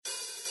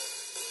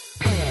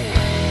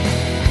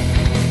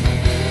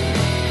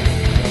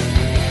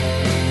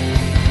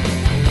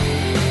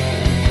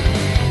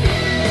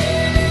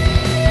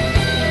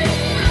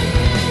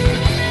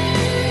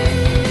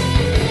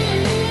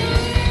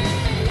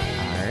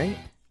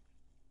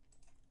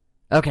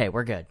Okay,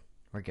 we're good.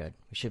 We're good.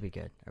 We should be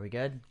good. Are we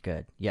good?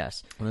 Good.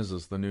 Yes. What is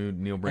this? The new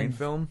Neil Breen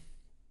film?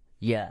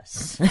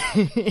 Yes.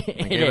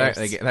 It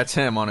is. That's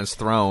him on his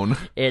throne.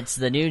 It's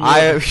the new.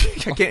 I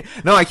can't.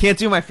 No, I can't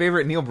do my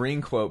favorite Neil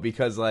Breen quote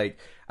because, like,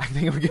 I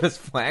think it would get us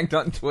flagged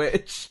on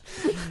Twitch.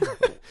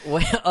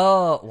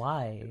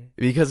 Why?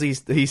 Because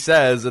he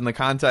says in the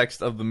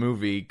context of the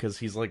movie, because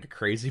he's like a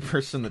crazy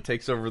person that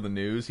takes over the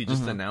news, he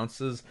just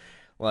announces,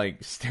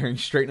 like, staring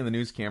straight into the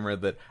news camera,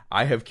 that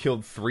I have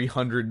killed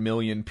 300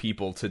 million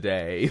people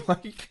today.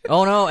 Like,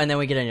 oh no! And then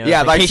we get a notification.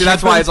 yeah, like, see,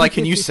 that's why it's like,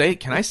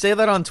 can I say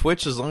that on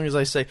Twitch as long as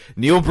I say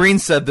Neil Breen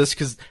said this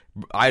because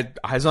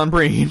eyes on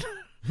Breen.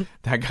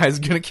 That guy's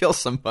gonna kill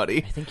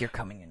somebody. I think you're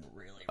coming in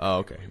really. Oh,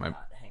 okay. Really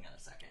hot. Hang on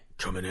a second.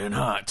 Coming in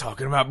hot,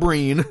 talking about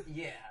Breen.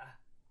 Yeah.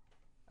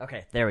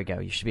 Okay, there we go.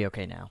 You should be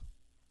okay now.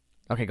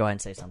 Okay, go ahead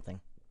and say something.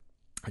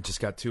 I just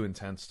got too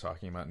intense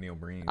talking about Neil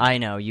Breen. I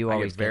know you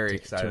always get very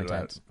get excited too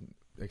about intense.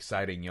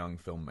 exciting young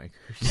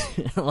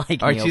filmmakers.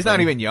 Like Like, Neil he's not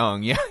Breen. even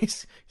young. Yeah, I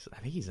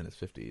think he's in his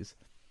 50s.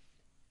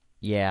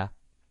 Yeah.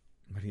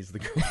 But he's the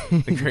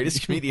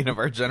greatest comedian of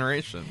our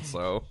generation,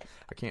 so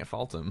I can't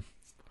fault him.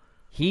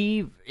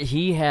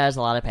 He has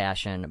a lot of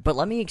passion, but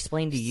let me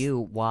explain to you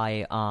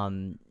why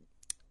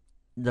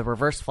the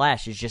Reverse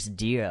Flash is just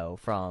Dio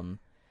from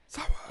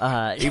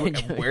He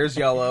wears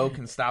yellow,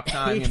 can stop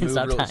time, He and can move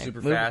stop really time.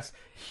 super Move- fast.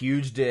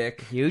 Huge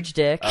dick. Huge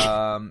Dick,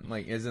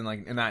 Like, isn't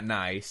like not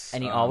nice.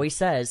 and he always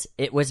says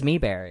it was me,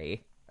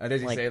 Barry.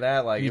 Does he like, say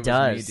that? Like, he it was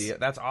does. me, Dio.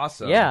 That's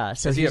awesome. Yeah,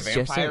 so is he a he's just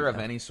vampire saying of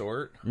that. any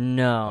sort?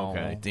 No,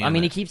 Okay, damn I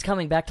mean it. he keeps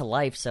coming back to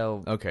life,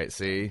 so Okay,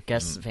 see,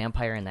 guess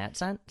vampire in that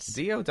sense.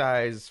 Dio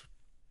dies,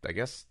 I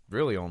guess,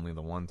 really only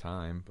the one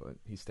time, but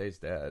he stays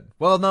dead.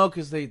 Well, no,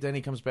 because then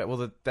he comes back.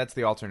 Well, that's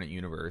the alternate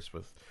universe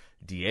with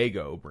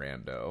Diego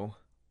Brando.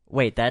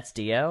 Wait, that's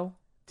Dio?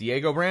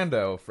 Diego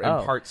Brando in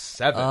Oh. part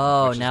 7,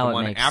 Oh, which is now the it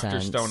one makes after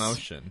sense. Stone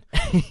Ocean.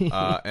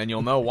 And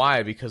you'll know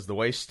why, because the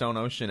way Stone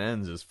Ocean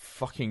ends is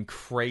fucking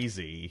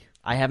crazy.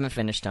 I haven't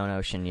finished Stone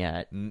Ocean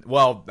yet.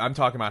 Well, I'm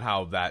talking about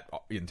how that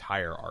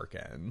entire arc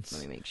ends.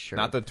 Let me make sure.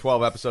 Not the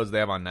 12 episodes they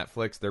have on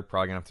Netflix. They're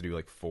probably going to have to do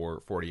like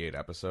 48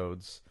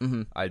 episodes,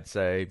 I'd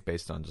say,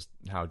 based on just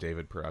how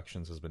David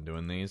Productions has been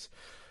doing these.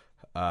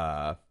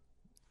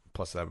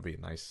 Plus, that would be a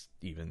nice,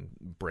 even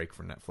break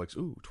for Netflix.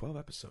 Ooh, 12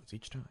 episodes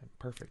each time.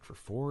 Perfect for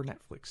 4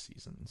 Netflix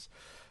seasons.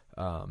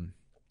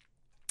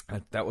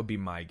 That would be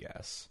my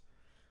guess.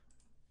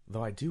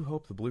 Though I do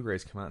hope the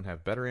Blu-rays come out and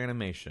have better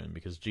animation,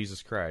 because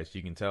Jesus Christ,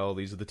 you can tell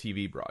these are the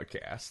TV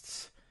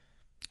broadcasts.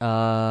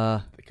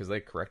 Because they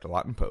correct a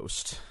lot in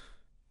post.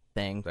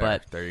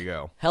 But There you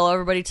go. hello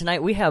everybody,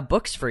 tonight we have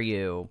books for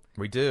you.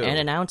 We do. And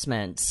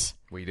announcements.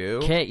 We do.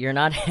 Kit, you're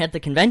not at the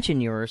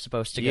convention you were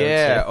supposed to go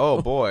Yeah. to.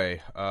 Oh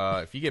boy.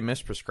 If you get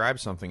misprescribed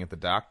something at the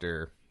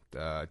doctor,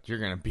 you're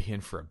gonna be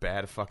in for a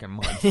bad fucking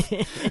month.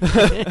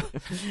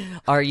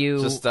 Are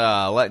you Just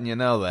letting you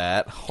know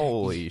that.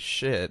 Holy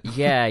shit.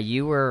 Yeah,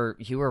 you were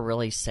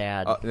really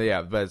sad.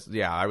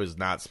 Yeah, I was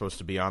not supposed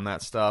to be on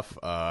that stuff.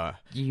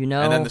 You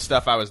know, And then the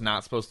stuff I was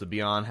not supposed to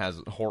be on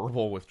has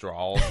horrible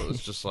withdrawals. So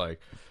it's just like,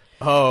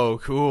 oh,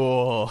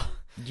 cool.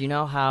 do you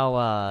know how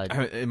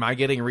Am I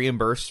getting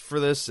reimbursed for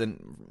this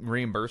and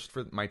reimbursed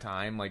for my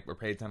time, like we're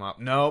paid time off?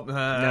 Nope.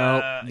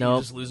 Nope. You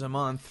just lose a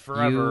month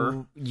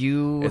forever.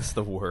 you It's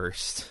the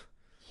worst.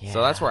 yeah.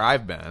 So that's where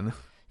I've been.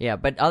 Yeah,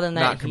 but other than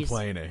that, Not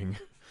complaining.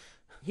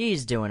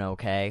 he's doing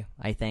okay,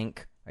 I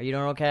think. Are you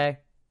doing okay?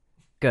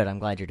 Good, I'm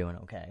glad you're doing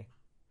okay.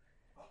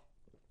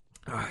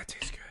 Oh, it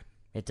tastes good.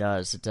 It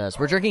does.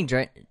 We're drinking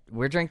Guinness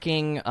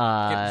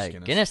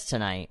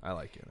tonight. I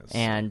like Guinness.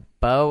 And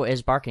Bo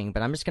is barking,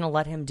 but I'm just going to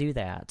let him do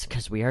that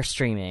because we are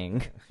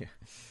streaming. Yeah.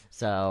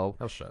 So,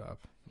 He'll shut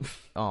up.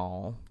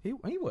 oh, He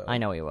will. I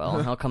know he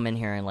will. He'll come in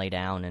here and lay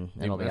down, and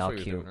it'll be that's all what he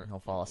was cute. doing. He'll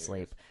fall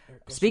asleep.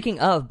 Speaking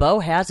of, Bo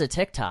has a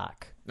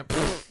TikTok.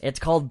 It's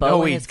called Bo. No,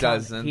 and he his Com-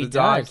 doesn't. He The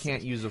dog does.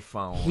 can't use a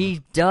phone.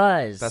 He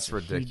does. That's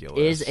ridiculous.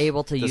 He is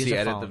able to Does use he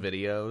a edit phone. the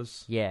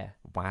videos? Yeah.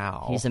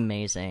 Wow. He's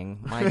amazing.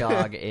 My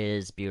dog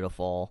is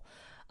beautiful.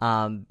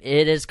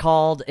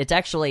 It's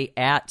actually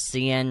at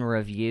CN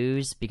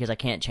Reviews because I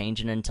can't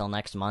change it until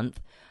next month.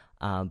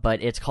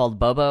 But it's called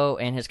Bobo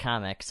and His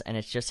Comics, and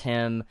it's just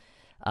him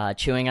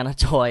chewing on a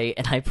toy,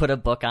 and I put a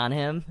book on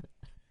him.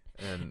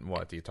 And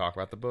what, do you talk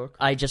about the book?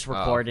 I just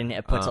record and I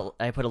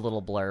put a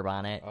little blurb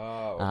on it.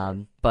 Oh,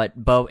 okay.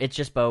 But Bo, it's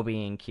just Bo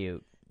being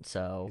cute.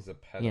 So, He's a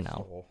pedestal. you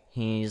know,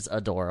 he's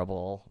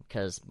adorable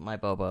because my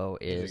Bobo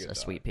is good a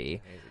sweet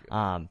pea. He's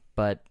a good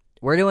But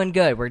we're doing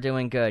good. We're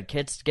doing good.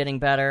 Kit's getting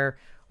better,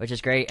 which is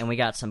great. And we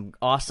got some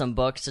awesome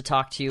books to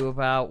talk to you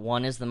about.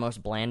 One is the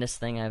most blandest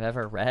thing I've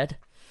ever read.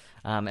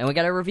 And we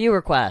got a review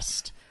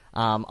request.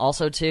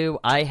 Also, too,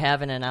 I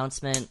have an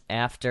announcement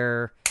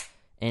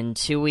in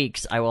 2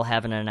 weeks. I will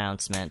have an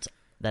announcement.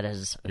 That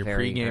is You're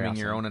very pre-gaming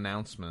awesome. your own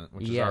announcement,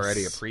 which Yes. is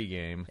already a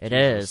pre-game. It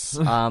Jesus. is.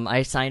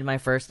 I signed my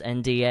first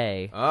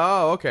NDA.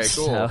 Oh, okay,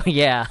 cool. So,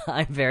 yeah,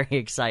 I'm very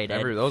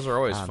excited. Those are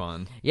always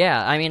fun.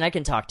 Yeah, I mean, I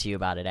can talk to you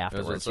about it As I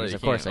afterwards. say, you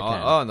Of course I can't-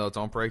 can. Oh, no,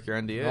 don't break your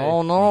NDA.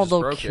 Oh You no, just they'll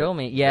broke kill it.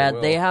 me. Yeah,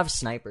 will. they have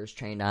snipers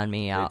trained on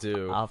me. They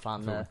do. Off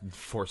on the.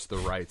 Force the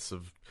rights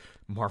of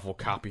Marvel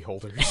copy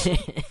holders.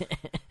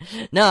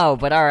 No,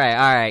 but all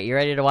right. You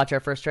ready to watch our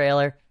first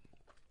trailer?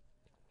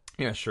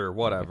 Yeah, sure, Which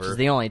whatever. is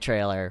the only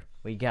trailer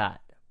we got.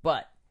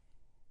 But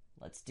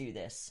let's do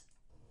this.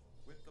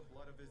 With the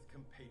blood of his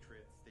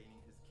compatriots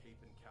staining his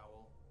cape and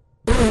cowl.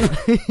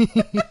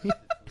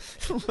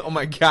 Oh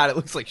my god, it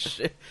looks like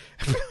shit.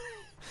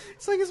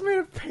 It's like it's made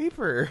of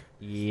paper.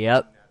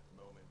 Yep. That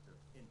moment of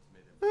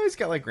intimate and Oh, he's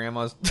got like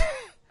grandma's.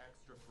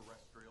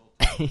 extraterrestrial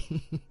that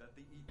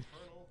the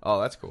eternal Oh,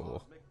 that's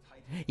cool. cosmic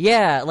titan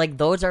Yeah, like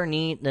those are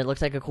neat. It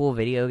looks like a cool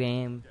video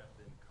game. death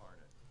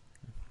incarnate.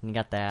 You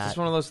got Is that. this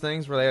one of those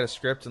things where they had a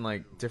script and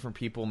like different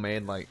people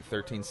made like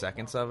 13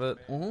 seconds of it?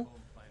 Mhm.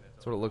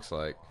 That's what it looks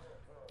like.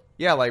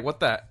 Yeah, like what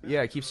the?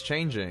 Yeah, it keeps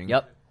changing.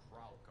 Yep.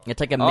 It's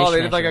like a. Oh,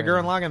 they did mishmash like a of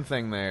Gurren Lagann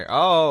thing there.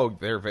 Oh,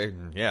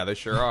 yeah, they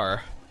sure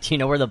are. Do you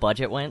know where the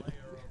budget went?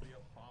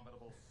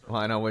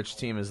 Well, I know which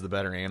team is the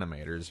better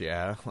animators.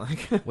 Yeah, like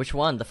Which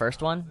one? The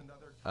first one?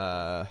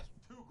 the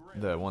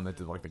one that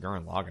did like the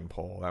Gurren Lagann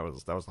poll. That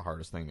was the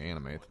hardest thing to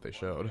animate that they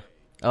showed.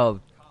 Oh,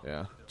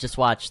 Yeah. just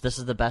watch. This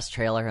is the best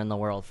trailer in the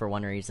world for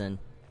one reason.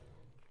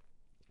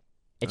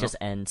 It just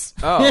ends.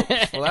 Oh,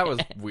 well, that was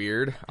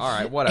weird. All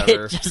right,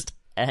 whatever. It just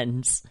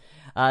ends.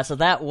 So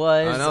that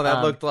was. I know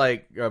that looked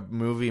like a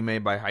movie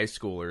made by high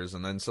schoolers,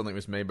 and then something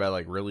was made by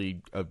like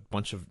really a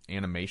bunch of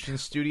animation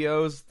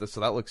studios.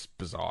 So that looks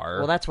bizarre.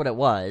 Well, that's what it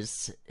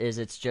was.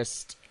 It's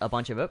just a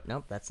bunch of. Oh,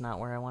 nope, that's not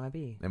where I want to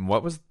be. And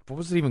what was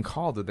it even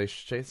called? Did they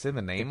say the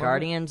name? The of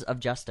Guardians of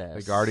Justice.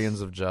 it? The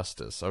Guardians of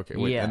Justice. Okay,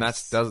 wait, and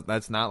Yes.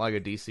 that's not like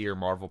a DC or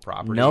Marvel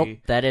property. Nope,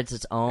 that is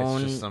its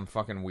own. It's just some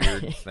fucking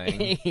weird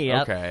thing.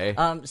 Yep. Okay.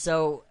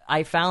 So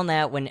I found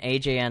that when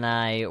AJ and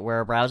I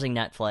were browsing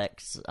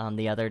Netflix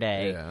the other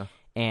day, Yeah.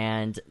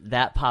 and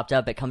that popped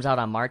up. It comes out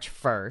on March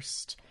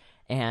 1st,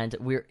 and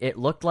it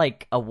looked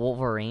like a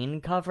Wolverine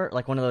cover,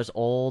 like one of those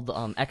old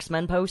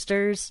X-Men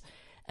posters.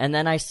 And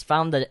then I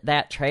found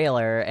that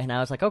trailer, and I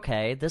was like,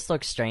 okay, this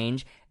looks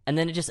strange. And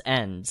then it just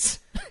ends.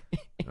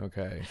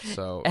 Okay,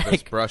 so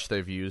this brush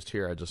they've used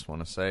here, I just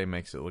want to say,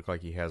 makes it look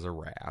like he has a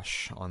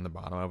rash on the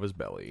bottom of his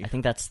belly. I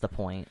think that's the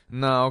point.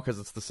 No, because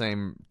it's the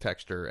same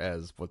texture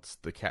as what's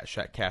the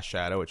cast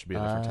shadow. It should be a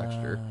different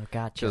texture.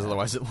 Gotcha. Because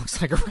otherwise it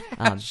looks like a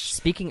rash.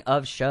 Speaking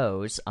of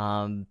shows,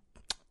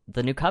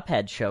 the new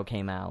Cuphead show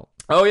came out.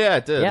 Oh, yeah,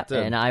 it did. Yep, It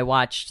did. and I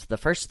watched the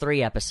first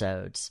 3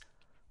 episodes,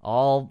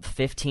 all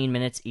 15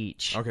 minutes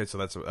each. Okay, so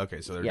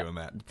they're Yep. doing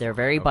that. They're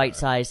very Okay.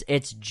 bite-sized.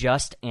 It's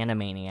just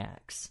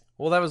Animaniacs.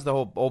 Well, that was the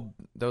whole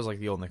that was like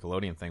the old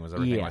Nickelodeon thing. Was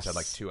everything I Yes. said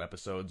like 2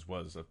 episodes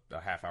was a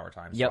half-hour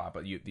time Yep. slot,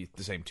 but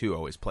the same 2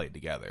 always played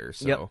together.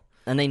 So Yep.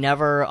 And they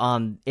never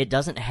it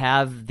doesn't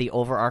have the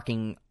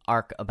overarching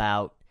arc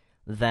about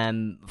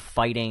them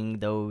fighting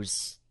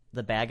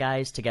the bad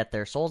guys to get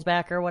their souls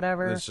back or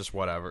whatever. it's just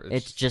whatever.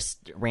 It's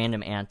just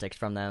random antics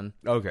from them.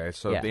 okay.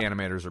 So Yeah. the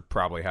animators are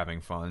probably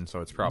having fun. So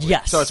it's probably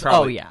Yes. So it's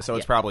probably Oh, yeah. So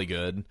it's Yeah. probably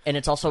good. And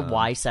it's also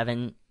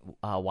Y7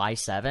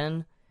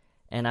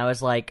 and I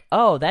was like,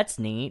 "Oh, that's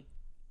neat."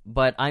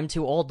 But I'm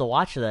too old to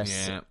watch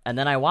this. Yeah. And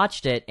then I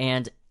watched it,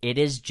 and it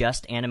is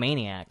just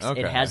Animaniacs.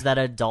 Okay. It has that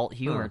adult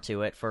humor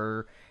to it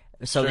so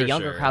the Sure,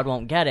 younger sure. crowd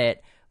won't get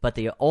it, but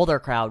the older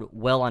crowd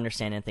will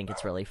understand and think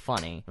it's really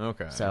funny.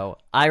 Okay. So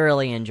I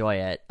really enjoy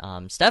it.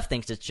 Steph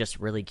thinks it's just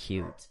really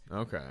cute.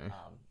 Okay.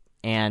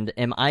 And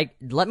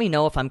let me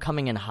know if I'm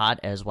coming in hot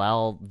as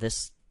well. The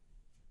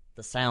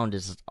sound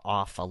is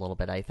off a little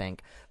bit, I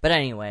think. But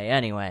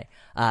anyway.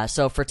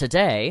 So for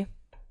today,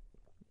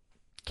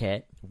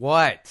 Kit,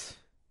 What?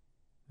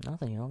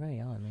 nothing. You don't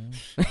yell at me.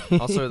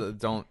 Also,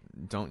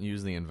 don't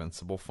use the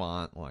Invincible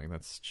font. Like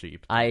that's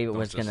cheap. I Don't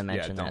was just- going to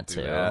mention don't that do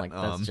too. that. Like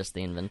that's just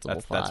the invincible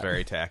that's font.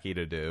 very tacky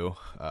to do.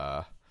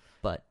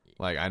 But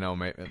Like I know,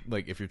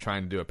 like if you're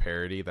trying to do a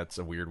parody, that's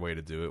a weird way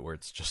to do it, where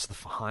it's just the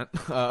font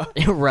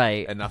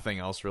right. and nothing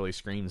else really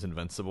screams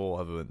Invincible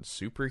other than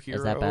superhero.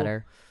 Is that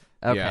better?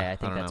 Okay, Yeah, I I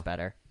think don't that's know.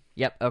 better.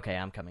 Yep. Okay,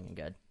 I'm coming in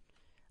good.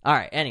 All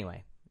right.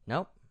 Anyway,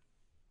 nope.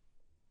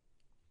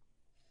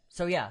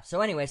 So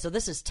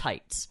this is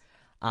Tights.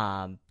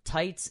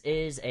 Tights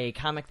is a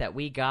comic that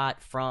we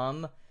got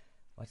from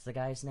what's the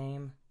guy's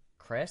name?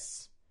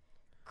 Chris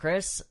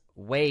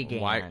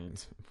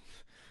Weigand.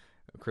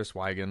 Chris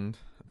Weigand,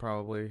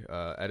 probably.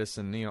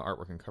 Edison Neo,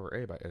 artwork and cover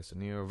A by Edison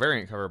Neo.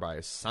 Variant cover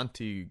by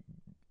Santi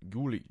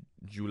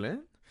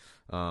Julien?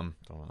 Don't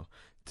know.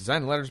 Design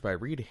and letters by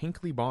Reed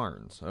Hinckley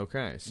Barnes.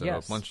 Okay, so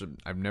Yes. a bunch of...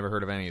 I've never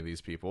heard of any of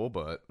these people,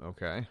 but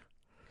okay.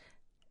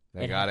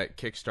 They It got it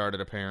kickstarted,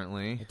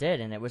 apparently. It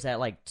did, and it was at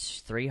like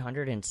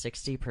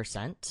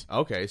 360%.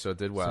 Okay, so it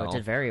did well. So it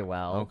did very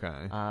well.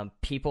 Okay.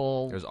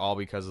 People, It was all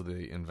because of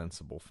the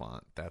Invincible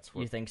font. That's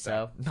what... you think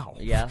so? No.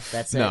 Yeah,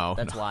 that's it. No.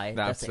 that's no. why.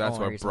 That's the only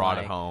what reason brought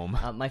why. it home.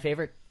 My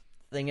favorite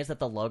thing is that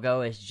the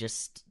logo is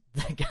just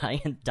the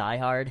guy in Die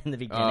Hard in the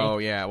beginning. Oh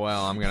yeah,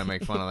 well I'm gonna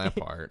make fun of that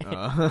part.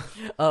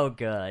 Oh,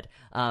 good.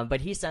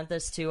 But he sent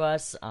this to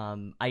us.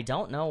 I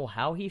don't know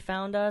how he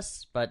found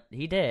us, but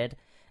he did,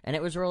 and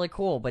it was really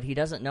cool. But he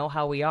doesn't know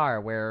how we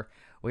are.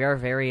 We are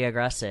very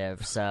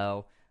aggressive.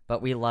 So,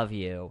 but we love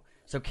you.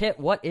 So, Kit,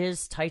 what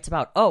is Tights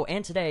about? Oh,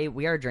 and today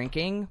we are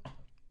drinking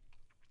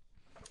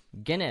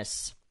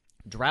Guinness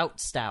Drought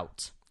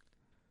Stout.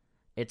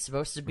 It's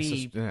supposed to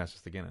be. It's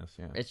just the Guinness.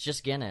 Yeah. It's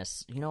just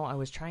Guinness. You know, I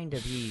was trying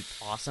to be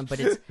awesome, but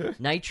it's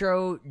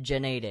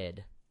nitrogenated.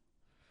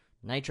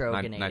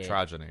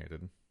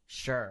 Nitrogenated.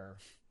 Sure.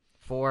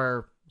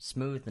 For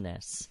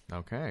smoothness.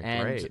 Okay,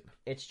 And great.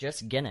 it's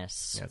just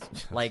Guinness.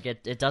 Yes. Like,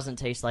 it doesn't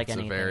taste like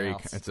anything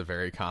else. It's a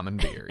very common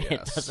beer. Yes.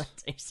 It doesn't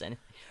taste anything.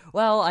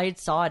 Well, I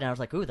saw it and I was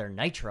like, ooh, they're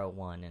nitro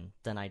one. And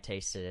then I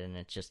tasted it and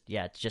it's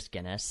just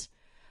Guinness.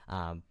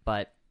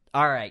 But,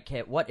 all right,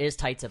 Kit, what is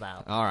Tights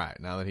about? All right,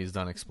 now that he's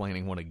done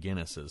explaining what a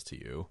Guinness is to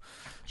you,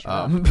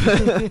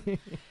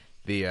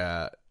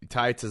 the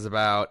Tights is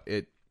about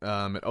it.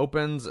 It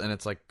opens and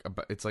it's like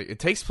it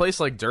takes place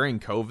like during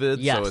COVID,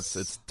 Yes. so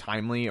it's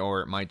timely,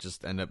 or it might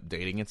just end up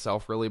dating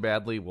itself really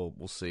badly. We'll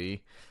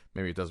see.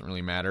 Maybe it doesn't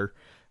really matter.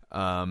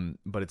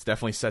 But it's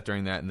definitely set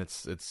during that, and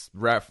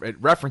it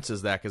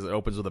references that because it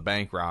opens with a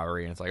bank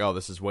robbery, and it's like, oh,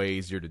 this is way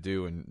easier to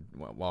do, and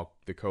while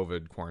the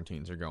COVID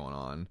quarantines are going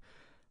on.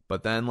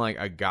 But then like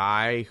a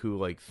guy who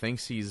like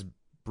thinks he's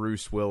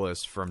Bruce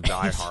Willis from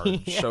Die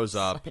Hard Yes. shows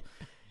up,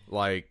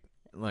 like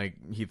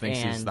he thinks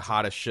he's And- the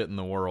hottest shit in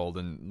the world,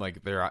 and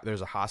like there's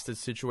a hostage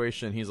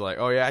situation. He's like,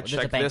 oh yeah, There's a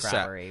check bank this out.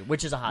 robbery,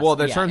 which is a hostage. Well,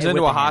 that yeah, turns it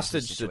into with a the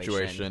hostage situation.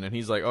 situation, and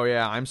he's like, "Oh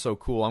yeah, I'm so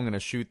cool. I'm gonna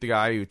shoot the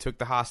guy who took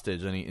the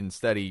hostage." And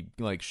instead he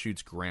like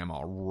shoots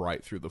Grandma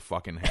right through the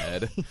fucking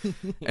head,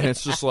 and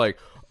it's just like,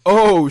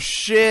 "Oh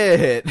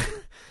shit!"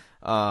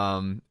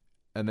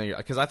 And then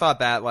because I thought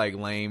that like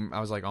lame,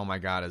 I was like, "Oh my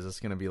god, is this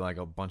gonna be like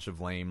a bunch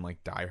of lame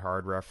like Die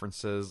Hard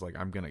references?" Like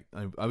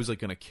I was like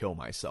gonna kill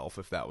myself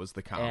if that was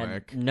the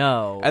comic. And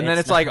no. And then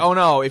it's like, not. oh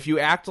no, if you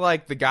act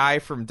like the guy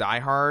from Die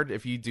Hard,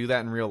 if you do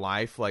that in real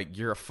life, like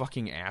you're a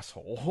fucking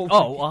asshole.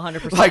 Oh,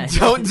 100%. Like,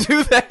 don't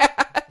do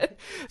that.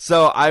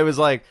 So I was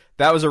like,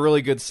 that was a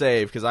really good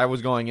save because I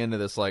was going into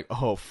this like,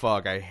 oh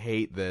fuck, I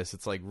hate this.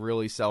 It's like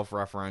really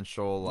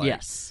self-referential, like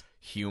Yes.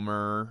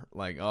 humor.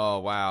 Like, oh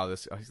wow,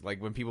 this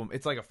like when people,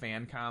 it's like a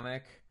fan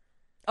comic.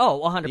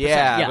 Oh, 100%.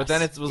 Yeah, yes. but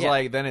then it was Yeah.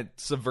 like, then it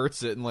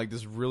subverts it in like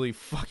this really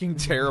fucking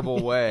terrible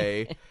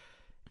way.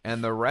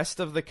 And the rest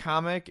of the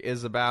comic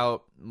is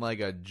about like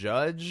a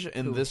judge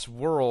in this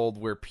world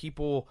where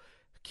people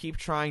keep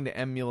trying to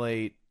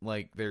emulate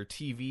like their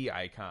TV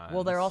icons.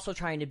 Well, they're also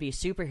trying to be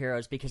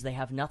superheroes because they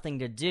have nothing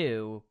to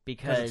do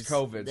because it's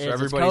COVID, so it's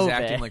everybody's COVID.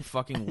 acting like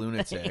fucking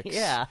lunatics.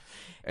 Yeah.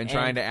 and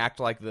trying to act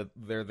like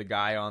they're the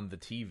guy on the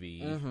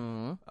TV.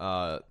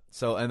 Mm-hmm.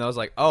 So and I was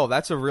like, oh,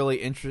 that's a really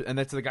interesting. And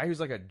that's the guy who's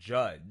like a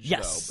judge.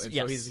 Yes, though. And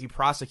yes. so he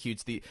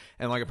prosecutes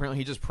and like apparently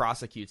he just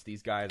prosecutes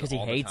these guys 'Cause he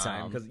all the hates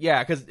time. them.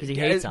 Because he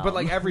hates but them.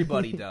 like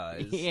everybody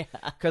does. Yeah.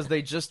 Because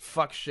they just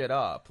fuck shit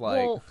up.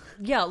 Like Well,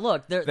 yeah.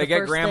 Look, they the get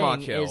first Grandma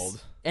thing killed.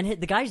 is, and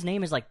the guy's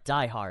name is like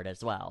Die Hard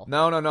as well.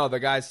 No. The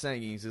guy's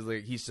saying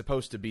he's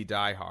supposed to be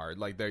Die Hard.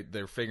 Like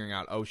they're figuring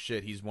out, oh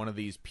shit, he's one of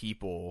these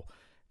people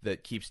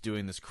that keeps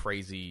doing this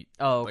crazy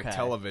like okay.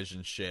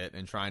 television shit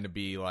and trying to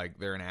be like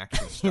they're an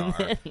action star.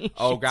 He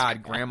Oh shoots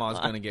god, Grandma. Grandma's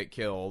gonna get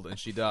killed, and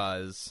she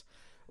does.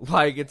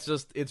 Like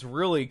it's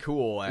really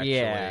cool actually.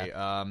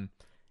 Yeah.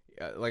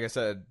 Like I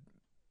said,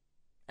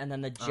 And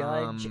then the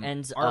judge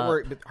ends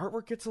artwork. up. The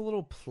artwork gets a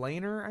little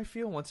plainer. I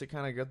feel once it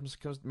kind of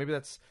comes. Maybe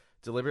that's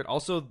deliberate.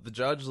 Also, the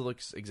judge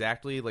looks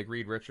exactly like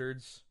Reed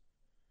Richards.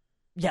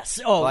 Yes.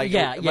 Oh, Like,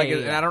 yeah. like, yeah.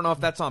 and I don't know if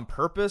that's on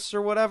purpose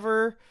or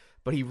whatever,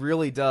 but he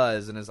really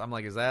does. And I'm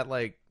like, is that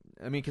like?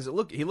 I mean, because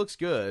he looks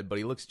good, but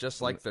he looks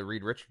just like the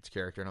Reed Richards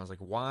character, and I was like,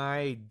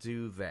 why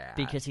do that?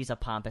 Because he's a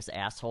pompous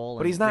asshole.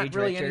 But and he's not Reed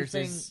really Richards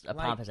anything. is a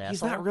like, pompous asshole.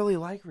 he's not really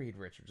like Reed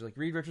Richards. Like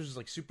Reed Richards is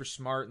like super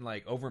smart and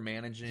like over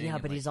managing. Yeah,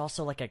 and, but like, he's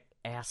also like a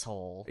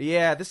asshole.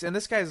 yeah. This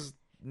guy's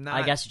not.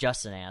 I guess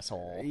just an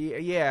asshole.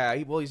 Yeah.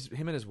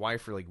 Him and his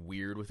wife are like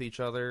weird with each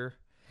other.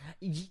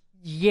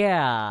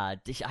 Yeah,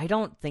 I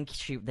don't think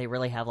they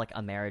really have like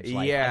a marriage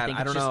life. Yeah, I think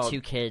I it's don't just know. two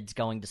kids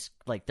going to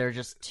like they're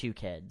just two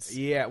kids.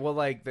 Yeah, well,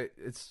 like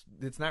it's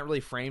not really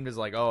framed as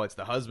like, oh, it's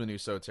the husband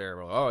who's so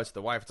terrible. Oh, it's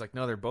the wife. It's like,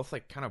 no, they're both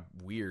like kind of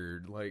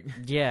weird. Like,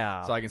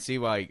 Yeah. so I can see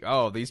like,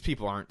 oh, these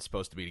people aren't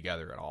supposed to be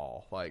together at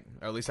all. Like,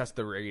 or at least that's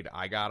the read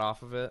I got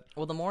off of it.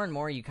 Well, the more and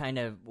more you kind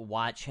of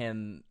watch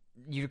him,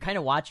 you kind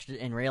of watch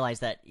and realize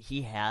that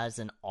he has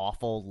an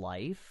awful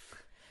life.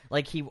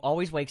 Like he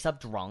always wakes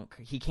up drunk.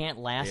 He can't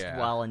last Yeah.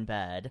 well in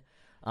bed.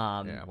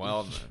 Yeah,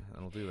 well,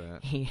 that'll do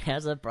that. He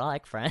has a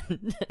black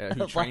friend. Yeah, A he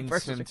black trains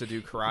person. him to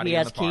do karate He in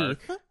has the park.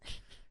 Keith.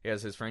 He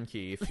has his friend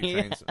Keith. Who Yeah.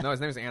 trains. No, his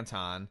name is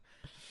Anton,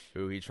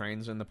 who he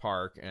trains in the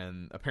park.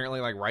 And apparently,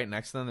 like right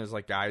next to them, there's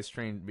like guys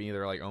trained to be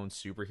their like own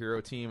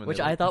superhero team. And Which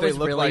they I look- thought they was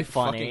look really like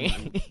funny.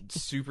 fucking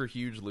super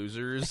huge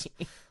losers.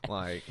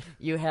 Like,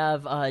 You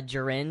have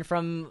Jiren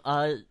from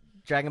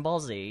Dragon Ball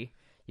Z.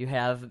 You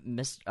have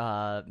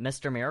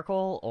Mr.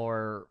 Miracle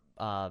or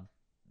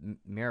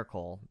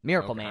Miracle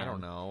Okay, Man. I don't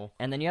know.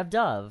 And then you have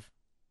Dove.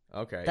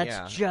 Okay, That's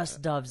yeah.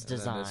 just Dove's And then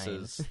design.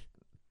 This is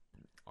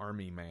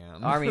Army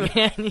Man. Army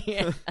Man.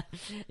 Yeah.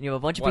 You have a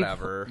bunch of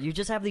Whatever. people. You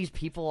just have these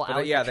people But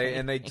out. yeah,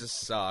 here they training.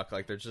 just suck.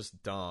 Like they're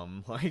just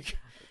dumb. Like.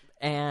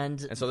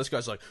 And And so this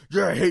guy's like,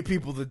 yeah, I hate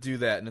people that do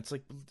that. And it's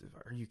like,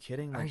 are you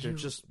kidding? Like, Are they're you-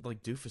 just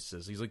like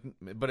doofuses. He's like,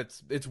 but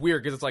it's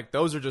weird because it's like,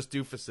 those are just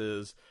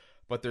doofuses.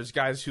 But there's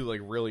guys who like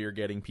really are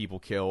getting people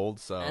killed.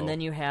 So and then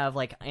you have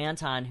like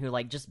Anton who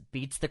like just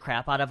beats the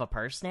crap out of a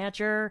purse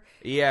snatcher.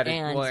 yeah,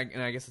 and- well,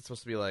 and I guess it's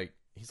supposed to be like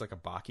he's like a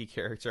Baki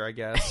character, I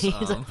guess.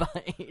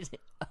 He's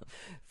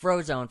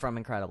Frozone from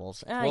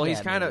Incredibles. well, he's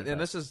Yeah, kind of, maybe, and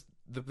but- this is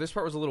this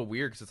part was a little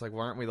weird because it's like,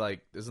 well, aren't we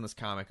like, isn't this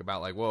comic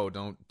about like, whoa,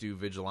 don't do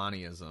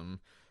vigilantism?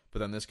 But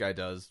then this guy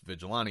does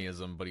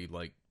vigilantism, but he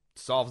like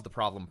solves the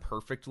problem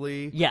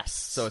perfectly. Yes.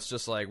 So it's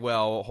just like,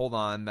 well, hold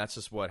on, that's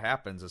just what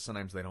happens is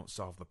sometimes they don't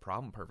solve the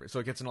problem perfect. So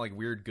it gets into like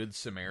weird Good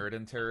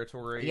Samaritan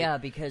territory. yeah,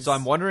 because So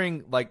I'm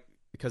wondering, like,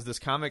 because this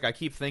comic, I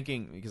keep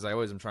thinking, because I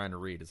always am trying to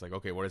read, it's like,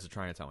 okay, what is it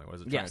trying to tell me? What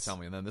is it trying Yes. to tell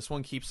me? And then this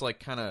one keeps like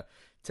kind of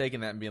taking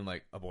that and being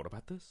like, oh, what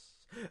about this?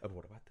 Oh,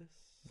 what about this?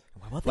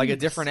 Like a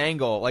different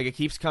angle. Like it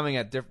keeps coming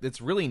at different.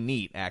 It's really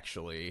neat,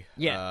 actually.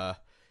 Yeah.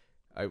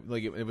 I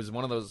like it was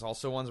one of those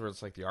also ones where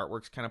it's like the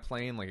artwork's kind of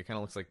plain, like it kind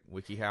of looks like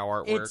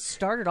WikiHow artwork. It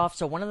started off.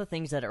 So one of the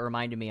things that it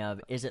reminded me of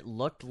is it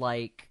looked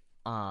like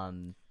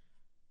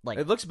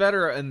It looks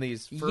better in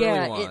these early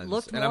Yeah, it ones.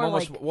 looked and more I'm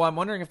almost like- well, I'm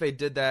wondering if they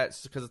did that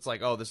because it's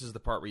like, oh, this is the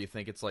part where you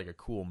think it's like a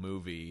cool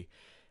movie,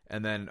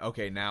 and then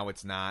okay, now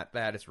it's not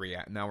that. It's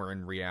now we're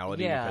in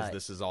reality Yeah. because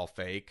this is all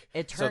fake.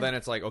 It So turned- then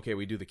it's like, okay,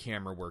 we do the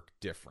camera work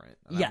different.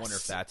 And Yes. I wonder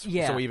if that's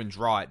Yeah. so we even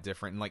draw it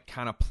different and like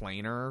kind of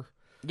plainer.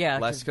 yeah,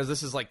 Less 'cause- because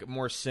this is like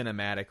more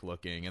cinematic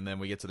looking, and then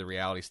we get to the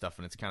reality stuff,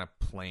 and it's kind of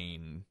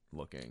plain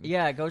looking.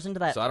 yeah, it goes into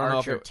that So I don't know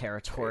if Archer it-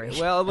 territory.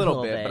 Well, a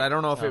little bit, but I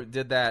don't know if so. it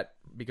did that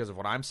because of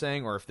what I'm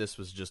saying, or if this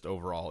was just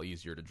overall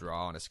easier to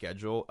draw on a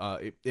schedule.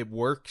 It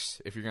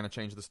works if you're going to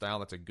change the style.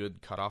 That's a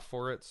good cutoff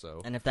for it.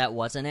 So And if that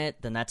wasn't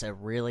it, then that's a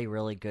really,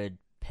 really good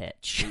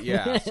pitch.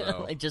 Yeah,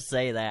 so- Like, just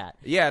say that.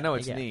 yeah, no,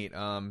 it's Yeah. neat.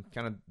 Kind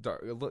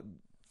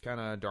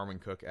of Darwin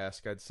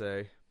Cook-esque, I'd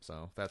say.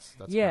 So that's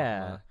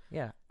Yeah,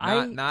 yeah.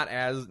 I not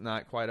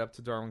quite up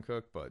to Darwin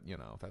Cook, but you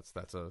know that's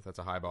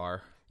a high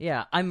bar.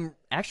 Yeah, I'm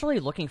actually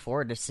looking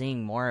forward to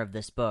seeing more of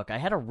this book. I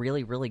had a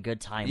really, really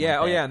good time. Yeah,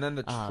 with oh it. yeah, and then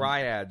the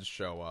triads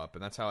show up,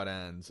 and that's how it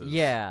ends. is-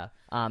 Yeah.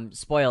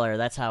 Spoiler.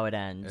 That's how it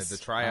ends. The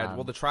triad.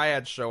 Well, the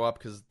triads show up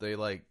because they're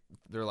like,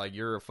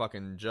 you're a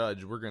fucking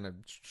judge. We're gonna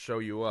show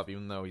you up,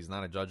 even though he's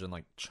not a judge in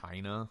like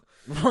China.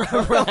 So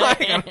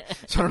I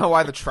don't know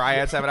why the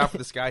triads have it out for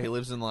this guy. He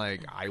lives in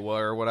like Iowa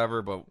or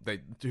whatever, but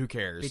who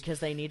cares? because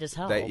they need his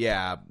help.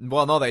 Yeah.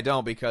 Well, no, they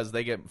don't because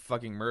they get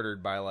fucking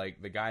murdered by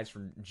like the guys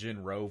from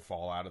Jinro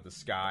fall out of the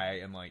sky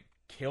and like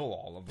kill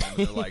all of them.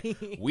 And they're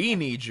like, we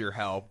need your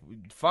help.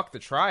 Fuck the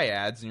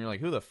triads. And you're like,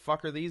 who the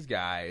fuck are these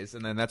guys?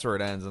 And then that's where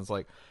it ends. And it's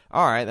like,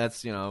 all right,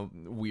 that's,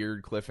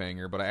 weird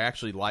cliffhanger. But I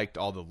actually liked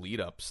all the lead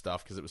up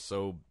stuff because it was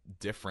so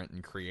different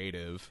and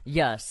creative.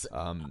 Yes.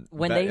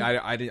 When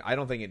I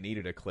don't think it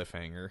needed a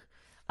cliffhanger.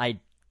 I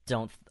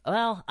don't.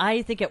 Well,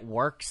 I think it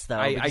works though.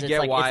 I because get it's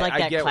like, why. It's like I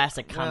that get,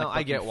 classic comic well,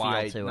 I get book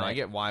why. feel to No, it. I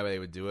get why they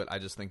would do it. I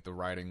just think the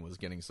writing was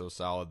getting so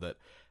solid that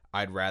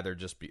I'd rather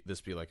just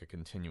this be like a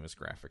continuous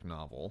graphic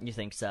novel. You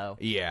think so?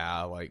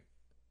 Yeah, like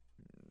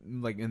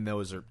and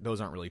those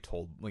aren't really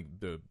told like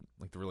the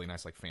really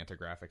nice like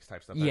Fantagraphics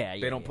type stuff. Yeah, they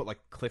yeah, don't yeah. put like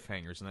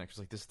cliffhangers in that because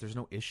like there's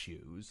no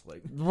issues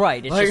like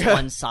Right. It's Like- just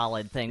one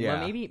solid thing.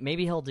 Yeah. Well,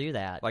 maybe he'll do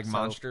that. like So-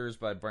 Monsters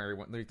by Barry.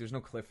 There's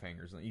no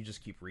cliffhangers. You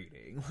just keep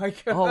reading.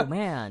 Like Oh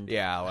man.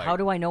 Yeah, like- How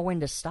do I know when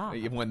to stop?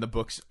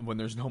 when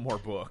there's no more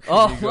book.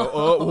 Oh, you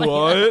go,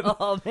 what?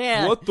 Oh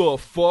man. What the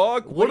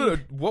fuck? What do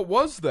What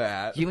was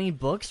that? You mean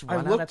books I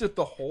run out looked of? at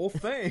the whole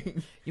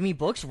thing. You mean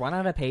books run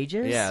out of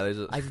pages? Yeah, there's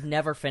a- I've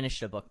never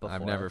finished a book before.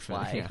 I've never that's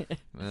why. finished.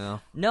 Yeah.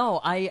 Well, No,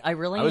 I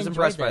really I was enjoyed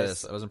impressed by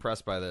this. this. I was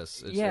impressed by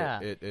this. Yeah.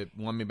 It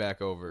won me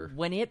back over.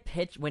 When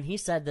he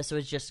said this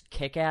was just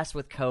Kick-Ass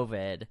with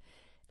COVID,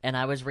 and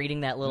I was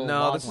reading that little No,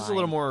 log this is a line.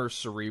 little more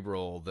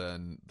cerebral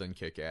than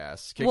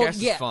Kick-Ass. Well,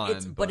 Kick-Ass yeah, is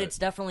fun, but it's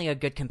definitely a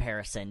good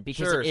comparison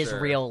because Sure, it is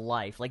sure. real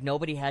life. Like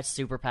nobody has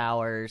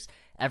superpowers.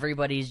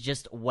 Everybody's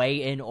just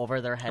way in over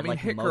their head. I mean, like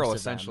Hit most Girl of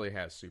essentially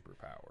has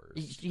superpowers.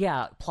 them.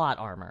 Yeah, plot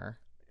armor.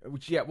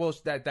 Which,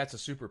 that's a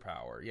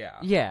superpower. Yeah,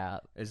 Yeah,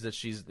 is that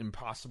she's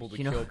impossible to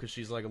You know- kill because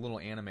she's like a little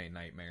anime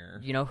nightmare.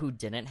 you know who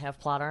didn't have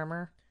plot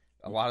armor?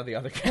 A lot of the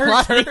other A characters.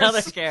 lot of the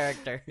other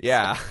characters.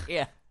 Yeah.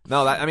 Yeah.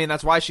 No, I mean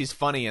that's why she's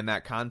funny in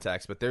that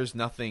context. But there's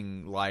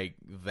nothing like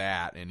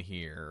that in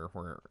here,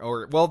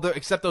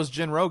 except those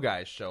Jinro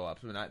guys show up.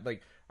 I mean,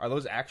 like, are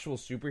those actual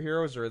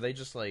superheroes or are they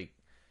just like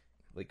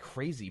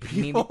crazy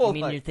people? You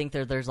mean Like- you think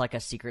there's like a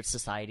secret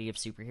society of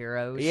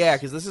superheroes? yeah,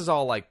 because this is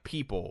all like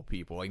people.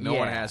 Like no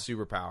one Yeah. has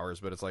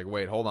superpowers, but it's like,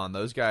 wait, hold on,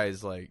 those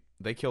guys like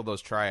they killed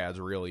those triads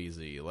real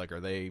easy. Like, are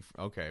they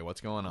okay?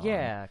 What's going on?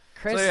 Yeah,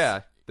 Chris. So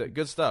yeah,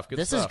 Good stuff. Good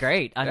This stuff. is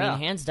great. I Yeah. mean,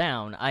 hands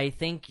down. I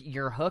think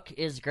your hook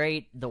is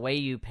great. The way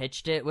you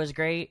pitched it was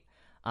great.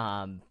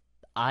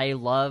 I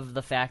love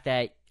the fact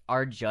that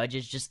our judge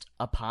is just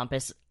a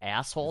pompous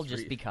asshole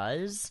just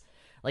because.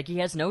 Like, he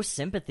has no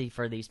sympathy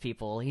for these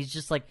people. He's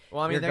just like,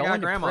 Well, I mean, you're they going got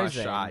to grandma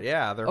prison. shot.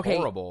 Yeah, they're Okay,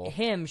 horrible.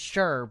 him,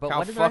 sure, but How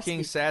what did the rest of fucking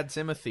the- sad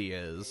Timothy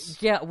is.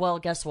 Yeah, well,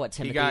 guess what,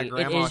 Timothy? He got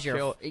grandma it is your,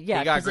 killed. Yeah,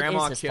 he got 'cause it is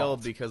grandma his killed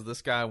fault. because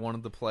this guy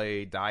wanted to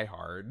play Die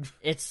Hard.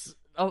 It's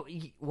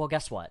well,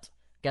 guess what?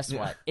 Guess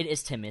what? It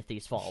is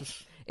Timothy's fault.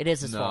 It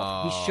is his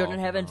fault. He shouldn't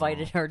have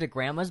invited her to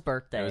Grandma's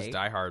birthday. It was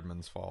Die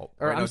Hardman's fault.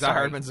 Or, Wait, no, I'm Die sorry.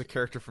 Hardman's a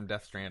character from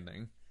Death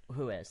Stranding.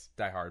 Who is?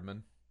 Die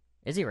Hardman.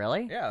 Is he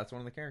really? Yeah, that's one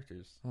of the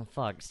characters. Oh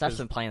fuck! Steph's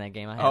been playing that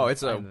game.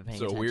 It's I a haven't been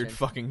paying weird attention.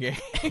 fucking game.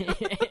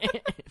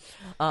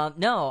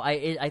 No,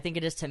 I think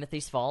it is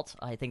Timothy's fault.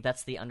 I think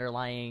that's the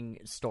underlying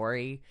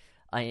story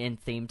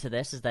and theme to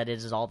this is that it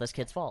is all this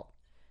kid's fault.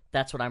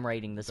 That's what I'm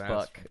rating this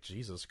book.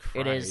 Jesus Christ.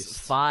 It is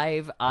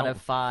 5 out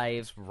of 5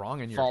 What's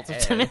wrong in your faults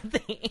head? of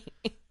Timothy.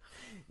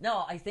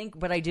 No, I think,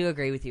 but I do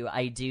agree with you.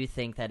 I do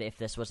think that if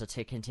this was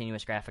a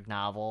continuous graphic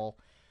novel,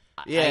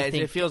 Yeah, I it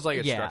think, feels like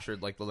it's yeah.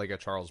 structured like a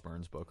Charles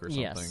Burns book or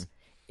something. Yes,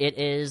 it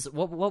is.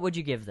 What would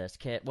you give this,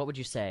 Kit? What would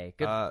you say?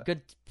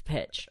 Good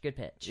pitch. Good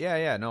pitch.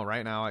 Yeah. No,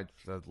 right now I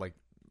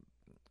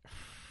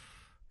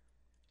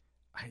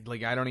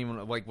I don't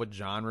even like what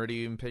genre do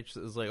you even pitch.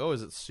 Is like, oh,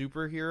 is it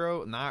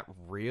superhero? Not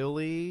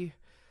really.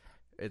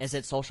 Is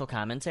it social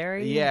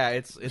commentary? Yeah,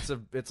 it's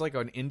like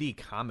an indie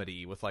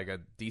comedy with like a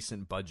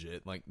decent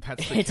budget. Like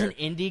that's the It's an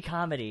indie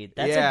comedy.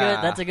 That's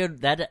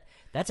Yeah.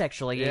 That's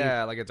actually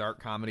yeah, like a dark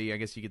comedy, I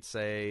guess you could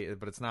say,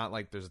 but it's not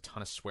like there's a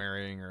ton of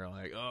swearing or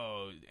like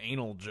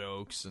anal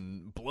jokes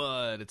and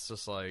blood. It's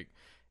just like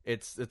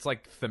it's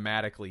like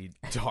thematically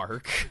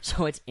dark.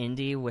 So it's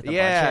indie with a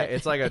Yeah, budget.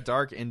 it's like a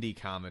dark indie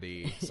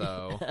comedy.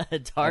 So A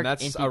dark and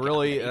that's indie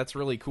comedy. that's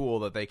really cool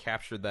that they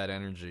captured that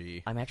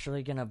energy. I'm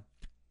actually gonna.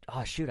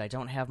 Oh shoot! I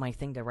don't have my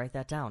thing to write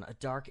that down. A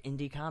dark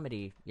indie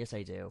comedy. Yes,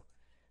 I do.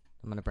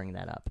 I'm gonna bring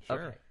that up.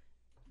 Sure. Okay.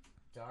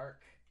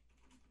 Dark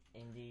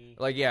indie.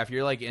 Like, yeah, if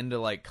you're like into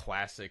like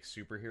classic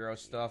superhero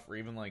stuff or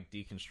even like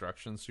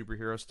deconstruction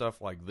superhero stuff,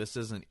 like this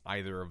isn't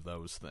either of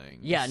those things.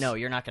 Yeah, no,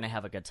 you're not gonna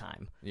have a good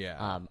time.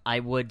 Yeah. I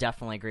would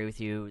definitely agree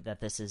with you that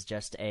this is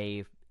just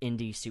a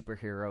indie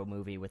superhero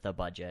movie with a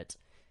budget.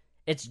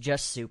 It's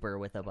just super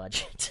with a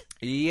budget.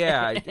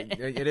 Yeah,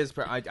 it is.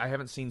 I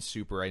haven't seen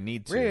Super. I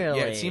need to. Really?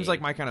 Yeah, it seems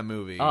like my kind of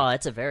movie. Oh,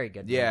 it's a very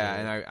good movie.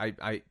 Yeah, and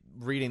I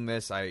reading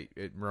this,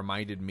 it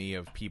reminded me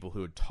of people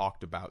who had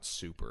talked about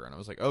Super, and I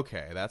was like,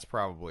 okay, that's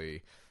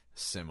probably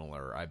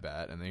similar, I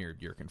bet. And then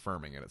you're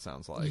confirming it. It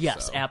sounds like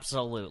Yes, so.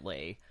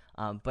 absolutely.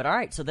 But all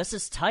right, so this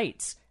is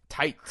Tights.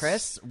 Tight,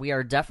 Chris, we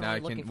are Now,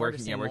 definitely looking forward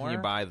to seeing where can you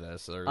more. buy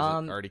this, or is it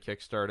already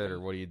kickstarted, or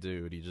what do you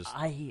do? Do you just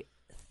I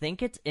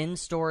think it's in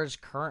stores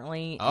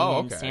currently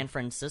Oh, in okay. San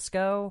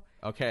Francisco.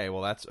 okay?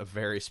 Well, that's a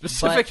very But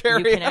specific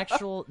area.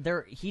 you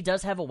can he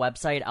does have a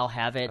website. I'll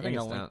have it I think in the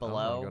it's link down-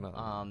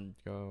 below.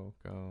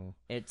 Go.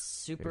 It's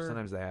super.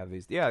 Sometimes they have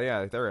these. Yeah,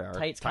 there they are.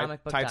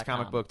 TightsComicBook.com.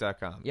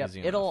 TightsComicBook.com. Yep, Easy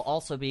it'll enough.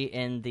 also be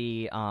in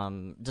the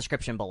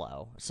description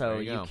below, so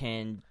There you you go.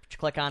 can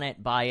click on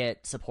it, buy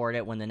it, support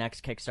it when the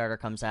next Kickstarter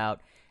comes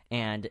out.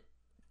 And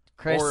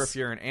Chris, Or if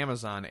you're an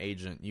Amazon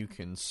agent, you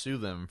can sue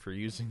them for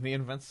using the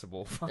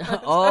Invincible font.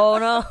 oh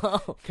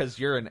no, Because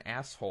you're an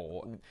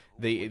asshole.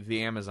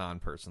 The Amazon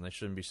person, they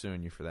shouldn't be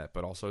suing you for that.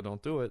 But also,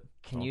 don't do it.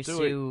 can Don't you do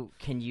sue?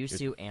 Can you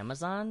sue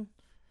Amazon? It.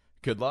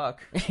 Good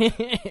luck.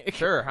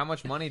 Sure. How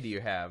much money do you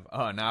have?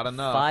 Oh, not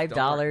enough.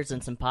 $5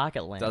 and some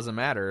pocket lint. Doesn't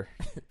matter.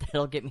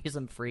 That'll get me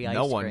some free ice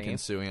No one cream. can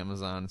sue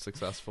Amazon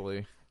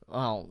successfully.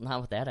 Well, not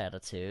with that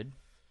attitude.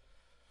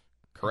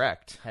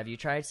 Correct. Have you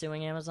tried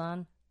suing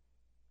Amazon?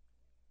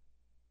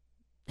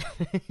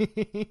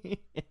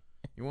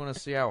 You want to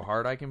see how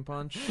hard I can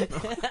punch?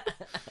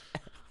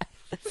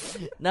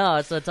 No,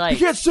 it's so tight.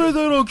 can't say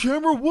that on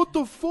camera. What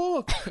the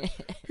fuck?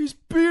 He's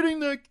threatening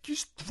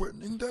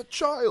that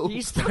child.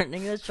 He's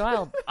threatening this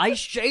child. I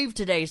shaved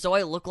today, so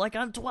I look like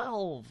I'm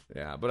 12.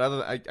 Yeah, but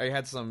I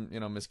had some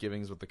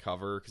misgivings with the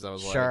cover because I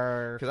was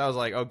Sure.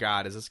 like, oh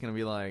god, is this gonna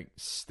be like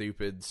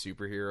stupid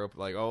superhero?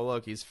 Like, oh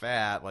look, he's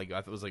fat. Like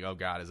I was like, oh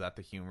god, is that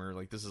the humor?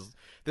 Like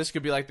this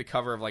could be like the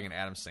cover of like an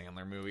Adam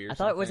Sandler movie. Or I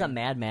thought it was a something.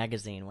 Mad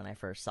Magazine when I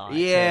first saw it.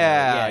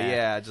 Yeah, too.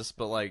 yeah, just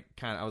but like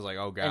kind of, I was like,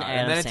 oh god, And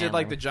and then it Adam did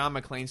like Sandler. the John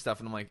McClane stuff,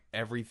 and I'm like,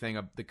 everything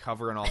of the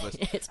cover and all this.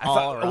 It's I all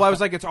thought, rough. I was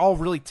like, it's all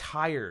really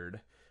tired.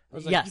 I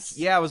was like, Yes.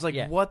 yeah, I was like,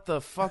 Yeah. what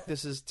the fuck?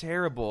 This is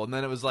terrible. And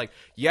then it was like,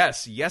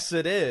 yes,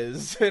 it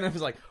is. And I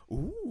was like,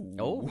 ooh,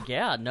 Oh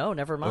yeah, no,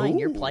 never mind.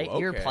 You're Ooh,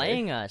 You're okay.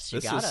 playing us. You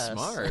this got is us.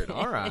 smart.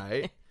 All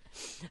right.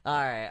 all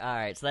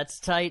right. So that's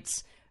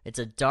Tights. It's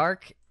a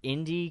dark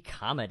indie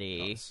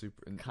comedy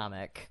Super.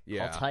 comic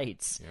Yeah. called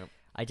Tights. Yep.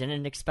 I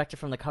didn't expect it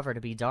from the cover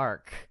to be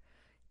dark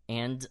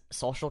and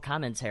social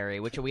commentary,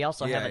 which we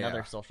also Yeah, have another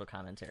yeah. social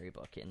commentary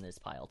book in this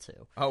pile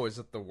too. Oh, is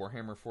it the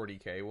Warhammer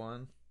 40K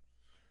one?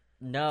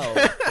 No,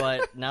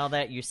 but now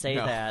that you say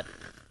No. that,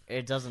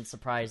 It doesn't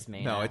surprise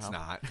me. No, now. it's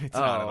not. It's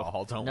not at Oh,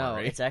 all. Don't no,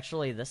 worry. it's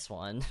actually this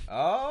one.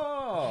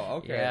 Oh,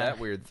 okay. Yeah. That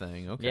weird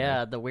thing. Okay.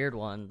 Yeah, the weird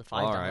one, the $5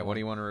 All right. What one. do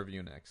you want to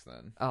review next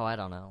then? Oh, I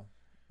don't know.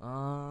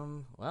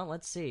 Well,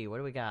 let's see. What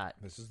do we got?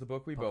 This is the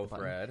book we Poke the both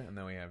button. read, and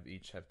then we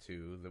each have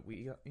two that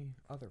we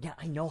other. Yeah,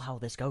 I know how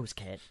this goes,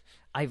 Kit.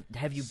 I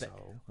have you. So?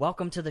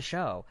 Welcome to the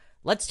show.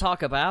 Let's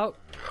talk about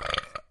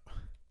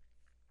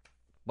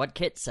what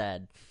Kit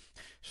said.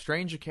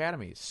 Strange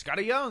Academies.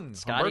 Scotty Young,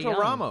 Scotty Humberto Young.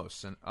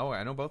 Ramos, and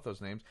I know both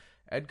those names.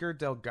 Edgar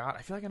Delgado.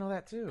 I feel like I know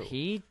that too.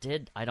 He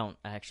did. I don't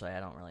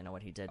really know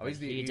what he did. Oh, but he's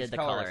he he's did the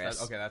colorist.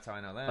 colorist. Okay, that's how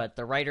I know that. But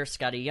the writer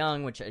Scotty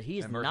Young, which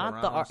he's And Humberto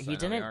not the Ramos, art. I He know the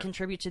didn't art.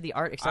 contribute to the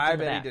art except I in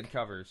the bet back. he did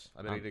covers.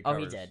 I bet he did Oh,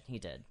 covers. he did. He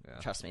did. Yeah.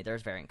 Trust me,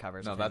 there's variant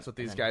covers. No, of that's him. what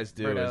these And then guys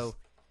do. Berto-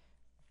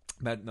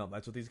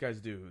 That's what these guys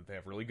do. They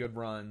have really good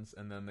runs,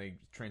 and then they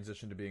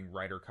transition to being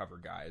writer cover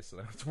guys, so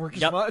they don't have to work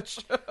Yep. as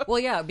much. Well,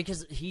 yeah,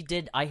 because he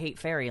did I Hate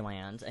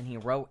Fairyland, and he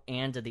wrote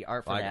and did the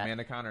art for Like that.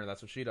 Amanda Connor,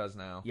 that's what she does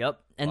now.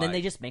 Yep. And then Like-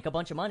 they just make a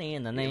bunch of money,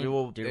 and then they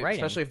Maybe do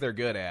writing. especially if they're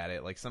good at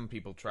it. Like some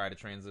people try to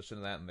transition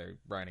to that, and their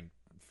writing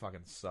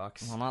fucking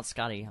sucks. Well, not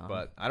Scotty Young.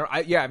 But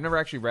I've never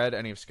actually read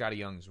any of Scotty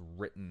Young's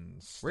written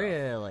stuff.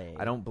 Really?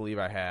 I don't believe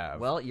I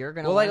have. Well, you're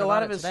gonna. Well, like learn a lot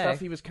about of it his today. stuff,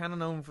 he was kind of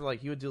known for. Like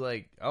he would do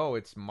like, oh,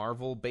 it's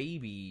Marvel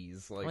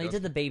babies. Like Well, he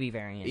did the baby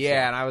variant.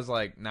 yeah, and I was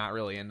like not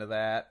really into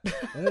that.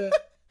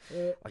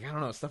 Like I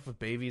don't know, stuff with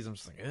babies. I'm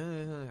just like,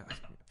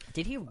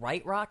 Did he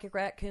write Rocket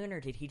Raccoon, or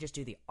did he just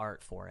do the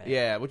art for it?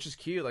 yeah, which is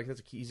cute. Like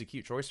he's a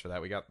cute choice for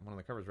that. We got one of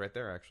the covers right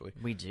there, actually.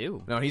 We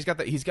do. No, he's got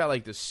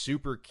like this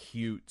super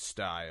cute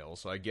style,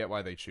 so I get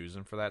why they choose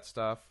him for that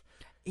stuff.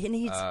 And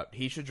he's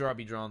He should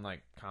be drawing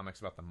like comics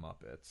about the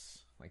Muppets.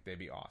 Like they'd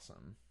be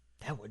awesome.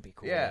 that would be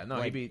cool. Yeah, no,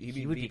 Like, he'd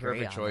be would the great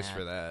perfect on choice that.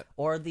 for that.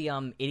 Or the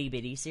Itty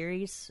Bitty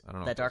series I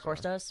don't know that what Dark those Horse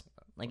are. does,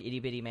 like Itty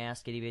Bitty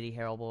Mask, Itty Bitty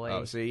Harold Boy.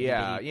 Oh, see, Itty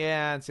yeah, Bitty-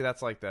 yeah, and see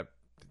that's like that.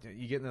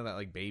 You get into that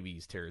like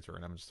babies territory,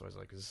 and I'm just always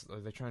like,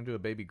 are they trying to do a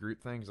baby Groot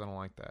thing? Because I don't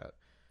like that.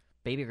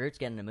 Baby Groot's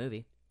getting a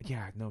movie.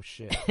 Yeah, no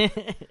shit.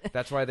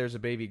 That's why there's a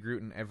baby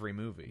Groot in every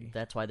movie.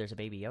 That's why there's a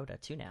Baby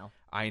Yoda too now.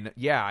 I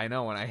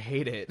know, and I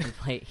hate it.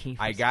 He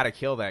I was- gotta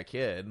kill that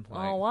kid. Oh,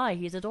 Like, why?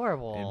 He's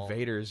adorable.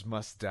 invaders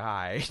must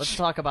die. Let's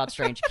talk about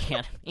Strange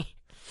Academy.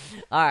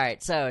 All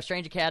right, so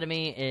Strange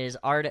Academy is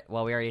art.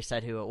 Well, we already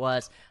said who it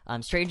was.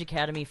 Strange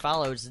Academy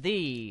follows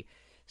the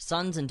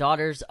sons and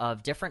daughters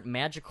of different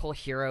magical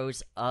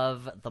heroes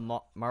of the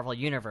Marvel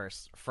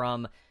Universe,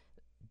 from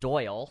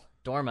Doyle,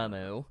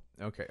 Dormammu,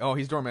 Okay. Oh,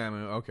 he's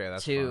Dormammu. Okay,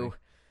 that's to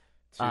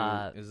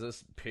funny. Is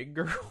this Pig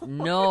Girl?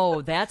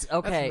 no, that's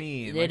okay.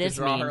 mean. It Like, to is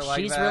draw mean. her like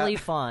She's that? really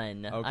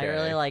fun. I Okay.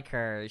 really like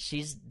her.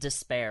 She's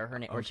Despair, her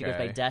name, or she goes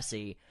by Okay.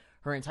 Desi.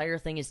 Her entire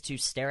thing is to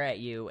stare at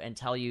you and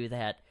tell you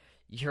that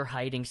you're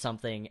hiding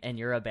something and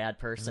you're a bad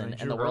person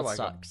and the world like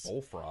sucks. A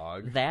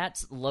bullfrog.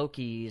 That's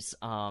Loki's.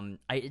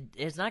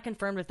 It's not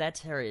confirmed if that's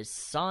his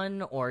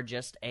son or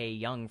just a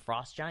young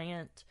frost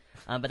giant.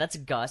 But that's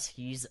Gus.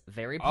 He's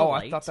very Oh,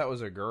 polite. I thought that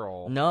was a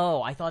girl.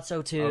 No, I thought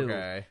so too.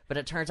 Okay. But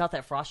it turns out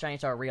that frost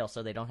giants are real,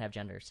 so they don't have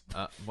genders.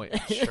 Wait,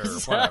 sure,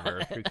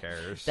 whatever. Who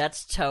cares?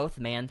 That's Toth,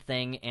 Man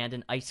Thing, and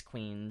an Ice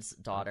Queen's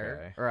daughter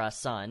Okay. or a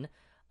son.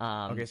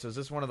 Okay, so is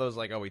this one of those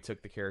like, oh, we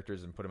took the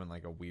characters and put them in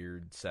like a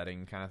weird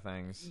setting kind of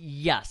things?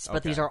 Yes,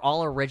 but these Okay. are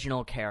all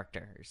original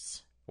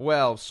characters.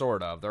 Well,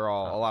 sort of. They're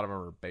all a lot of them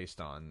are based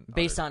on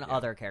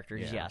Other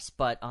characters, Yeah. yes.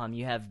 But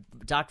you have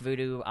Doc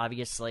Voodoo,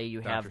 obviously.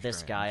 You have Doctor this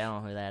Strange. guy. I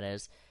don't know who that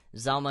is.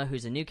 Zelma,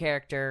 who's a new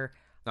character.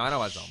 No, I know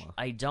about Zelma.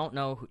 I don't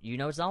know. You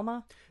know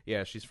Zelma?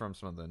 Yeah, she's from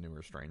some of the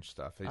newer Strange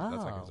stuff. That's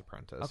like his Oh.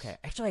 apprentice. Okay.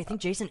 Actually, I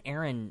think Jason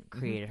Aaron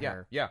created Yeah,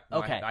 her. yeah. No,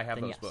 Okay. I have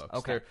then those yes. books.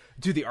 Okay.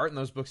 Dude, the art in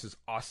those books is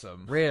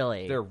awesome.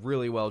 Really? They're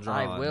really well drawn.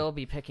 I will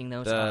be picking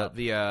those the up.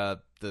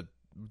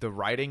 the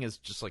writing is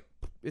just like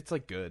it's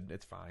like good.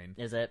 It's fine.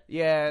 Is it?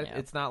 Yeah, Yeah.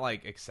 it's not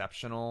like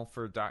exceptional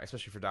for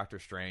especially for Doctor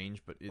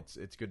Strange, but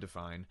it's good to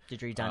find.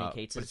 Did you read Donny But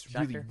Cates' it's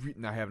Doctor?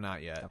 really, I have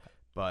not yet. Okay.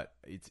 But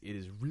it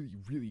is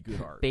really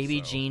good art. Baby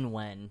so. Jean,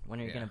 when are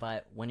you Yeah. gonna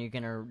buy? When are you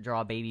gonna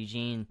draw Baby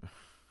Jean?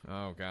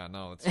 Oh god,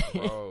 no, it's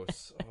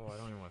gross. Oh, I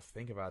don't even want to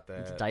think about that.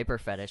 It's diaper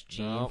fetish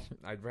Jean. No,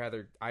 I'd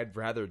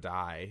rather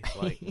die.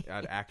 Like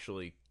I'd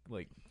actually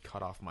like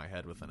cut off my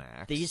head with an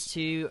axe. These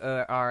two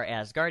are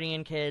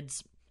Asgardian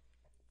kids.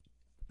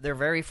 They're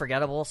very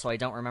forgettable, so I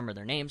don't remember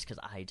their names because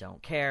I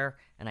don't care,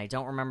 and I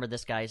don't remember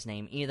this guy's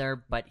name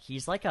either. But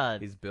he's like a.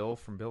 He's Bill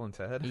from Bill and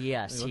Ted.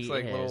 Yes, he looks he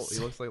like is. little. He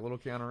looks like little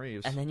Keanu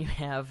Reeves. And then you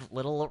have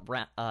little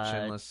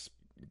chinless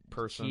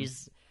person.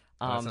 He's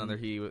That's another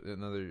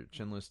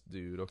chinless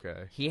dude.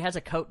 Okay. he has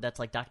a coat that's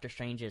like Doctor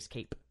Strange's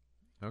cape.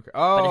 Okay. it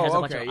Oh, has a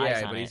bunch okay. of eyes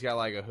Yeah, on but he's it. got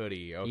like a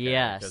hoodie. Okay.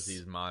 Yes. Because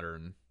he's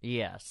modern.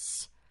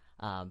 Yes,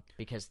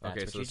 because that's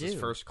Okay, what so you this do. is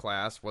first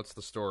class. What's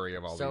the story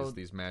of all So-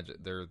 these magic?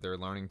 They're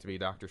learning to be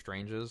Doctor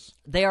Stranges.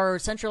 They are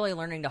essentially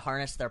learning to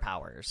harness their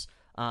powers.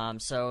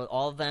 So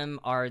all of them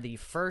are the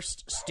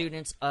first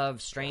students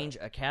of Strange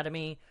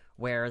Academy,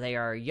 where they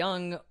are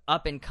young,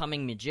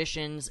 up-and-coming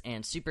magicians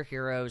and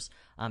superheroes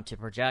to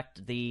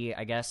project the,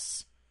 I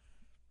guess,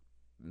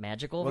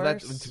 magical Well,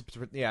 verse. that's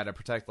to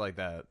protect like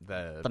the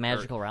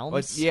magical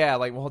realms?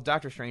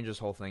 Doctor Strange's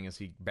whole thing is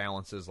he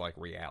balances like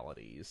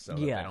realities so that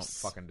they don't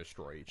Yes. fucking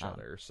destroy each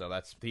other. So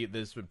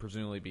this would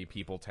presumably be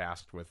people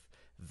tasked with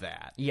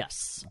that.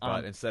 Yes,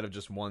 But instead of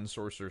just one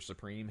Sorcerer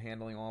Supreme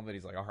handling all of it,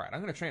 he's like, all right,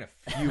 I'm going to train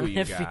a few of you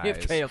if you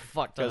guys. train a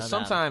fuck ton of Because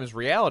them. sometimes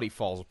reality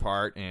falls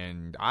apart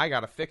and I got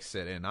to fix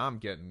it, and I'm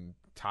getting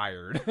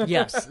tired.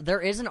 Yes,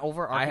 there is an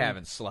overarching. I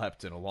haven't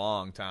slept in a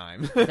long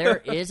time. There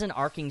is an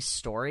arcing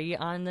story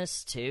on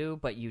this too,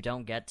 but you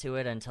don't get to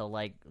it until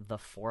like the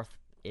 4th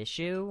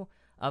issue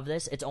of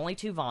this. It's only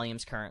 2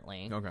 volumes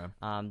currently. Okay.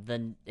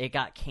 Then it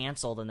got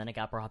canceled and then it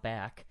got brought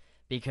back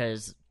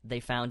because they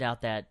found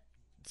out that.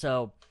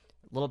 So,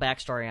 little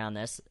backstory on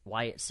this: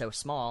 why it's so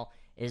small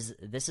is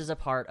this is a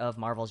part of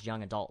Marvel's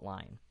young adult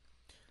line.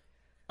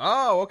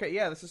 Oh, okay.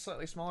 Yeah, this is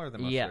slightly smaller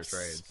than most Yes. of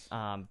their trades.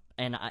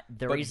 And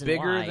the But reason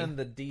bigger why, than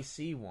the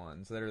DC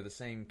ones that are the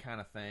same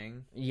kind of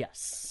thing.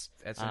 yes,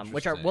 That's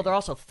which are interesting. they're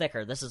also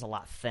thicker. This is a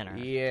lot thinner.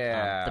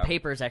 Yeah. the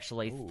paper is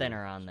actually Ooh,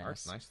 thinner on this.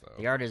 art's nice, though.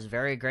 The art is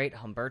very great.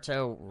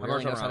 Humberto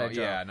really Humberto knows how to Ramos,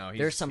 draw. yeah, no, he's-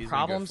 There's some he's been good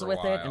problems for a with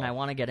it, and while. I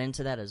want to get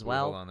into that as Ooh,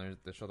 well. hold on,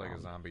 they showed like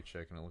a zombie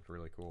chick and it looked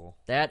really cool.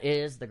 That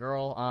is the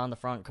girl on the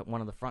front, one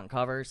of the front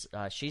covers.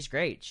 She's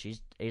great. She's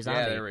a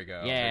zombie. Yeah, there we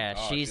go. Yeah,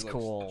 Like, oh, she's she looks-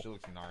 cool. She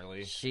looks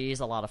gnarly. She's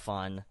a lot of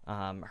fun.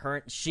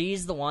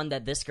 She's the one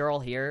that this girl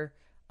here,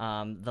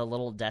 the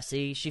little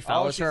Desi, she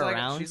follows she's her like,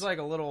 around. She's like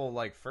a little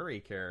like furry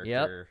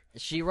character.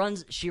 Yep. She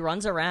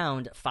runs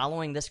around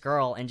following this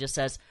girl and just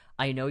says,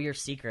 "I know your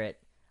secret.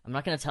 I'm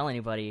not going to tell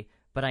anybody,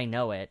 but I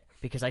know it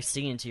because I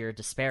see into your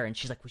despair." And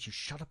she's like, "Would you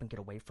shut up and get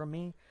away from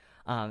me?"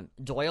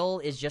 Doyle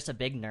is just a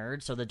big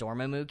nerd, so the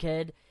Dormammu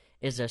kid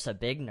is just a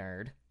big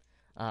nerd.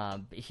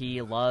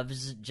 He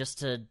loves just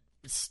to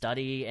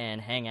study and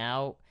hang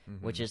out,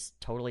 which is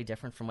totally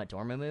different from what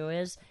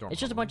Dormammu is. It's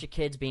just a bunch of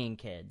kids being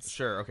kids.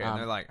 Sure. Okay. And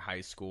they're like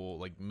high school,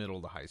 like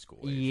middle to high school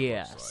age. It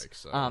Yes. looks like,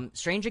 so.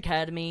 Strange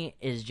Academy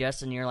is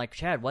just, and you're like,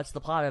 Chad, what's the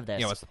plot of this?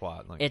 Yeah. What's the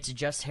plot? Like, It's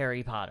just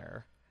Harry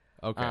Potter.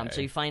 okay.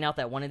 So you find out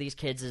that one of these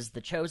kids is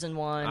the chosen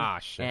one. Ah,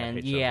 shit, I And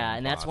hate chosen yeah,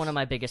 and that's plots. one of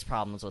my biggest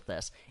problems with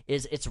this.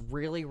 Is it's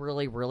really,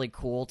 really, really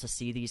cool to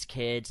see these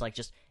kids like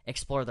just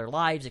explore their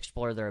lives,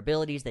 explore their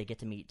abilities. They get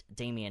to meet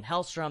Damien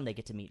Hellstrom. They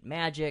get to meet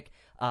Magic.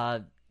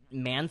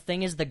 Man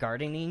Thing is the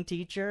gardening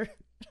teacher.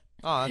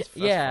 Oh, that's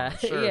yeah,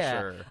 fun. Sure, yeah.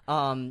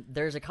 sure.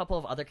 There's a couple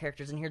of other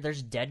characters in here.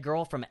 There's Dead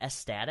Girl from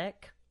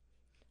Ecstatic,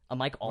 a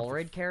Mike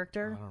Allred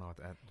character. I don't know what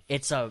that.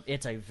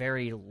 It's a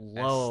very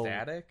low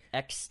Ecstatic?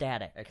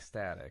 Ecstatic.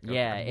 Ecstatic. Okay,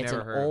 Yeah, I've it's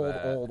never an heard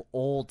of that.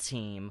 old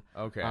team.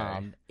 Okay.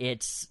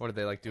 It's What did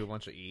they like? Do a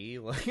bunch of E?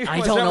 Like, I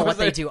was don't that know what what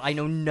they do. I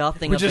know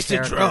nothing. We of just the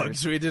did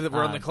characters. drugs. We did.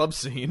 We're on the club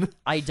scene.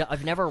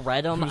 I've never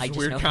read them. It was I a just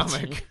weird know the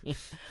comic.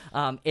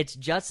 team. It's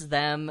just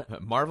them.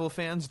 Marvel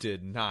fans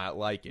did not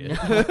like it.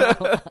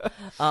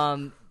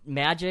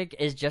 Magic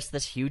is just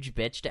this huge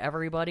bitch to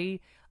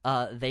everybody.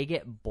 They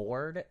get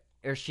bored,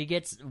 or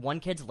one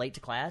kid's late to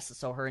class,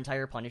 so her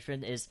entire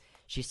punishment is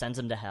she sends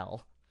him to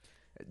hell.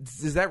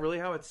 Is that really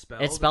how it's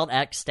spelled? It's spelled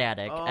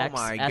ecstatic. Oh X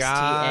my S T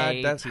god,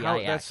 A that's T how. I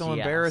X. That's so Yes.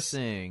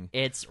 embarrassing.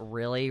 It's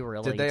really,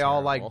 really. Did they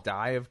all terrible. like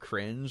die of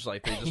cringe?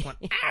 Like they just went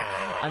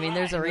I mean,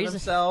 there's a into reason.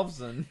 themselves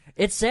and.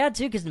 It's sad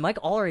too because Mike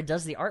Allred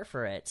does the art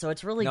for it, so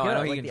it's really No, good. I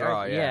know he Like, can the draw.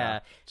 art,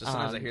 Yeah. Just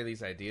sometimes I Um, hear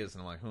these ideas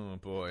and I'm like, oh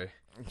boy.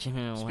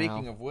 well,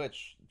 Speaking of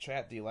which,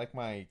 chat, do you like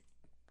my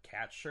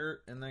cat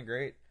shirt? Isn't that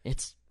great?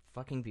 it's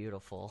fucking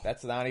beautiful.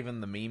 That's not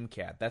even the meme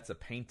cat. That's a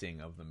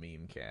painting of the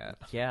meme cat.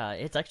 Yeah,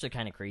 it's actually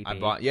kind of creepy. I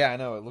bought. Yeah, I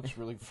know. It looks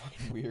really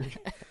fucking weird.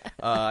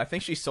 I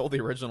think she sold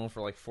the original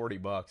for like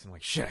 $40. I'm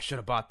like, shit, I should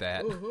have bought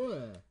that.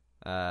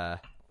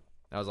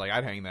 I was like,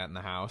 I'd hang that in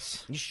the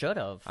house. You should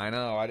have. I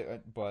know,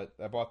 but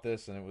I bought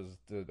this and it was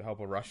to help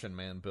a Russian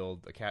man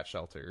build a cat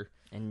shelter.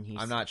 And he's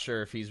I'm not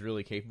sure if he's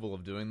really capable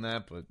of doing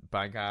that, but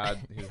by God,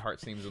 his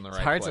heart seems in the right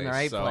His heart's place. in the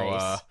right so,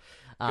 place.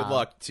 Good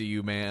luck to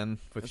you, man,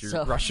 with your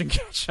so- Russian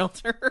cat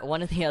shelter.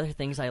 One of the other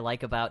things I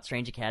like about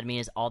Strange Academy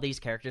is all these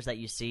characters that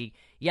you see.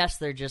 Yes,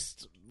 they're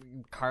just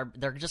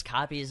they're just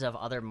copies of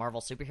other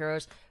Marvel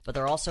superheroes, but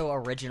they're also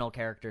original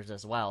characters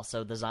as well.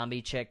 So the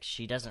zombie chick,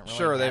 she doesn't really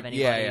Sure, have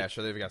anybody.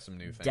 sure, they've got some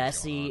new things. going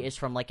Desi on. is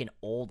from like an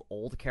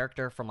old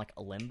character from like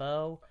a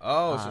Limbo.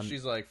 Oh, so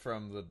she's like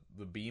from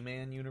the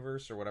B-Man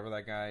universe or whatever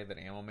that guy that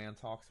Ammo Man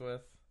talks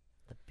with.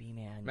 The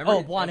B-Man. Remember Oh,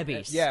 he-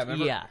 Wannabes. Yeah,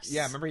 remember, yes.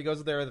 Yeah, remember he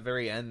goes there at the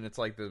very end and it's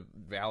like the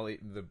Valley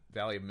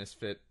of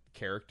Misfit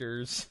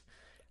characters.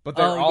 But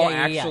they're Oh, all yeah,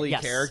 actually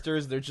yes.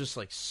 characters. They're just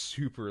like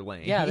super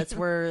lame. Yeah, that's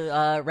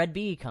where Red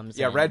Bee comes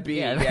Yeah, in. Red Bee.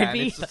 Yeah, Red and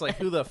Bee. it's just like,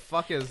 who the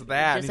fuck is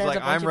that? And just he's has like, a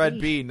bunch I'm of Red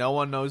bees. Bee. No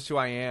one knows who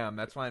I am.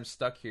 That's why I'm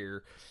stuck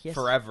here Yes.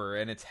 forever,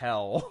 and it's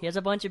hell. He has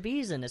a bunch of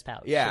bees in his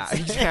pouch. Yeah,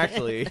 It's-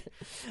 exactly.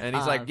 And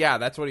he's like, yeah,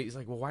 that's what he's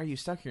like. Well, why are you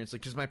stuck here? It's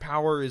like, because my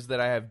power is that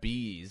I have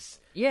bees.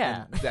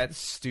 Yeah. And that's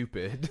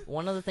stupid.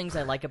 One of the things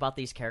I like about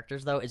these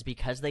characters, though, is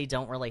because they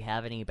don't really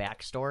have any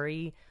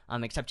backstory,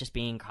 except just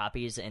being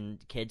copies and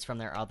kids from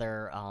their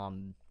other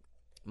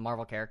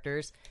Marvel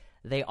characters,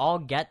 they all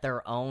get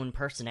their own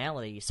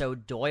personality. So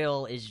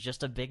Doyle is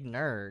just a big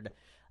nerd.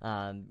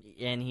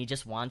 And he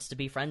just wants to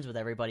be friends with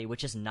everybody,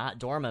 which is not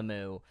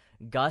Dormammu.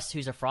 Gus,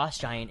 who's a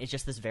frost giant, is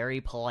just this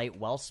very polite,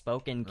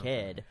 well-spoken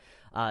kid.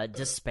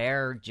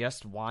 Despair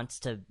just wants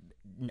to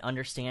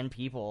understand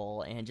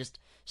people and just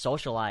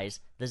socialize.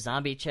 The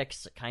zombie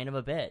chick's kind of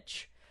a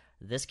bitch.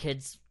 This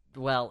kid's,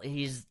 well,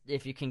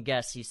 if you can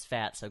guess, he's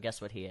fat, so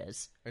guess what he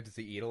is. Does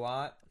he eat a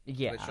lot?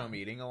 Yeah. They show him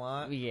eating a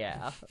lot?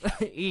 Yeah.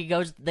 They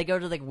go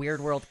to like Weird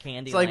World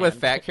Candy. It's like with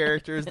fat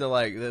characters,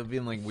 they'll be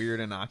like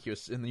weird,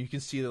 innocuous, and you can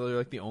see that they're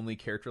like the only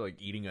character like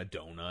eating a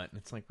donut, and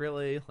it's like,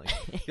 really?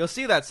 Like, you'll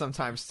see that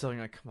sometimes still, and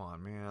you're like, come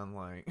on, man,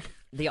 like,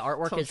 the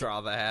artwork don't is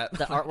draw that.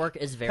 The artwork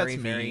is very,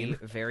 That's very, mean.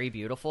 very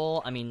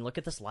beautiful. I mean, look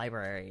at this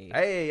library.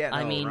 Hey, yeah, no,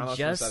 I mean, Ramos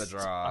knows how to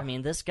draw. I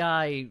mean, this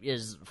guy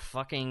is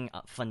fucking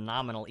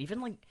phenomenal.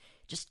 Even like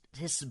just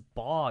his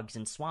bogs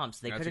and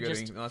swamps. That's a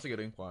good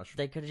ink wash.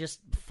 They could have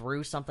just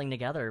threw something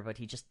together, but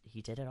he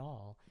did it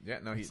all. Yeah,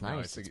 no, it's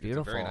nice. It's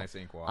beautiful. It's a very nice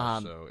ink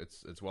wash, so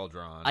it's well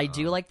drawn. I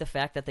do like the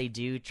fact that they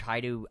do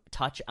try to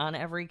touch on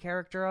every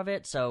character of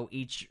it, so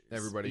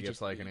everybody gets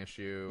like an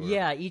issue.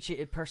 Yeah, each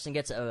person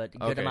gets a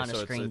good amount of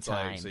screen it's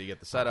time. Like, so you get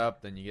the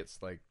setup, then you get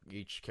like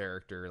each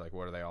character, like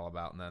what are they all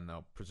about, and then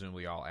they'll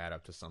presumably all add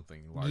up to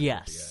something larger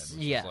at the end.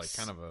 Which is like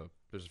kind of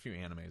there's a few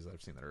animes that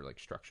I've seen that are like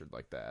structured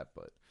like that,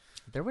 but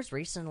there was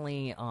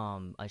recently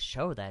a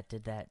show that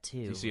did that too.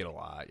 You see it a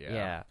lot,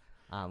 yeah.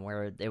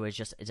 Where it was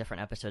just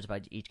different episodes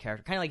by each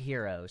character, kind of like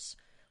Heroes,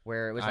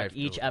 where it was like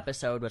each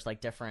episode was like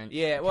different.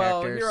 Yeah,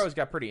 well, characters. Heroes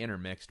got pretty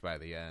intermixed by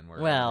the end.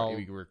 Where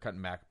we were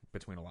cutting back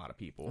between a lot of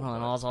people. Well,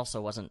 and Oz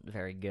also wasn't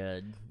very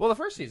good. Well, the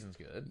first season's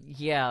good.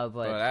 Yeah,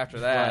 but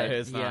after that,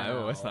 it's not.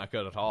 Yeah, it's not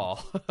good at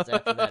all.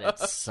 After that, it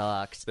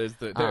sucks.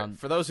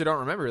 For those who don't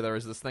remember, there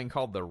was this thing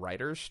called the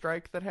writers'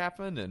 strike that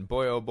happened, and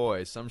boy, oh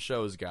boy, some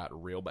shows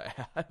got real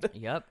bad.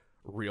 Yep.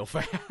 Real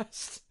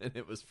fast, and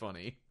it was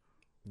funny.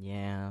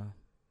 Yeah.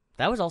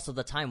 That was also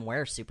the time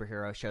where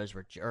superhero shows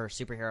or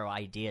superhero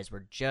ideas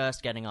were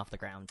just getting off the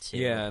ground too.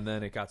 Yeah, and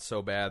then it got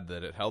so bad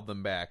that it held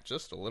them back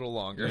just a little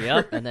longer.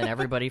 Yep, and then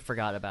everybody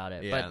forgot about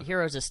it. Yeah. But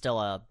Heroes is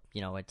still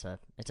it's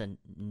a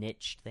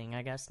niche thing,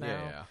 I guess now.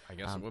 Yeah, I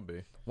guess it would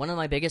be. One of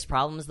my biggest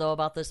problems though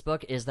about this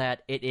book is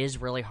that it is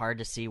really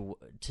hard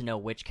to know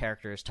which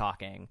character is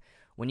talking.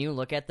 When you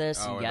look at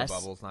this, yes, the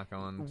bubble's not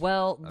going.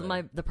 Well,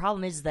 the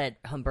problem is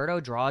that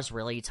Humberto draws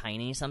really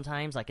tiny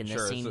sometimes, like in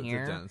this scene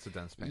here. It's a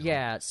dense panel.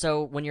 Yeah,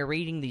 so when you're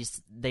reading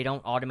these, they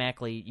don't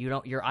automatically.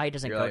 Your eye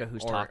doesn't go to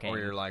who's talking. Or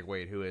you're like,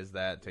 wait, who is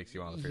that? It takes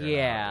you on to figure it out.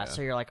 Yeah,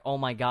 so you're like, oh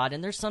my god.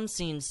 And there's some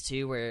scenes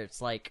too where it's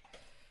like,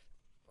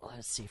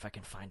 let's see if I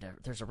can find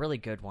it. There's a really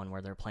good one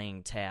where they're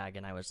playing tag,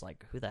 and I was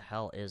like, who the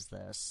hell is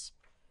this?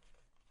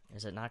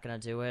 Is it not gonna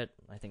do it?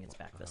 I think it's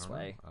back this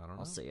way.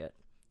 I'll see it.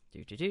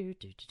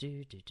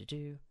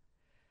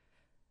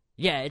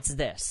 Yeah, it's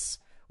this.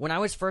 When I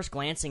was first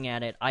glancing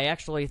at it, I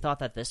actually thought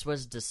that this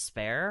was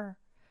Despair,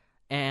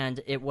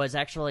 and it was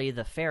actually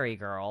the fairy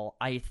girl.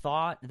 I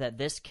thought that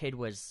this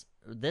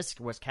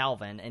was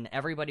Calvin, and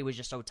everybody was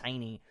just so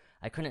tiny,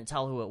 I couldn't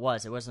tell who it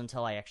was. It wasn't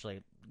until I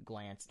actually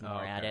glanced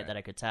more at it that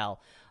I could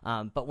tell.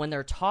 But when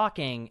they're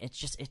talking,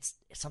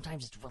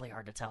 sometimes it's really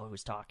hard to tell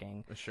who's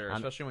talking. Sure,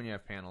 especially when you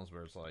have panels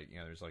where it's like,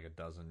 there's like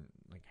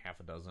half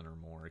a dozen or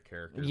more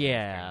characters.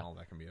 Yeah, in a panel,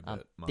 that can be a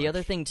bit much. The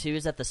other thing too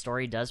is that the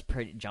story does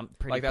jump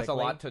pretty like that's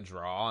quickly. a lot to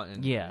draw,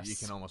 and yes, you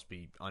can almost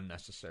be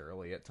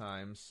unnecessarily at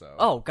times. So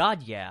oh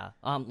god, yeah.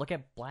 Look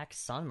at Black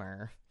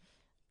Summer.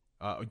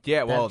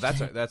 Yeah, well,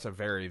 that's a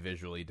very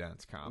visually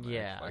dense comic.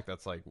 Yeah,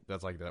 that's like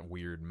that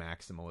weird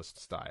maximalist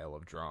style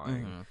of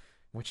drawing,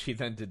 which he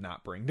then did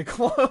not bring to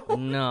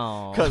Clone.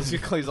 No, because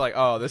he's like,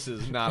 oh, this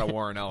is not a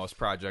Warren Ellis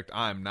project.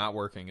 I'm not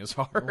working as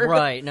hard.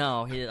 Right?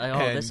 No,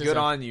 this is good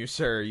on you,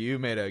 sir. You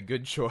made a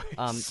good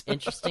choice.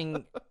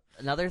 Interesting.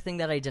 Another thing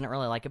that I didn't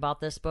really like about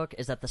this book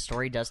is that the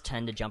story does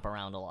tend to jump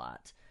around a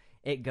lot.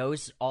 It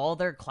goes, all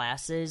their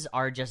classes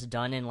are just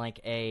done in like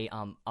a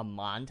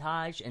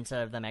montage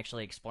instead of them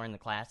actually exploring the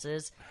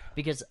classes.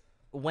 Because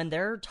when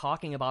they're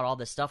talking about all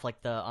this stuff,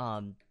 like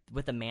the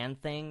with the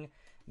Man-Thing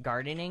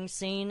gardening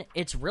scene,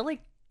 it's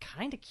really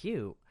kind of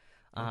cute.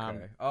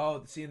 Okay.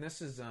 Oh, see, and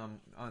this is on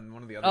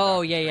one of the other.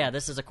 Oh, Doctor yeah, Strange.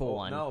 this is a cool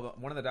one. No,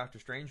 one of the Doctor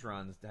Strange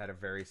runs had a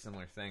very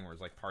similar thing, where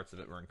it's like parts of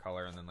it were in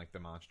color, and then like the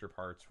monster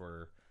parts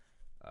were.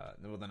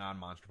 The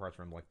non-monster parts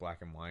were in like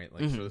black and white.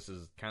 Like so, this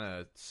is kind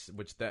of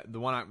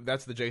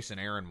that's the Jason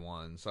Aaron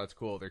one. So that's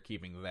cool. They're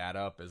keeping that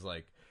up as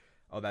like,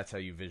 oh, that's how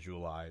you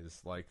visualize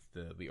like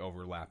the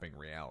overlapping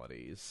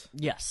realities.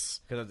 Yes,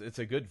 because it's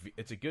a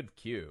good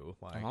cue.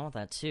 Like, I want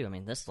that too. I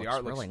mean, this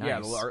looks really nice. Yeah,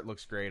 the art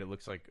looks great. It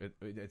looks like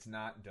it's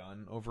not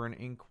done over an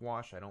ink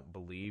wash, I don't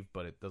believe,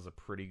 but it does a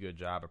pretty good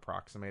job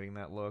approximating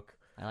that look.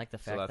 I like the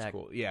fact that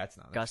cool. Yeah, it's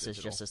not. Gus is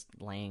just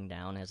laying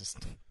down as a.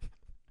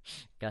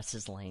 Gus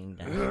is laying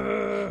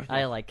down.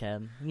 I like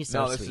him. He's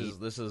so sweet.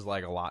 This is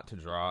like a lot to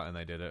draw, and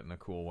they did it in a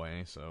cool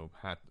way. So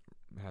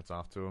hats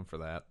off to him for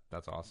that.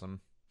 That's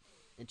awesome.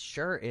 It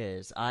sure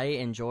is. I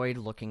enjoyed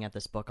looking at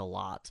this book a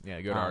lot.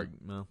 Yeah, good art.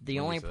 Well,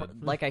 the only,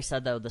 like I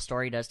said though, the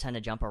story does tend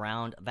to jump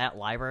around. That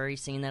library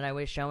scene that I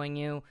was showing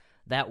you,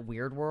 that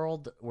weird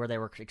world where they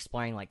were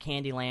exploring like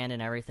Candyland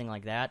and everything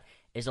like that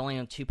is only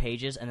on 2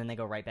 pages, and then they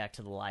go right back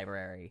to the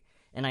library.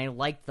 And I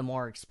like the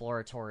more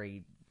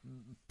exploratory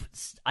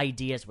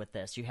ideas with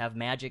this. You have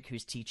Magic,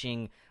 who's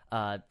teaching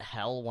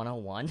Hell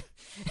 101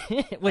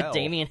 with Hell.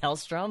 Damien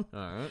Hellstrom.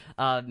 All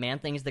right.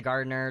 Man-Thing's the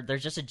gardener.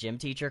 There's just a gym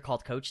teacher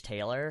called Coach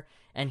Taylor,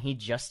 and he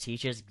just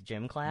teaches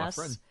gym class.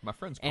 My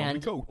friends call me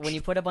And Coach. when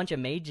you put a bunch of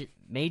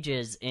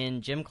mages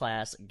in gym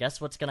class, guess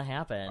what's going to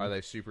happen? Are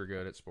they super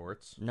good at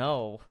sports?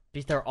 No,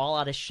 because they're all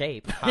out of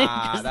shape.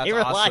 Ah, 'Cause that's they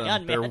rely awesome.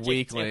 on They're magic too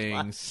weaklings.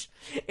 much.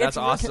 That's It's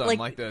awesome. like-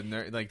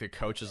 Like the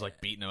coach is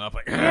like beating them up.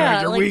 Like,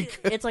 Yeah, you're like, weak.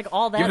 it's like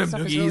all Giving that them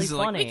stuff is really noogies,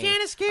 like, funny. we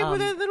can't escape with Um,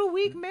 that little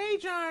weak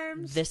mage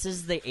arms. This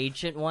is the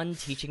ancient one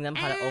teaching them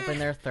how to open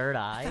their third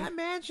eye. That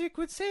magic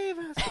would save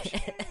us.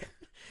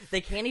 They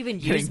can't even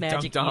Getting use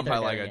magic dunked on either by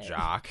like during a it.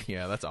 jock.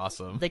 Yeah, that's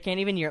awesome. They can't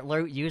even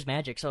use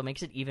magic, so it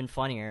makes it even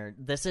funnier.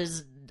 This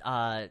is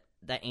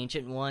the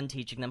ancient one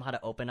teaching them how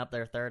to open up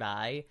their third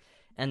eye,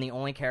 and the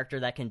only character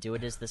that can do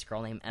it is this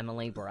girl named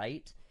Emily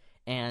Bright.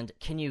 And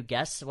can you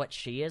guess what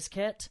she is,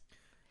 Kit?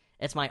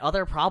 It's my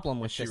other problem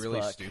with Is she this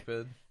really book.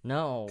 stupid?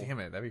 No. Damn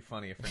it, that'd be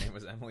funny if her name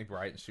was Emily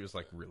Bright and she was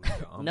like really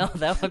dumb. No,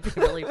 that would be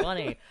really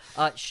funny.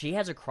 She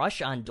has a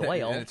crush on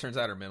Doyle. And it turns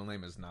out her middle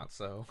name is Not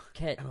So.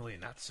 Kit. Emily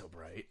Not So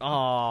Bright.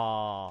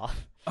 Aww.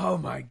 Oh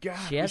my god,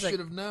 She we has a- should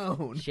have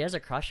known. She has a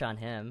crush on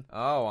him.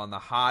 Oh, on the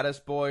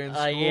hottest boy in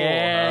school.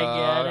 Yeah,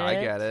 get I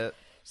it? get it.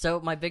 So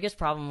my biggest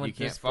problem with You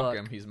can't this fuck book...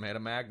 him. He's made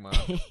of magma.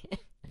 You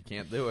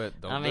can't do it.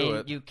 Don't I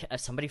mean, do it.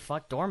 somebody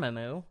fucked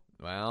Dormammu.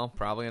 Well,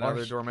 probably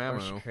another Or she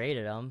Dormammu.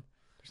 created him.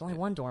 There's only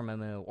one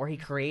Dormammu. Or he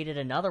created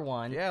another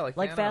one. Yeah, like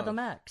Thanos. Fathom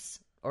X.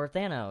 Or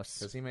Thanos.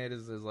 Because he made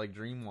his like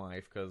dream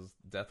wife because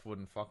Death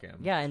wouldn't fuck him.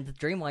 Yeah, and the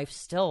Dream Wife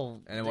still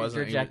And it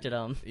wasn't rejected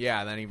him.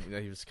 Yeah, and then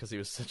he was because he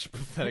was such a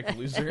pathetic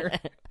loser.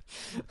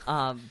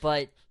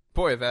 But...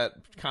 Boy, that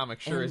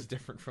comic sure And- is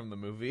different from the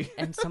movie.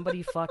 And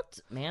somebody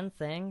fucked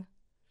Man-Thing.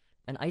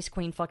 An Ice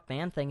Queen fucked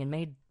Man-Thing and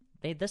made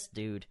this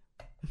dude.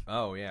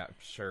 Oh yeah,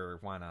 sure,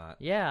 why not?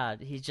 Yeah,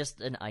 he's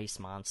just an ice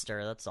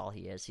monster. That's all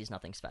he is. He's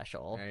nothing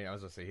special. Hey, I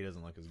was gonna say he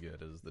doesn't look as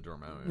good as the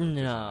Dormammu. No.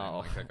 design.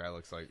 Like that guy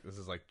looks like this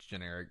is like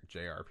generic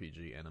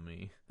JRPG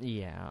enemy.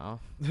 Yeah.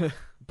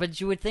 But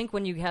you would think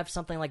when you have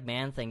something like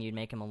Man-Thing, you'd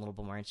make him a little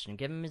bit more interesting.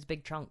 Give him his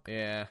big trunk.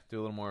 Yeah, do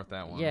a little more with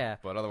that one. Yeah.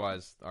 But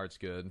otherwise, art's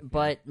good.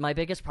 But my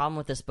biggest problem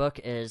with this book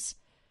is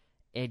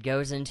it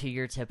goes into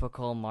your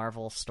typical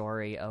Marvel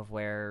story of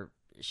where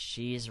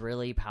she's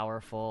really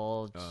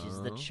powerful,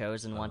 she's the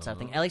chosen one,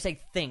 something. At least I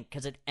think,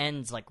 because it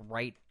ends like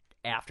right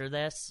after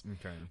this.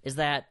 Okay. Is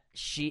that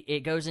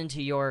it goes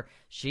into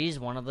she's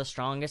one of the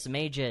strongest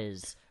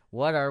mages.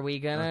 What are we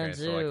gonna Okay,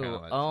 do? so like kinda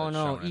that oh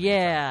no, shonen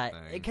yeah,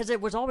 type thing. because it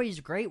was always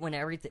great when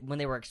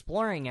they were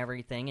exploring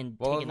everything and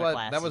Well, taking the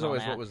classes. that was and all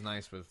always that. what was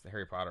nice with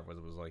Harry Potter was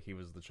it was like he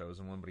was the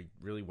chosen one, but he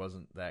really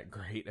wasn't that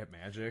great at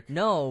magic.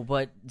 No,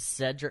 but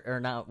Cedric or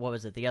not? What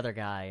was it? The other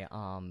guy,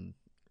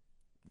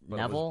 But it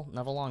Neville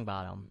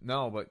Longbottom.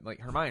 No, but like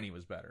Hermione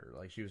was better.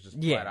 Like she was just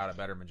Yeah. flat out a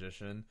better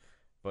magician.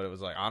 But it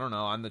was like, I don't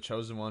know, I'm the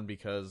chosen one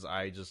because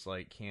I just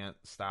like can't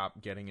stop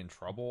getting in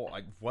trouble.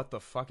 Like what the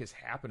fuck is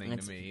happening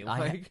to me?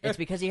 Like It's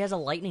because he has a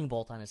lightning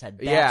bolt on his head.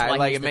 That's yeah, why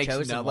like he's it the makes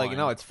chosen no, like one.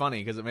 no, it's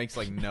funny because it makes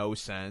like no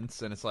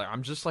sense, and it's like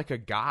I'm just like a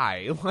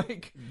guy.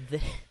 Like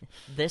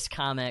This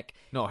comic.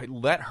 no,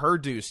 let her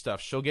do stuff;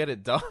 she'll get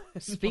it done.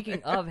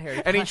 Speaking of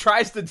Harry, and he Potter,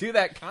 tries to do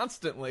that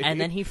constantly, and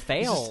then he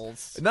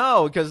fails.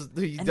 No, because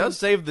he And does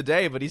save the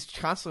day, but he's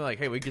constantly like,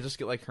 "Hey, we could just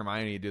get like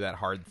Hermione to do that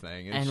hard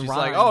thing," and, And she's Ron-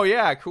 like, "Oh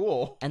yeah,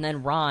 cool." And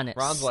then Ron's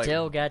like-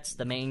 still gets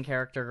the main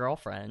character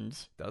girlfriend.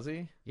 Does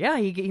he? Yeah,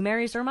 he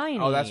marries Hermione.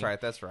 Oh, that's right.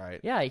 That's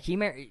right. Yeah, he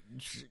married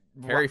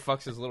Harry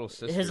fucks his little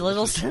sister. His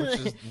little which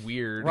is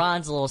weird.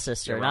 Ron's little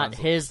sister, Yeah, not Ron's-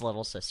 his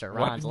little sister. What-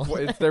 Ron's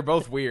little. they're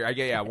both weird. I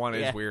get. Yeah, one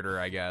Yeah. is weirder,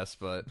 I guess.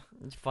 But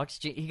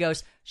He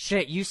goes,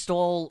 "Shit, you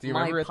stole do you my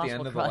remember at the possible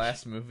end of crush." the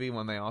last movie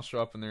when they all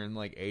show up and they're in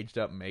like aged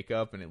up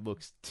makeup and it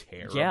looks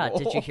terrible? Yeah,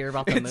 did you hear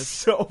about the It's movie?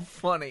 so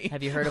funny.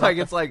 Have you heard like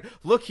about it's like,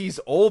 look, he's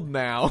old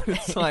now.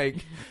 It's like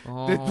it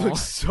Oh.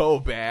 looks so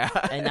bad.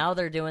 And now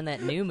they're doing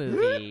that new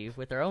movie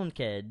with their own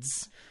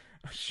kids.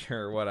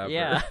 Sure, whatever.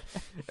 Yeah.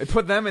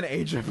 Put them in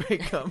age of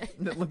makeup.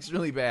 That looks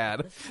really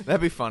bad. That'd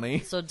be funny.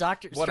 So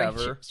Doctor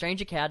Whatever.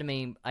 Strange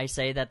Academy, I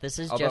say that this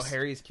is Although just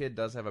Harry's kid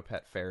does have a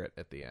pet ferret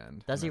at the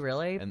end. Does he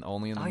really? And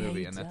only in the Oh, yeah, movie.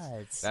 he And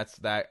does. that's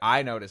that.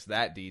 I noticed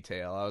that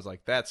detail. I was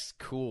like, that's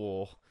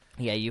cool.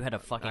 Yeah, you had a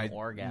fucking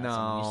orgasm. No,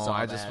 when you saw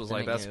I just that, was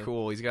like, didn't that's you?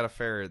 cool. He's got a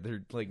ferret.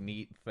 They're like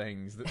neat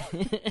things.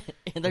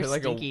 they're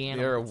like stinky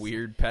animals. They're a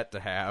weird pet to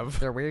have.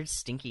 They're weird,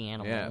 stinky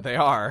animals. Yeah, they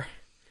are.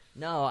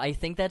 No, I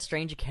think that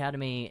Strange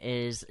Academy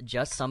is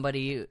just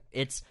somebody.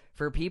 It's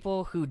for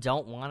people who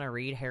don't want to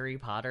read Harry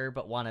Potter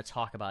but want to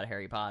talk about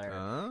Harry Potter.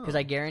 Oh. Because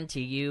I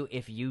guarantee you,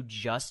 if you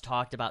just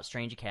talked about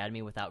Strange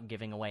Academy without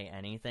giving away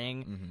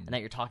anything, and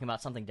that you're talking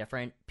about something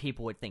different,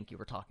 people would think you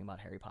were talking about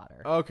Harry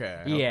Potter.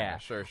 Okay. Yeah,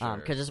 Sure.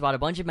 Because it's about a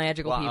bunch of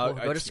magical people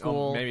who go to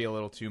school. Maybe a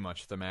little too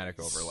much thematic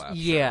overlap.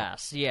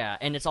 Yes, yeah,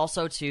 and it's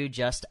also to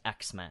just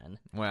X-Men.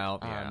 Well,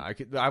 yeah,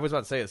 I was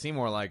about to say it seemed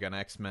more like an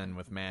X-Men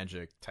with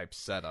magic type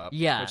setup.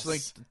 Yes.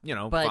 Which,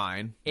 like, But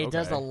fine. it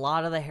does Okay. a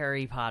lot of the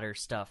Harry Potter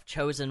stuff.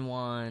 Chosen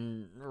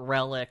One,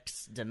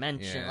 Relics,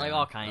 Dimension, Yeah, like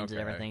all kinds of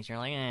okay. different things. You're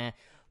like, eh.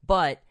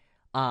 But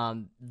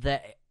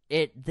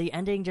the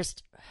ending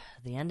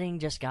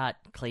just got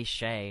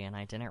cliche, and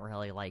I didn't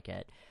really like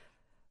it.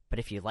 But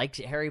if you like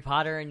Harry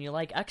Potter and you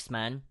like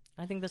X-Men,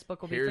 I think this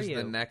book will be Here's for you.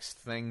 the next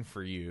thing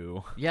for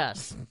you.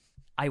 Yes.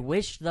 I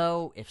wish,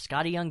 though, if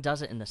Scotty Young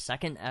does it in the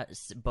second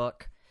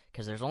book,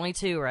 because there's only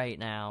 2 right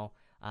now,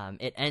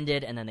 it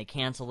ended, and then they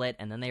canceled it,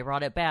 and then they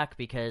brought it back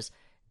because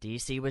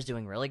DC was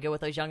doing really good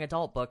with those young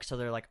adult books, so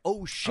they're like,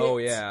 oh, shit. Oh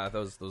yeah,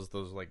 those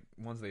like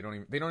ones they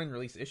don't even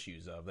release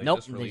issues of. They Nope,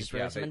 just they release, just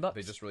release them in books.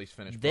 They just release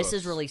finished This books.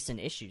 is released in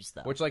issues,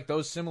 though. Which, like,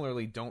 those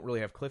similarly don't really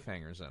have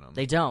cliffhangers in them.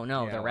 They don't,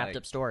 no. Yeah, They're wrapped like-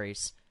 up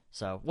stories.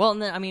 So, well, and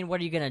then, I mean,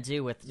 what are you going to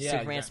do with Yeah,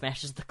 Superman exactly.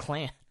 smashes the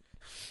Klan?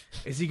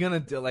 Is he gonna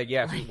do, like,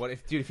 yeah?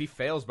 If he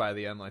fails by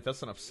the end, like,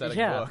 that's an upsetting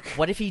Yeah. book.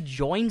 What if he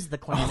joins the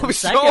Klan in Oh, the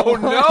second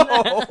one?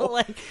 no!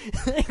 like,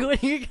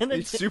 what are you going to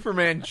do? Did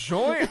Superman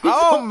join?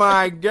 Oh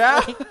my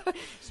god!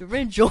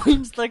 Superman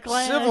joins the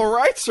Klan. Civil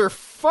rights are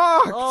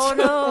fucked. Oh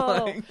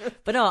no!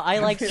 Like- But no, I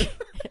like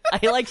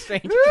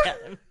Strange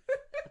Academy.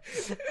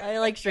 I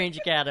like Strange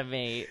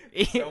Academy.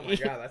 Oh my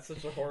god, that's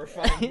such a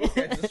horrifying book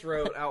I just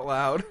wrote out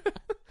loud.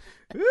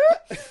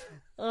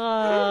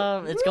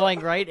 It's going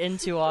right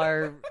into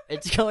our.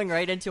 It's going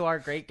right into our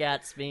Great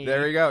Gatsby.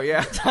 There we go.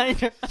 Yeah,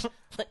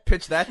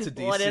 pitch that to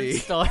DC. What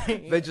if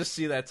story? They just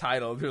see that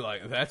title, they're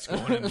like, "That's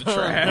going in the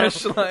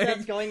trash." That's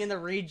Like, going in the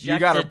rejected you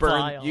gotta burn.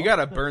 pile. You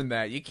gotta burn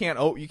that. You can't.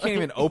 You can't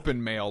even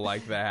open mail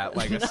like that.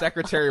 Like, a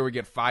secretary would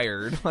get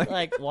fired.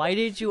 Like, why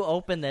did you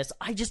open this?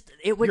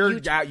 It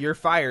would. You're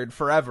fired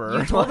forever.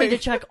 You told me to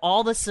Like- check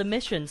all the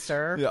submissions,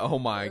 sir. Yeah, oh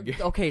my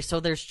god. Okay, so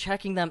there's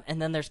checking them,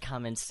 and then there's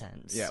common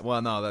sense. Yeah,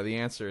 well, no, the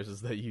answer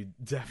is that you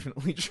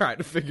definitely try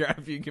to figure out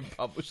if you can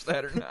publish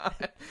that or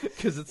not.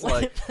 Because it's What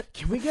like,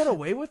 can we get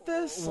away with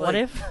this? What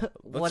Like, if?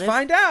 Let's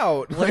find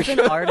out. What if an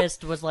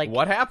artist was like?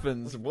 What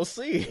happens? We'll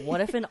see. What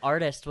if an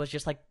artist was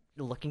just like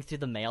looking through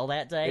the mail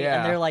that day, Yeah.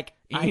 and they're like,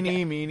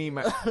 Eeny, meeny,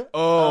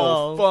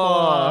 oh,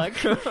 "Oh,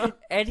 fuck.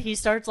 and he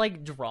starts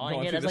like drawing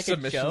Going it through as the like a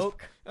submissions.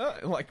 joke.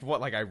 Like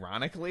what? Like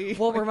ironically?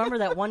 Well, remember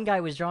that one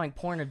guy was drawing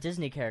porn of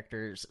Disney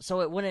characters,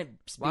 so it wouldn't be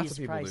Lots of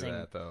people do surprising.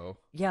 that, though.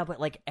 Yeah, but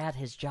like at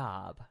his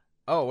job.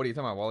 Oh, what are you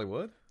talking about, Wally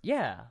Wood?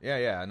 Yeah.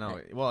 Yeah, no.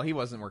 Well, he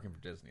wasn't working for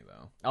Disney,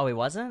 though. Oh, he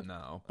wasn't?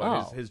 No, but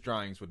Oh. his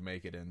drawings would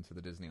make it into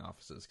the Disney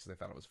offices because they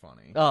thought it was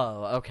funny.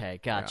 Oh, okay,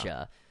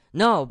 gotcha.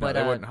 No, but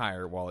No, they wouldn't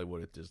hire Wally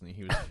Wood at Disney.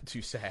 He was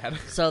too sad.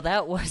 so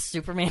that was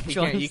Superman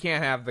joins. You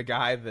can't have the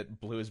guy that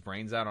blew his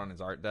brains out on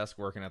his art desk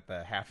working at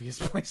the happiest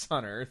place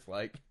on earth.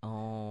 Like,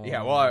 Oh.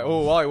 yeah,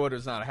 Wally Wood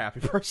is not a happy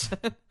person.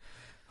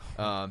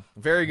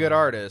 Very good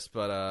artist,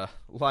 but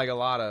like a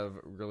lot of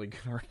really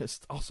good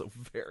artists, also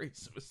very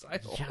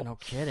suicidal. Yeah, no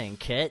kidding,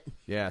 Kit.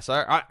 Yeah,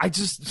 so I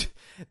just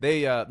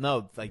they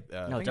no like I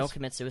No, think don't it's-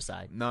 commit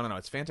suicide. No,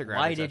 it's Fantagraphics.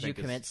 Why I did you think,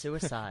 is- commit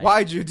suicide?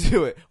 Why'd you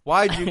do it?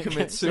 Why'd you commit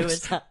Commit suicide?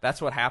 suicide.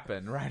 That's what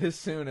happened. Right as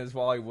soon as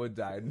Wally Wood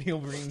died, Neil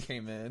Breen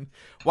came in.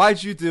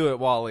 Why'd you do it,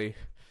 Wally?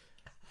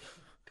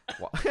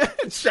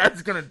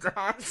 Chad's gonna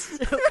die.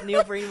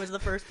 Neil Breen was the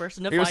first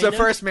person to He find was the him.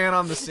 first man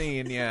on the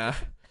scene. Yeah,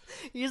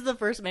 He's the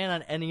first man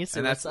on any and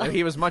suicide.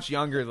 he was much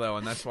younger though,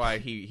 and that's why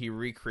he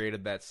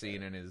recreated that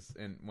scene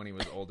when he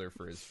was older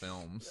for his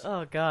films.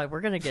 Oh god,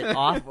 we're gonna get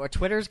off. Or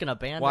Twitter's gonna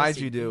ban us. Why'd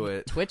you do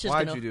it? Twitch is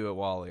Why'd gonna you do it,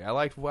 Wally? I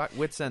liked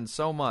Wits End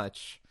so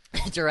much.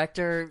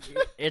 director.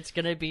 It's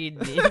gonna be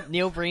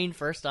Neil Breen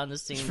first on the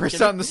scene.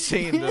 First on the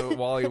scene, the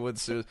Wally Wood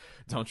suit.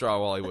 Don't draw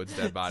Wally Wood's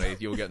dead body.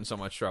 You'll get in so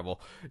much trouble.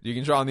 You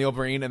can draw Neil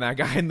Breen and that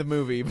guy in the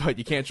movie, but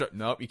you can't draw.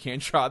 Nope, you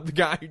can't draw the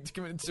guy who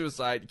committed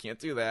suicide. You can't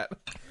do that.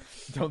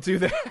 Don't do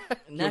that.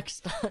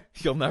 Next,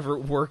 You'll never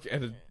work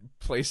at a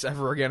place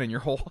ever again in your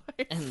whole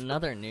life. in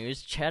other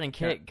news, Chad and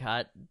Kit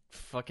got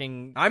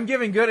fucking. I'm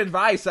giving good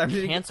advice.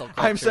 Cancel I'm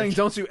culture. saying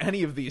don't do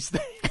any of these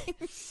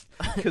things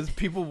because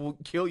people will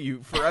kill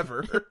you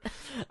forever.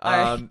 All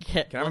right,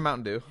 Kit, Can I have a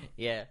Mountain Dew?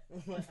 Yeah.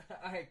 All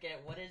right,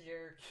 Kit. What is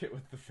your? Get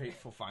with the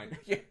fateful finder.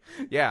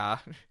 Yeah.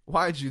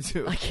 Why'd you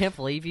do I it? can't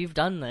believe you've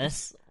done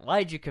this.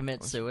 Why'd you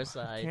commit I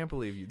suicide? can't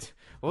believe you.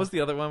 What was the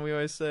other one we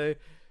always say?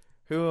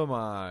 Who am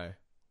I?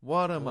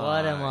 What am I?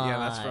 What am Yeah,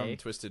 that's I? from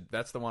Twisted.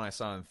 That's the one I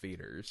saw in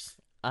theaters.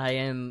 I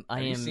am.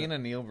 Have you seen a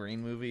Neil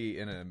Breen movie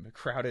in a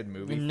crowded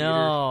movie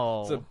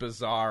No. theater? It's a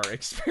bizarre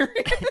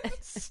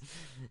experience.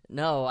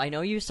 No, I know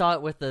you saw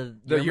it with the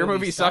Your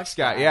movie sucks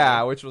guy.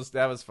 Yeah,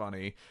 that was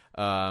funny.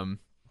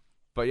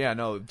 But yeah,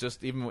 no,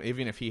 just even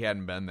if he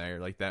hadn't been there,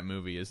 like that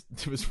movie it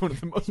was one of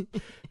the most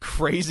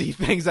crazy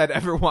things I'd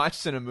ever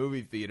watched in a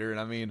movie theater. And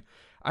I mean,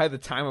 I had the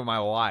time of my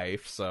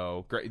life.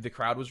 So great. The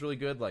crowd was really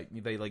good. Like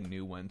they like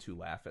knew when to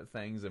laugh at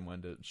things and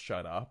when to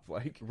shut up.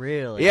 Like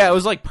Really? yeah, it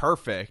was like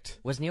perfect.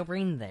 Was Neil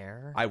Breen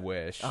there? I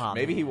wish. Oh,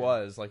 Maybe he man.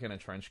 was like in a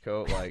trench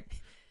coat. Like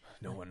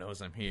no one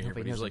knows I'm here.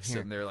 Nobody But he's knows like I'm here.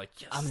 sitting there like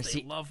yes, I'm gonna they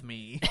see- love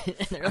me.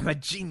 They're I'm a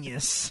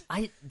genius.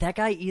 that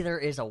guy either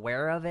is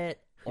aware of it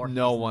or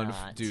No he's one,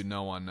 not. dude.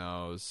 No one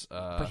knows.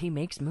 But he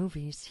makes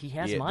movies. He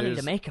has Yeah, money to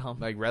there's- make them.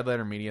 Like Red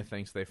Letter Media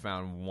thinks they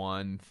found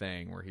one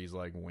thing where he's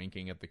like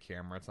winking at the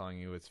camera, telling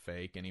you it's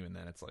fake, and even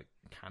then, it's like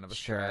kind of a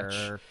stretch.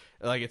 Sure.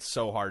 Like it's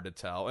so hard to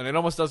tell, and it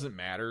almost doesn't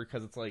matter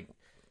because it's like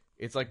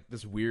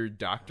this weird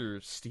Dr.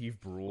 Steve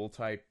Brule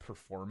type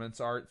performance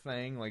art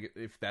thing. Like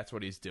if that's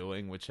what he's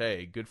doing, which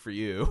hey, good for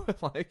you.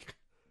 Like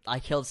I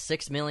killed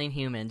 6 million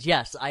humans.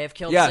 Yes, I have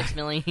killed Yeah. 6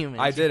 million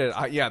humans. I did it.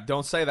 Yeah,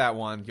 don't say that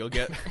one. You'll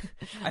get.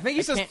 I think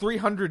he says can't-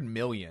 300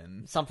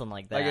 million. Something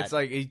like that. Like it's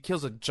like he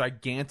kills a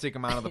gigantic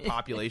amount of the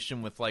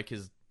population with like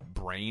his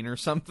brain or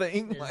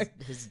something.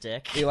 Like his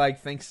dick. he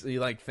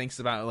thinks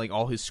about like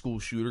all his school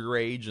shooter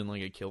rage and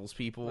like it kills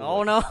people.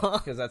 Oh no.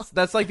 Because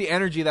that's like the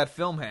energy that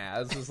film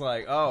has. Is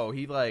like oh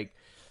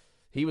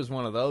he was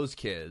one of those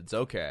kids.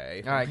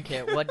 Okay. All right,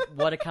 Kit.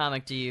 What a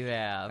comic do you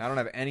have? I don't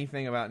have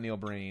anything about Neil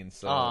Breen.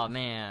 So Oh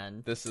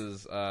man. this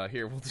is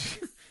here we'll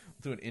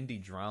do an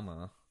indie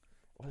drama.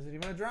 Was it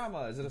even a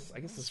drama? Is it? I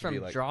guess this It's would from be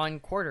like Drawing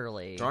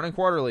Quarterly. Drawn and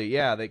Quarterly,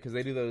 yeah, because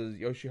they do those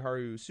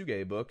Yoshiharu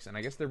Suge books, and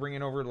I guess they're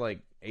bringing over like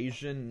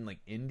Asian like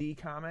indie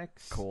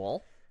comics,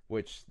 Cool.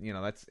 which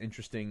that's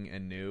interesting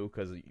and new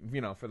because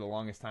for the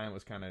longest time it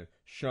was kind of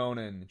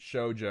shonen,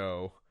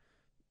 shoujo,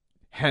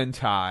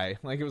 hentai,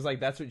 like it was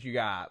like that's what you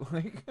got,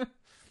 like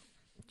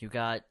You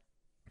got.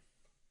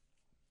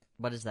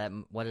 What is that?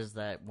 What is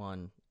that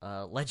one?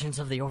 Legends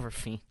of the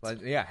Overfiend.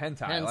 yeah,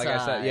 hentai. Like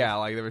I said, Hentai. yeah,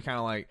 like they were kind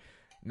of like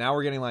now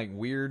we're getting like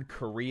weird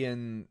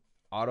Korean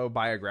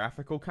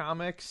autobiographical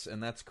comics,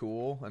 and that's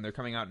cool. And they're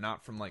coming out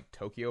not from like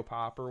Tokyo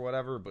Pop or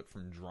whatever, but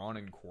from Drawn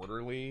and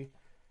Quarterly.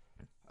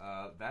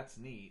 That's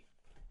neat.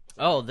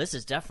 Oh, this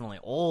is definitely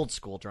old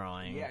school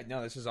drawing. Yeah,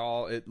 no, this is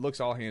all. It looks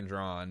all hand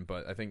drawn,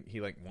 but I think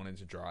he like wanted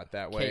to draw it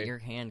that way. Kate, your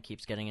hand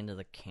keeps getting into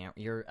the cam.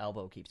 Your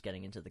elbow keeps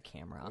getting into the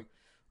camera.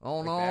 Oh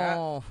like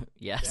no!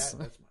 Yes.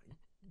 That's my.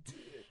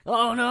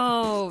 Oh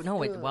no! No,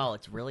 wow,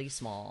 it's really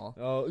small.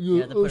 Oh, You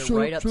had to put it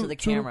right up to the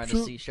camera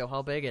to show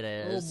how big it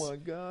is. Oh my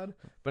god!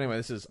 But anyway,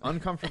 this is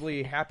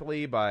 "Uncomfortably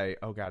Happily" by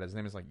his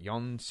name is like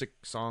Yeon Sik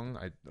Song.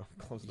 I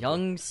closed the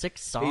Young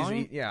Six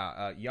Song.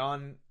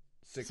 Yeon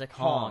Sik Sik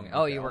Hong. Hong.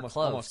 Oh, you were almost,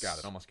 close.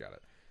 Almost got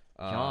it.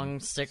 Young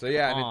Sik So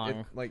yeah, Hong.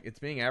 and like it's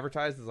being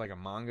advertised as like a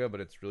manga, but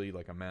it's really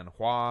like a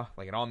manhwa.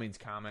 Like it all means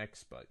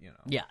comics, but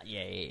Yeah.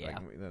 Like,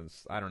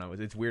 I don't know.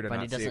 It's weird to But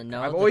not he see doesn't it.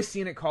 know I've that- always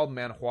seen it called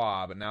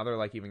manhwa, but now they're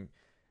like even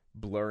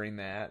blurring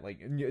that. Like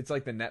it's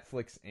like the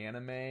Netflix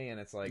anime, and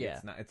it's like Yeah.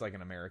 it's not. It's like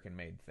an American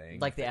made thing.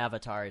 Like the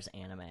Avatar's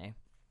anime.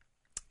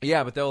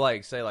 Yeah, but they'll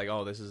like say like,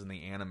 oh, this is in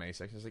the anime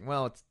section. It's like,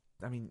 well, it's.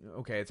 I mean,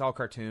 okay, it's all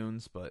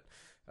cartoons, but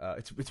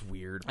it's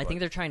weird. I think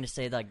they're trying to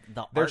say like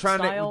the they're art trying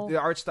style. to the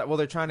art style. Well,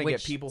 they're trying to get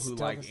which people who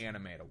still like doesn't-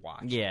 anime to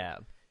watch. Yeah,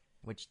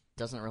 which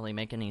doesn't really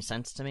make any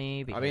sense to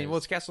me. Because I mean, well,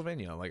 it's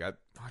Castlevania. Like,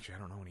 actually, I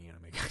don't know any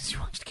anime guys who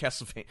watched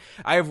Castlevania.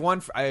 I have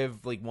one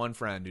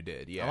friend who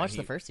did. Yeah, I watched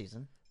the first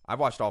season. I've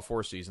watched all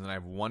 4 seasons, and I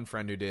have one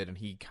friend who did, and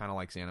he kind of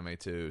likes anime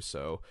too.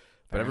 So,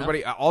 but Fair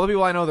everybody, all the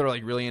people I know that are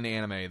like really into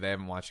anime, they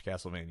haven't watched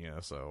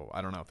Castlevania. So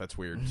I don't know if that's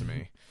weird to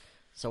me.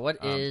 So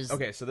what is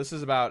Okay, so this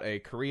is about a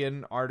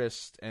Korean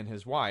artist and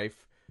his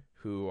wife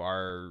who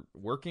are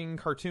working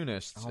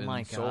cartoonists. Oh in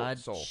my god,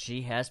 Seoul.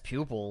 she has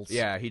pupils.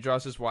 Yeah, he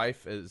draws his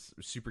wife as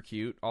super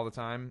cute all the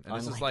time, and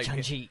this is like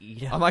Junji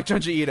Ito. unlike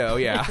Junji Ito.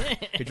 Yeah,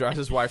 he draws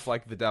his wife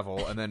like the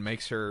devil and then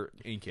makes her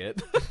ink it,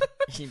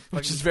 He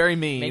which is very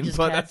mean. makes his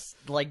But cats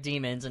like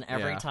demons, and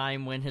every Yeah.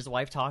 time when his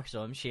wife talks to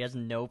him, she has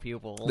no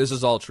pupils. this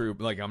is all true.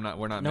 Like We're not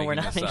No, making we're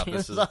not this up. making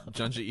This this is up.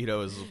 Junji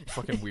Ito is a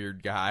fucking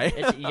weird guy.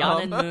 It's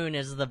Yan and Moon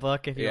is the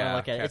book if you Yeah,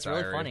 want to look at it. Cat It's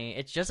really Diary. funny.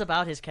 It's just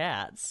about his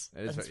cats.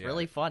 It is, It's yeah.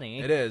 really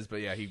funny. It is, but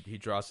yeah, he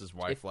draws his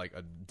wife like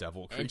a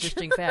devil creature.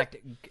 Interesting fact: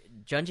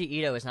 Junji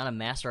Ito is not a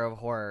master of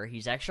horror.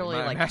 He's actually He's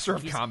not a like master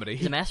of he's- comedy.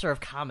 He's a master of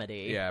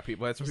comedy. Yeah, that's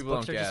what His people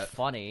books don't are get. just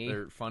funny.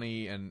 They're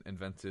funny and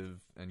inventive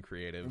and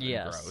creative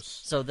Yes. and gross.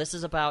 So this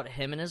is about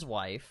him and his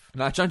wife.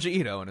 Not Junji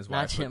Ito and his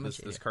Not wife, but Junji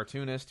this Ito.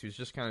 cartoonist who's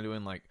just kind of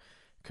doing like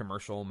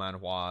commercial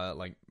manhwa,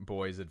 like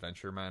boys'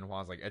 adventure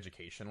manhwas, like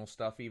educational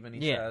stuff. Even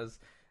he Yeah. says,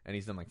 and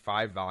he's done like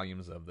 5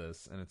 volumes of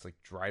this, and it's like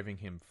driving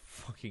him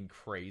fucking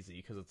crazy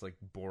because it's like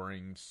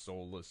boring,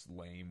 soulless,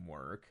 lame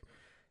work.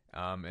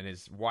 And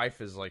his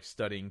wife is like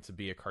studying to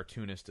be a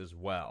cartoonist as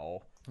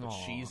well, but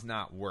Aw. she's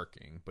not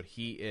working, but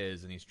he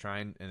is, and he's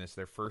trying, and it's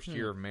their first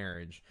year of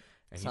marriage.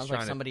 And Sounds he's like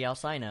trying somebody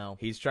else I know.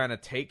 He's trying to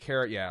take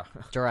care. Yeah,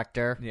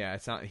 Director. yeah.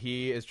 It's not.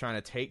 He is trying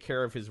to take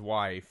care of his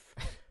wife,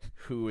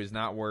 who is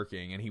not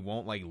working, and he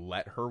won't like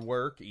let her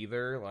work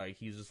either. Like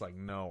he's just like,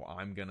 no,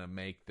 I'm gonna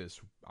make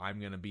this. I'm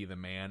gonna be the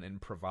man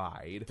and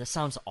provide. This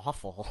sounds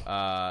awful.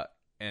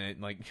 and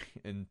it like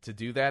and to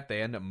do that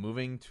they end up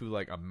moving to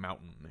like a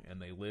mountain,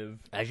 and they live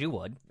As you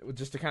would.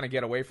 just to kind of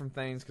get away from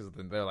things, because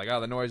they're like, oh,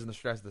 the noise and the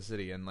stress of the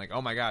city, and like,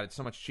 oh my god, it's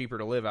so much cheaper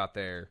to live out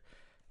there.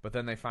 But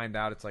then they find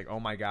out it's like, oh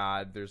my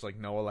god, there's like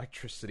no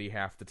electricity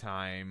half the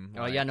time.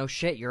 Oh Like, yeah, no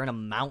shit. You're in a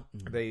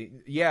mountain.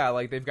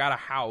 like they've got a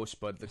house,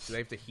 but they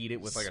have to heat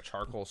it with like a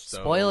charcoal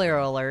stove. Spoiler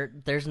alert: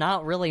 there's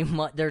not really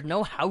much. There's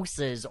no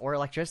houses or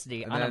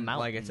electricity And on then, a mountain.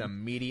 like, it's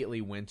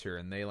immediately winter,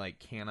 and they like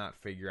cannot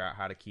figure out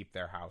how to keep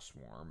their house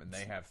warm, and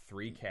they have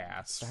 3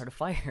 cats. Start a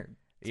fire.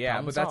 It's Yeah,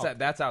 problem but solved.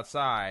 that's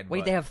outside.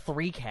 Wait, but- they have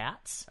 3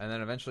 cats? and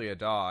then eventually a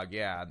dog.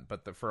 Yeah,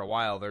 but for a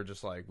while they're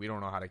just like, we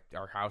don't know how to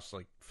our house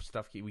like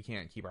we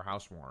can't keep our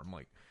house warm.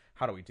 Like,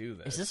 how do we do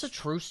this? Is this a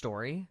true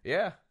story?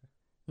 Yeah,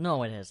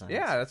 No, it isn't.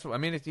 yeah. That's what I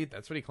mean.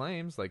 That's what he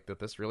claims, like that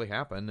this really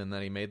happened, and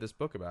then he made this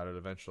book about it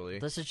eventually.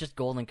 This is just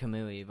Golden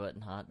Kamui, but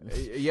not.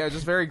 Yeah,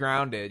 just very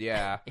grounded.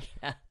 Yeah,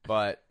 Yeah.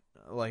 but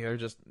like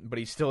but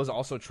he still is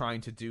also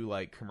trying to do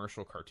like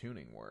commercial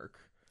cartooning work.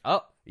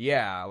 Oh,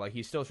 Yeah, like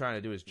he's still trying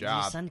to do his did you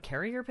job. send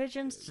carrier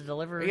pigeons to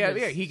deliver? Yeah,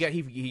 his- yeah.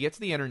 He gets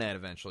the internet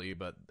eventually,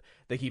 but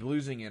they keep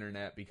losing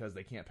internet because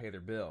they can't pay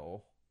their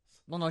bill.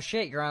 Well, no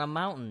shit. You're on a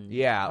mountain.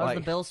 Yeah, how's like-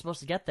 the bill supposed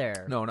to get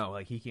there? No,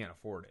 like he can't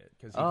afford it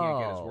because he can't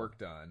get his Oh. work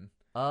done.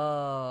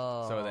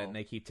 Oh. So then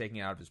they keep taking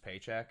it out of his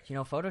paycheck. You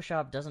know,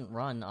 Photoshop doesn't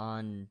run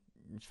on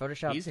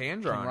Photoshop. He's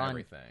hand can drawn run-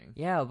 everything.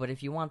 Yeah, but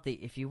if you want to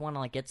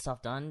like get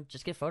stuff done,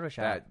 just get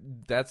Photoshop.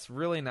 That's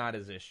really not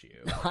his issue.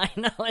 I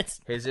know it's.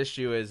 His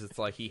issue is it's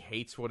like he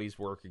hates what he's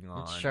working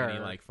on, Sure. and he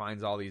like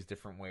finds all these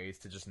different ways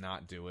to just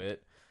not do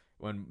it.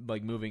 When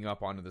like moving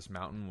up onto this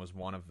mountain was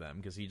one of them,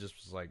 because he just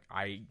was like,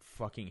 I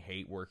fucking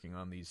hate working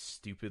on these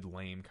stupid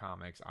lame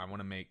comics. I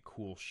want to make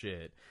cool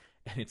shit,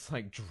 and it's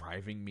like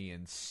driving me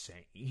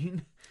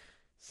insane.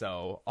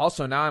 So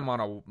also now I'm on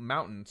a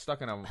mountain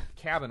stuck in a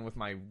cabin with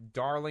my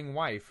darling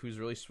wife who's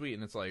really sweet,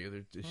 and it's like,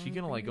 is she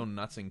gonna like go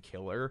nuts and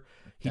kill her?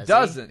 He Does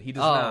doesn't. He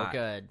does Oh, not.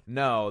 good.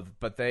 No,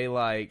 but they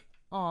like.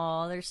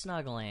 Oh, they're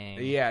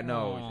snuggling. Yeah,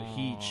 no,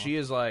 Aw. she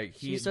is like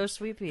She's so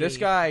sweepy. This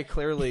guy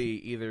clearly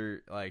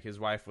either like his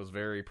wife was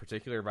very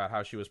particular about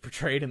how she was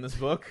portrayed in this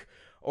book,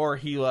 or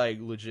he like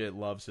legit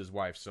loves his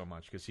wife so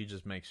much because he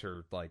just makes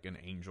her like an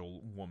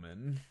angel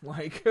woman.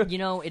 Like, You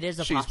know, it is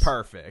a she's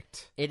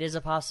perfect. It is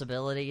a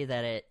possibility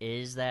that it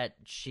is that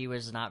she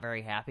was not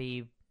very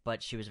happy,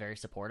 but she was very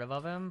supportive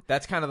of him.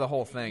 That's kind of the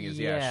whole thing. Is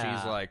Yeah.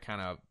 she's like kind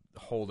of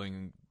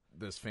holding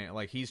this fan,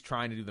 like he's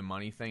trying to do the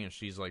money thing, and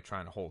she's like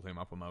trying to hold him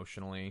up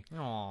emotionally.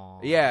 Aww.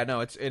 Yeah,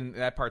 no, it's and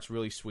that part's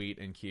really sweet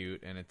and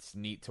cute, and it's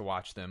neat to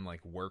watch them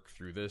like work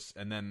through this,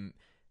 and then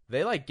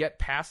they like get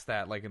past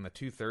that like in the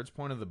 2/3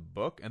 point of the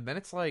book, and then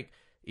it's like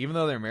even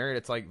though they're married,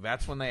 it's like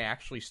that's when they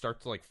actually start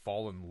to like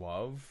fall in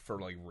love for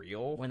like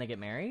real. When they get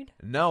married?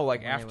 No, like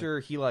When they after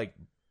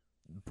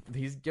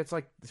he gets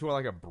like to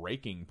like a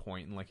breaking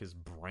point in like his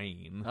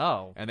brain.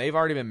 Oh. And they've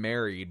already been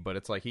married, but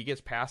it's like he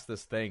gets past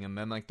this thing, and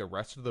then like the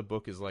rest of the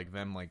book is like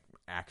them like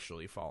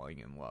actually falling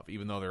in love,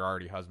 even though they're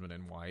already husband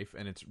and wife,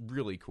 and it's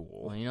really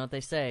cool. Well, you know what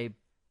they say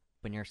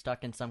when you're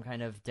stuck in some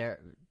kind of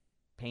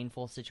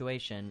painful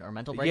situation or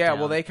mental breakdown. Yeah,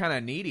 well, they kind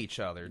of need each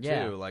other too.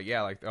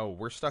 Yeah. Like oh,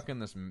 we're stuck in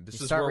this. This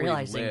you is start where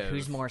realizing we live.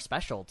 who's more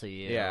special to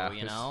you. Yeah,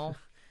 You know?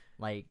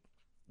 Like,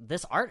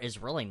 this art is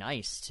really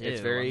nice, too. It's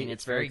very, I mean,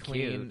 it's very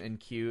clean cute. and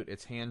cute.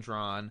 It's hand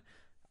drawn.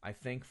 I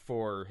think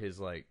for his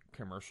like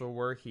commercial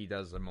work, he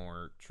does a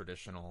more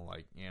traditional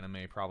like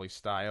anime probably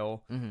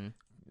style. Mm-hmm.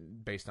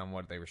 Based on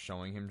what they were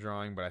showing him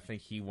drawing, but I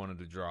think he wanted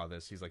to draw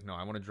this. He's like, no,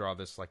 I want to draw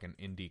this like an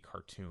indie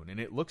cartoon, and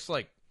it looks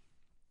like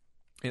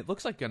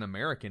an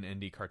American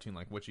indie cartoon,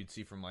 like what you'd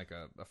see from like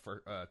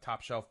a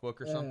top shelf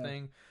book or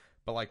something,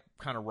 but like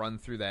kind of run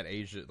through that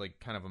Asia, like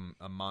kind of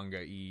a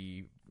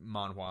manga-y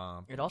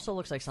manhwa. It also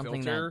looks like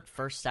something filter. that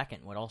First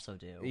Second would also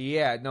do.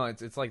 Yeah, no,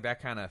 it's like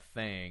that kind of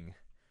thing.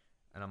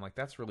 And I'm like,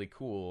 that's really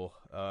cool.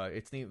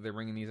 It's neat that they're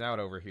bringing these out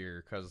over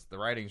here because the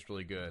writing's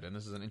really good, and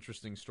this is an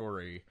interesting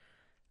story.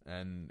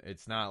 And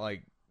it's not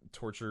like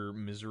torture,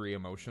 misery,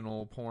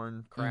 emotional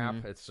porn crap.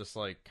 Mm-hmm. It's just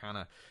like kind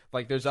of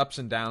like there's ups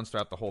and downs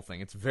throughout the whole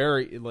thing. It's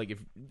very like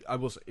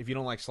if you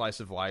don't like slice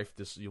of life,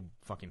 you'll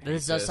fucking hate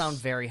This does sound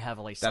very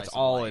heavily slice That's of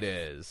all life. it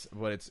is,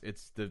 but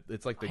it's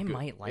like the I good,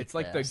 might like it's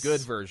like this. the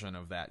good version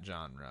of that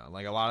genre.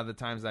 Like a lot of the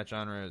times that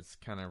genre is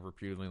kind of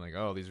reputedly like,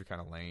 oh, these are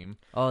kind of lame.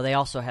 Oh, they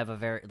also have a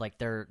very like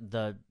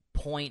the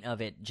point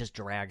of it just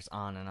drags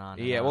on and on.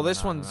 And Yeah, on well, and this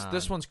on one's and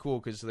this on. one's cool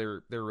because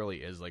there really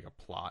is like a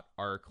plot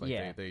arc. Like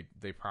Yeah.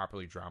 they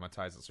properly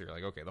dramatize it, so you're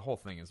like, okay, the whole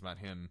thing is about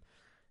him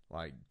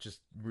like just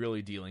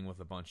really dealing with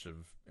a bunch of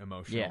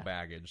emotional Yeah.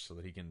 baggage so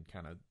that he can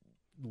kind of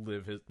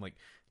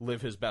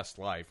live his best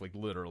life, like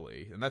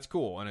literally, and that's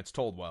cool, and it's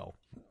told well,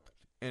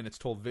 and it's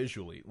told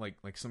visually, like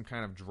some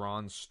kind of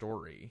drawn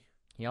story.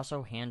 He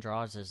also hand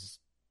draws his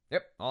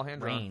Yep, all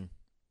hand drawn. rain.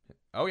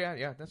 Oh yeah,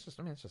 it's just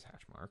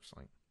hatch marks.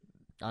 Like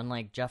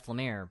Unlike Jeff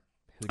Lemire,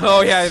 Who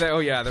Oh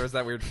does- yeah, there was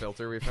that weird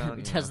filter we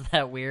found. who yeah. does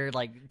that weird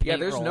like Yeah, paint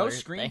there's no roller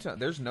screen thing. tone.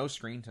 There's no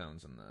screen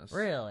tones in this.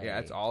 Really? Yeah,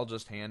 it's all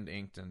just hand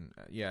inked, and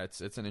yeah,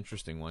 it's an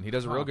interesting one. He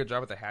does a real Huh. good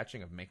job with the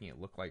hatching of making it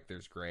look like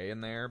there's gray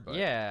in there. But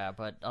Yeah,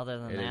 but other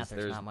than It that, is-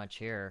 there's there's- not much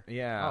here.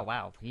 yeah. Oh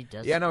wow, he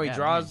does. Yeah, no, he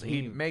draws.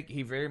 man,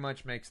 He very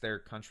much makes their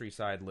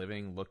countryside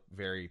living look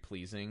very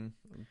pleasing.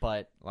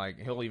 But Like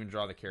he'll even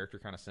draw the character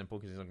kind of simple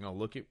because he's like, no,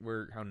 look at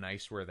how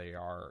nice where they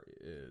are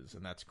is,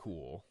 and that's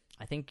cool.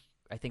 I think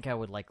I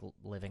would like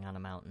living on a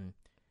mountain.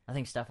 I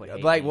think Steph would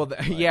hate Like, me, well,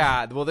 but-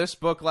 yeah, well, this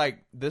book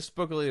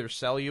will either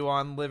sell you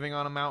on living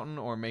on a mountain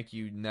or make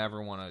you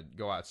never want to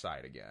go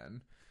outside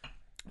again.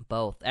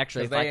 both.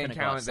 Actually, if Because I couldn't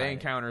go outside, they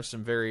encounter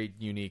some very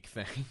unique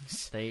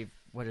things.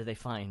 what did they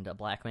find? A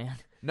black man?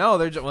 No,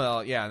 they're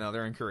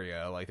they're in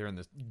Korea. Like they're in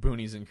the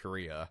boonies in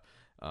Korea.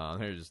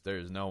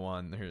 There's no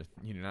one.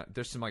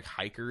 There's some like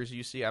hikers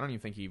you see. I don't even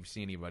think you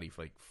see anybody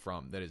like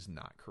from that is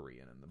not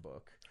Korean in the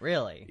book.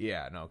 Really?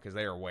 Yeah, no, because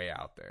they are way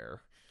out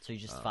there. So you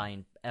just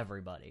find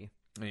everybody?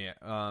 Yeah.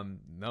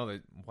 No.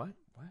 What?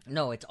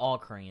 No, it's all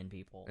Korean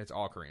people. It's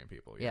all Korean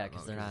people. Yeah, Yeah,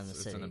 'cause they're not in the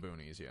It's in the city.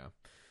 boonies. Yeah.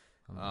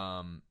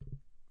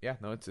 Yeah.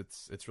 No,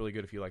 it's really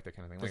good if you like that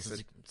kind of thing. Like I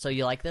said, So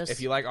you like this?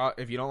 if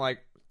you don't like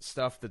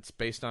stuff that's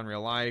based on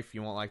real life,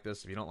 you won't like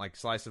this. If you don't like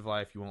slice of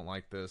life, you won't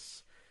like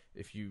this.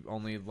 If you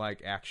only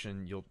like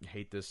action, you'll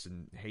hate this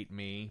and hate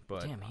me.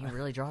 But Damn, he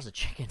really draws the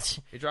chickens.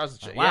 he draws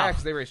the Wow. yeah,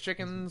 because they raise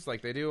chickens.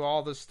 Like they do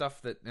all this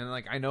stuff and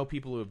like I know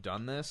people who have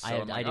done this. So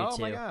I'm like, I do oh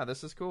my too. god,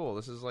 this is cool.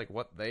 This is like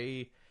what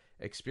they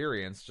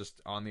experience just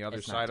on the other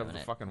It's not side of doing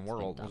the it. fucking It's being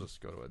world. We'll done. just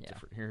go to a Yeah.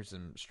 different. Here's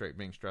him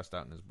being stressed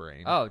out in his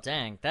brain. Oh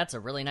dang, that's a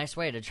really nice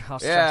way to draw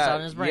stress out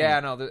in his brain. Yeah,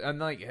 no, and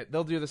like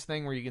they'll do this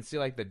thing where you can see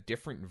like the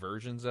different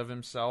versions of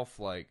himself,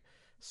 like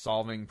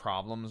solving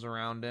problems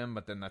around him,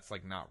 but then that's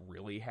like not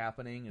really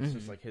happening. It's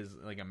just like his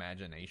like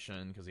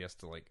imagination because he has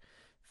to like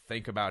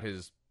think about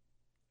his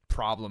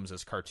problems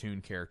as cartoon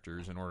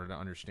characters in order to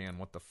understand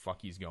what the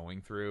fuck he's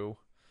going through.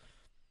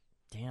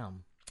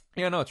 Damn.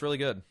 Yeah, no, it's really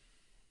good.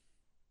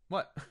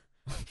 What?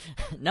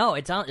 No,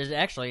 it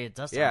actually it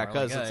does. Sound Yeah, really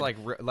because good.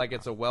 it's like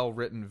it's a well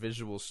written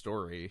visual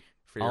story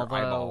for your Although-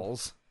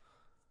 eyeballs.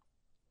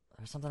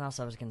 There's something else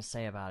I was going to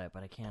say about it,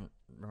 but I can't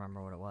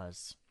remember what it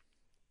was.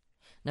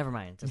 Never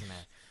mind, it doesn't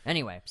matter.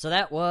 Anyway, so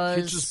that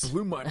was.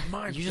 blew my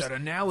mind You just- that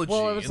analogy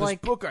well, it was in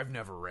like- this book I've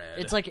never read.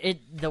 It's like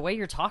the way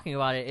you're talking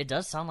about it. It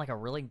does sound like a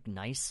really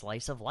nice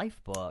slice of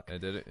life book. I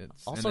did it.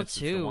 It's, Also, and it's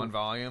the too- one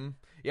volume.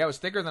 Yeah, it was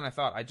thicker than I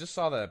thought. I just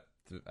saw the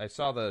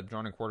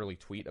Drawn and Quarterly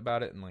tweet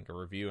about it in like a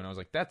review, and I was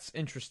like, "That's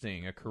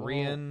interesting." A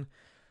Korean,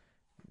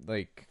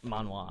 like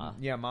Manhwa.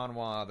 yeah,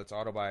 manhwa that's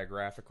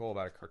autobiographical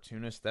about a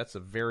cartoonist. That's a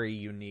very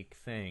unique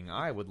thing.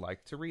 I would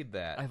like to read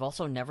that. I've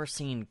also never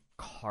seen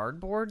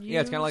cardboard used.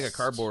 Yeah, it's kind of like a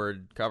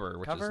cardboard cover,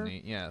 which Cover? is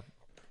neat. Yeah,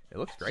 it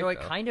looks great. So it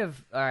though. kind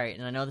of all right,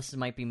 and I know this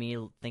might be me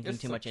thinking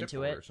It's too like much into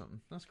chipboard or it.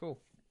 something. That's cool.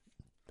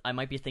 I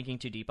might be thinking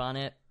too deep on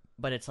it,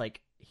 but it's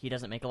like he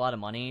doesn't make a lot of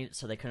money,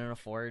 so they couldn't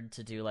afford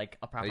to do like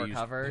a proper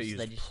cover. They so use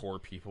they just poor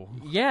people.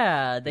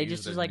 yeah, they use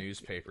just the like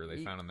newspaper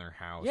they found in their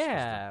house.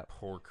 Yeah. just the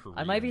poor Koreans.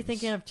 I might be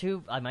thinking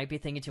too much. No,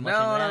 into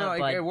that, no,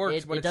 but it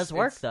works. But it does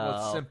work though.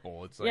 Well, it's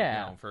simple. It's like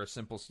Yeah. for a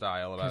simple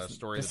style about a 'Cause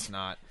story this- that's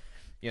not.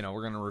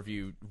 We're gonna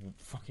review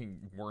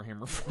fucking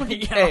Warhammer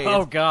 40K.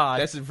 Oh god.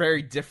 That's a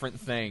very different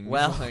thing.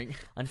 Well, Like,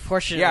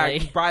 unfortunately.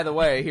 yeah. By the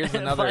way, here's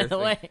another. By the thing.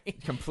 way.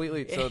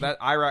 Completely. So that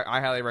I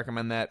highly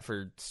recommend that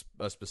for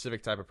a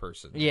specific type of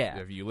person. Yeah.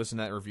 If you listen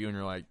to that review and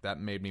you're like, that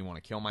made me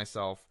want to kill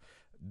myself,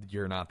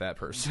 you're not that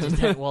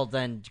person. Well,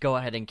 then go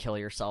ahead and kill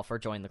yourself or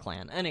join the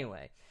clan.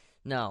 Anyway,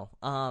 no.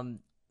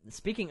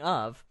 Speaking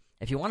of,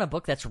 if you want a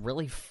book that's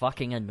really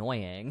fucking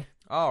annoying,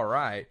 All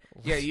right.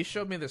 Yeah, you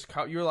showed me this.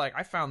 You were like,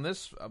 I found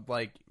this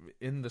like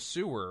in the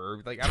sewer.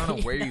 Like I don't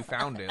know where you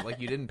found it. Like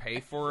you didn't pay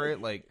for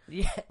it. Like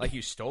yeah. like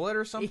you stole it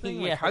or something.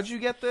 Like Yes. how'd you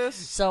get this?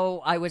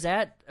 So I was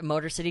at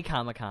Motor City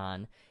Comic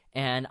Con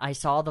and I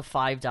saw the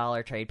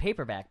 $5 trade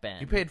paperback bin.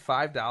 You paid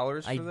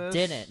 $5 for I this?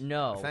 didn't.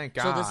 No. Thank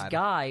God. So this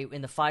guy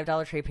in the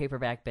 $5 trade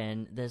paperback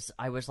bin,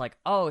 I was like,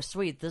 oh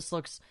sweet, this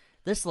looks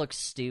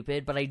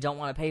stupid, but I don't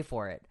want to pay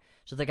for it.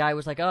 So the guy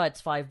was like, oh,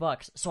 it's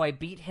 $5. So I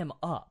beat him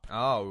up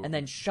Oh. and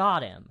then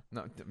shot him,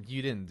 no,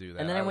 you didn't do that.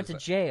 and then I went to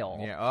jail.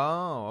 Yeah.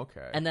 Oh,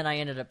 okay. And then I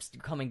ended up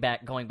going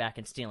back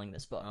and stealing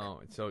this book.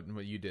 oh, so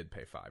well, you did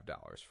pay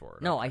 $5 for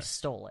it. No, okay. I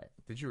stole it.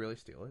 Did you really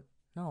steal it?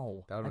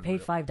 No, That would've I been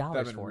paid real- $5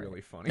 That'd for been really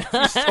it. funny. If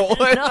you stole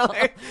it. No.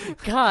 Like,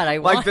 God, I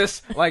like want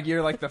this. Like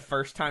you're like the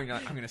first time you're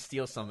like, I'm gonna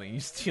steal something. You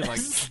steal like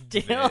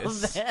steal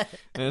this. that.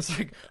 And it's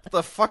like, what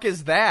the fuck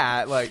is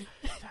that? Like,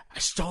 I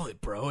stole it,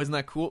 bro. Isn't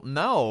that cool?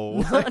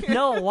 No.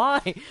 No,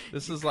 why?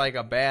 This is like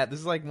this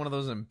is like one of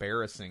those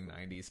embarrassing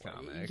 90s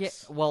comics. Yeah,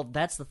 well,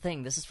 that's the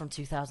thing. This is from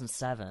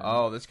 2007.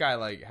 Oh, this guy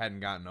like hadn't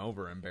gotten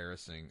over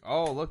embarrassing.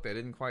 Oh, look, they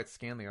didn't quite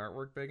scan the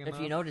artwork big enough.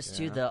 If you notice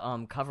too, Yeah.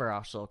 the cover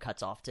also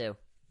cuts off too,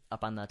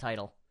 up on the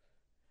title.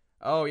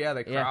 Oh yeah,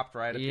 they Yeah. cropped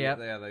right at Yep.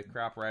 they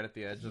crop right at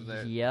the edge of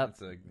there. Yep.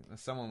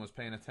 Someone was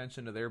paying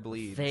attention to their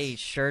bleeds. They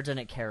sure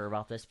didn't care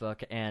about this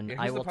book, and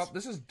Yeah, I who's the will.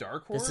 this is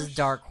Dark Horse. This is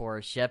Dark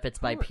Horse. Yep, it's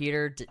by Who are-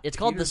 Peter. It's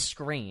called The Peter-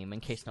 Scream. In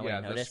case nobody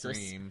Yeah, the notices.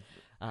 Scream.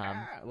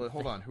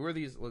 Hold on, who are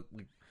these?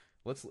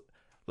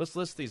 Let's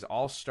list these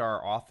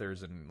all-star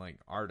authors and like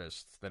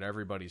artists that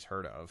everybody's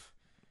heard of.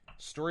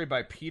 Story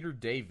by Peter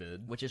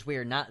David. Which is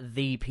weird. Not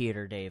the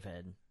Peter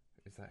David.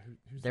 Is that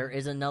who's There that?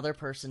 is another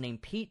person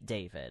named Pete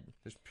David.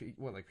 There's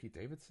like Pete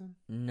Davidson?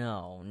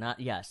 No,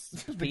 not yes.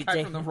 The Pete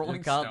guy from the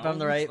Rolling from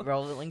the Stones?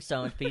 Rolling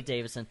Stones, Pete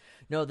Davidson.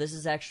 No, this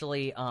is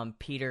actually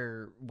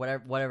Peter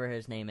whatever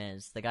his name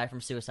is, the guy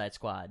from Suicide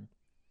Squad.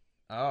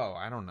 Oh,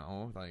 I don't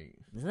know. Like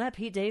Isn't that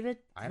Pete David?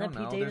 I Isn't don't that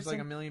know. Pete There's like Davidson?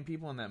 1 million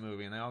people in that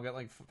movie, and they all get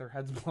like their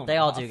heads blown. They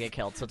all off. do get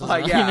killed, so it doesn't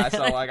Like really yeah, matter.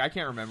 so like I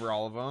can't remember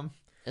all of them.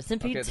 Isn't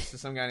Pete? Okay, this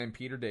is some guy named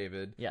Peter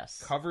David.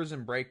 Yes. Covers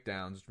and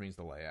breakdowns, which means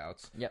the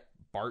layouts. Yep.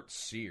 Bart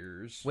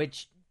Sears.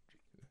 Which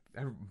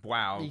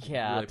Wow.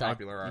 Yeah, Really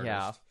popular artist.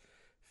 yeah.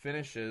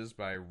 Finishes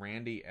by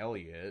Randy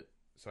Elliott.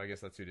 So I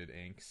guess that's who did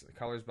inks.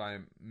 Colors by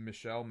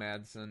Michelle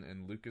Madsen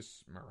and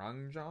Lucas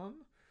Marangon.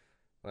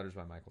 Letters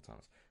by Michael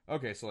Thomas.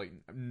 Okay, so like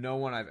no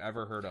one I've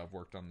ever heard of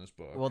worked on this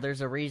book. well,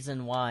 there's a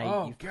reason why.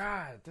 oh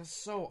God, that's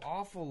so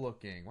awful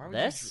looking. Why would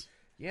This?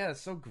 Yeah,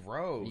 it's so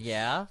gross.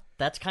 Yeah,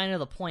 that's kind of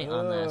the point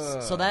on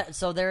this.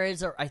 So there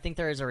is I think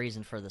there is a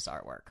reason for this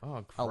artwork.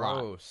 Oh, A lot.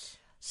 gross.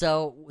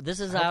 So this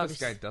is I hope out. this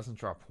guy doesn't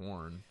draw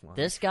porn. Like,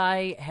 This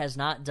guy has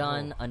not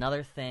done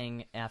another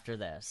thing after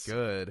this.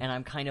 Good. And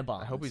I'm kind of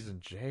bummed. I hope he's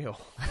in jail.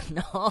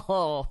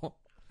 No.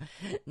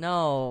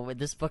 No,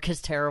 this book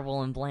is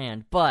terrible and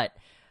bland. But,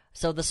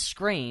 so The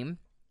Scream,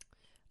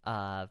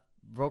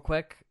 real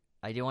quick,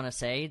 I do want to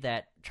say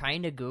that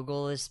trying to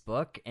Google this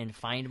book and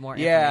find more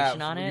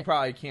information on you it,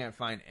 probably can't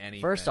find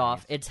anything. first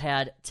off, it's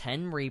had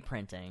 10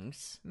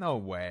 reprintings. no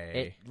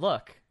way.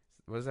 Look,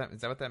 What is that? Is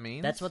that what that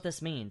means? that's what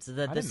this means. This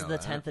didn't is know the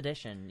that. 10th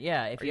edition.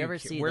 Yeah, if Are you ever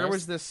ki- see Where this.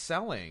 was this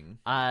selling?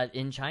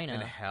 In China.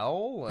 In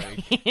hell?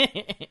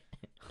 Like,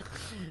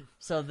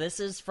 So this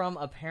is from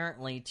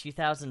apparently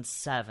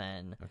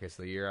 2007. okay,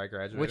 so the year I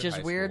graduated, Which is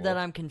high weird school.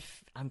 that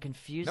I'm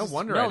confused. No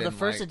wonder No, I the didn't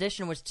first like-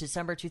 edition was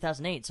December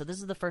 2008. So this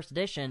is the first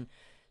edition.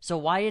 So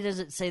why does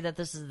it say that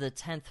this is the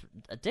 10th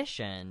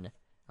edition?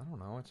 I don't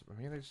know.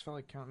 Maybe they just felt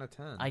like counting to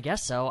 10. I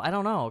guess so. I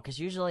don't know, because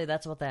usually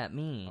that's what that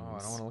means. Oh, I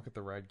don't want to look at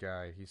the red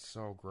guy. He's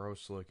so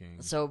gross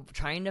looking. So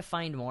trying to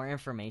find more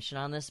information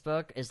on this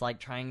book is like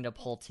trying to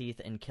pull teeth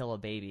and kill a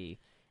baby.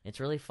 It's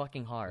really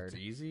fucking hard.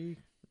 It's easy.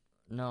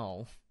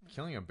 No.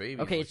 Killing a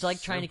baby. Okay, is it's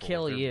like trying to simple.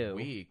 kill They're you.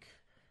 Weak.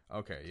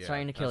 Okay, yeah.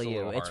 Trying to kill that's a you.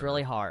 little It's harder.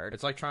 really hard.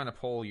 It's like trying to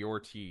pull your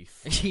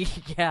teeth.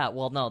 Yeah,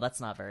 well, no, that's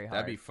not very hard.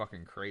 That'd be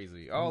fucking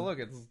crazy. Oh, look,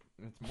 it's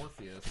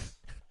Morpheus.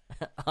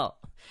 Oh,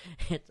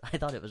 I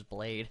thought it was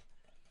Blade.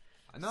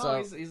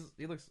 No, So-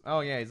 he looks.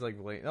 Oh yeah, he's like.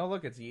 Oh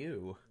look, it's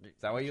you. Is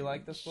that why you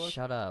like this book?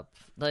 Shut up.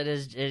 That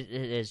is it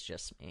is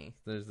just me.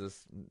 There's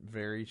this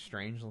very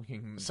strange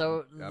looking.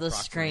 So, The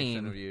approximation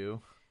Scream. of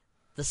you.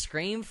 The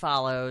Scream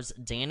follows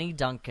Danny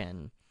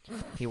Duncan.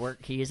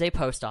 He is a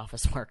post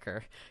office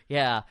worker.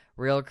 Yeah,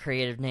 real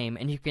creative name,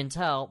 and you can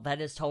tell that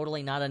is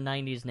totally not a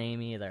 90s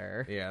name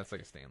either. Yeah, it's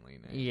like a Stanley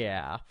name.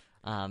 Yeah.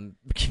 Danny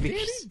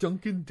Because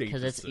Duncan it's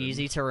Davidson.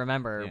 easy to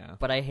remember, Yeah.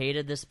 but I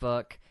hated this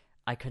book.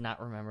 I could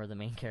not remember the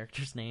main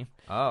character's name.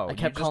 Oh, I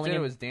kept you just calling did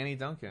him- it was Danny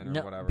Duncan or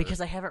No, whatever.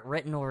 because I have it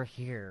written over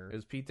here. it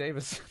was Pete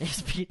Davidson.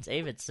 It's Pete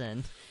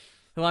Davidson,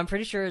 who I'm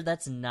pretty sure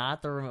that's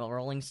not the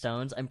Rolling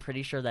Stones. I'm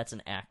pretty sure that's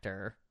an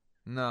actor.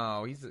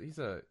 No, he's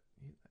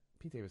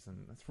Pete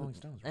Davidson. That's Rolling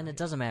Stones. And right? it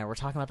doesn't matter. We're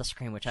talking about The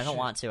Scream, which I don't Shit.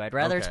 want to. I'd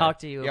rather Okay. talk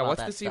to you Yeah, about what's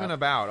that this stuff. even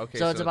about? Okay,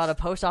 So it's about a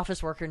post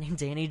office worker named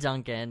Danny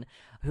Duncan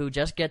who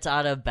just gets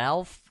out of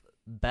Bell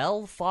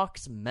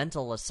Fox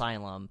Mental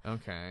Asylum,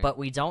 Okay. but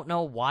we don't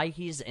know why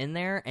he's in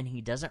there, and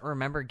he doesn't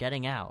remember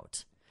getting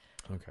out.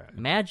 okay.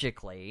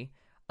 Magically,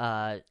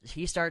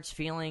 he starts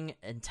feeling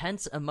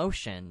intense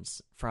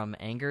emotions from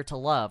anger to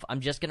love.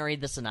 I'm just going to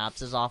read the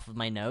synopsis off of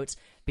my notes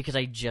because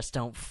I just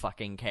don't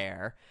fucking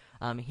care.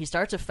 He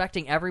starts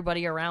affecting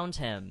everybody around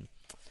him.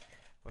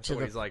 So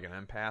the- he's like an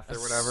empath or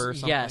whatever. Or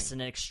something? Yes,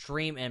 an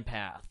extreme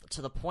empath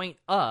to the point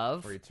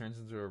of Where he turns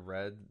into a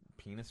red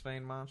penis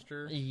vein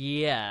monster.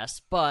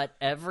 yes, but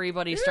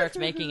everybody starts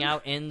making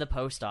out in the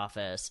post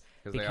office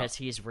 'Cause they because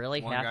all- he's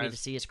really one happy guy's- to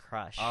see his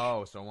crush.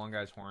 Oh, so one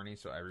guy's horny,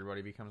 so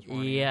everybody becomes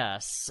horny.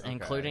 Yes, Okay.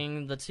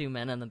 including the two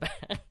men in the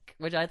back,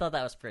 which I thought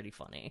that was pretty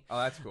funny. Oh,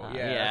 that's cool.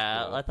 Yeah, Yeah,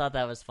 that's cool. I thought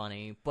that was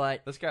funny,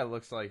 but This guy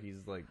looks like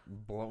he's like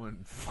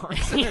blowing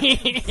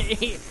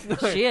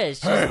farts. she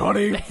is. Hey,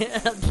 honey.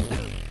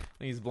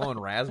 He's blowing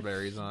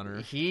raspberries on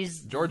her.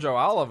 He's Giorgio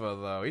Oliva,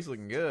 though, he's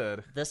looking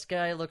good. this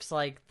guy looks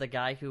like the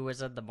guy who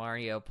was in the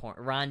Mario porn,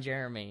 Ron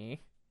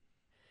Jeremy.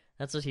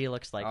 That's what he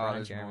looks like, Oh, Ron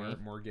there's Jeremy.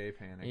 more gay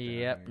panic.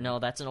 Yep, there. no,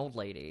 that's an old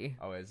lady.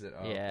 Oh, is it?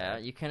 Oh, Yeah,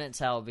 okay. you couldn't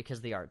tell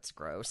because the art's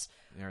gross.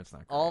 Yeah, it's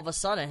not. Great. All of a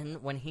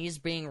sudden,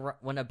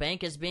 when a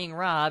bank is being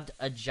robbed,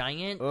 a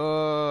giant.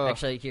 Ugh.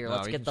 Actually, here, No,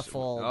 let's you get can the sh-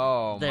 full.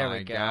 Oh, there my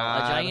we go.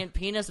 God. A giant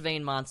penis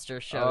vein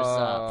monster shows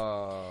up,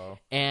 Oh.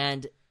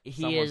 and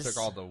Someone took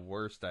all the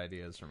worst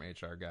ideas from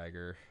H.R.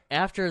 Geiger.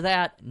 After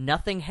that,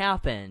 nothing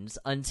happens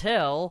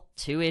until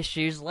 2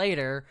 issues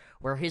later,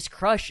 where his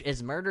crush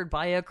is murdered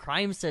by a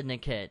crime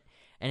syndicate,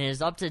 and it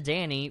is up to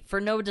Danny, for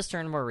no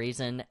discernible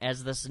reason,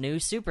 as this new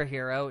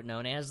superhero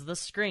known as the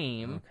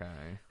Scream,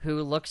 Okay.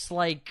 who looks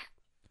like...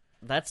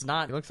 That's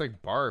not... He looks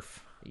like Barf.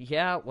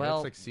 Yeah, well...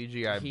 He looks like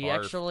CGI he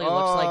Barf. actually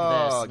looks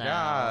like this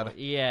now. God.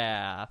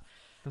 Yeah.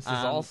 This is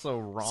also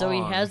wrong. So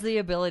he has the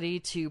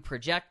ability to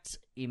project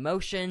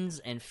emotions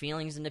and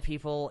feelings into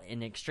people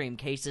in extreme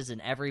cases,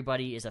 and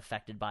everybody is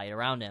affected by it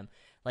around him.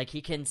 Like,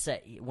 he can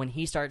say, when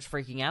he starts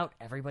freaking out,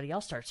 everybody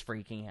else starts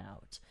freaking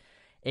out.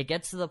 It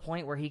gets to the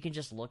point where he can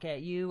just look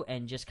at you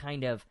and just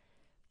kind of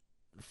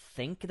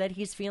think that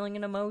he's feeling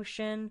an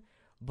emotion,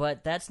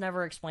 but that's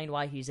never explained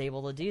why he's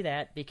able to do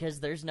that, because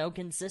there's no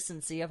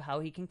consistency of how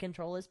he can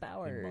control his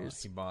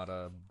powers. He bought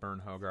a Bern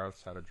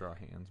Hogarth's How to Draw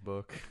Hands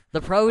book.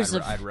 The pros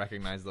of... I'd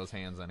recognize those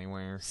hands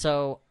anywhere.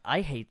 So,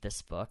 I hate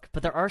this book,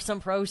 but there are some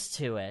pros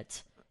to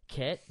it,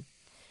 Kit.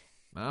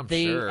 I'm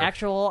The sure.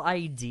 actual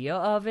idea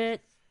of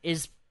it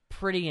is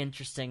pretty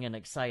interesting and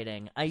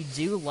exciting. I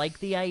do like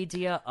the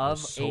idea of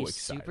so a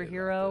excited about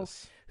superhero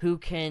this. who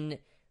can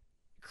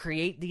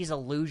create these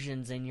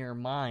illusions in your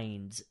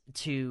mind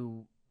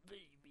to,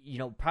 you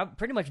know,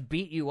 pretty much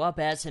beat you up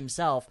as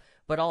himself,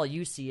 but all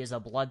you see is a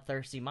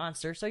bloodthirsty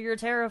monster, so you're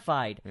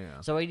terrified.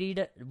 Yeah. So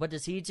what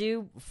does he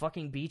do?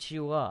 Fucking beat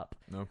you up.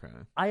 Okay.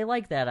 I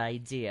like that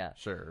idea.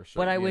 Sure.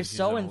 But I was He's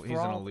so He's an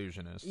enthralled.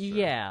 illusionist. Sure.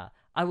 Yeah,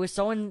 I was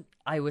so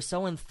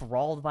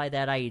enthralled by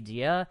that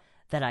idea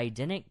that I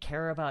didn't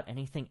care about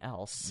anything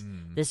else.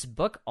 This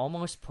book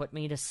almost put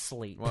me to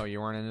sleep. Well, you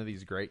weren't into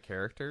these great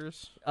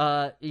characters?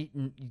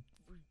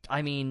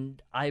 I mean,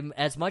 I'm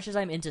as much as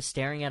I'm into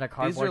staring at a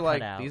cardboard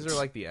cutout. These are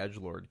like the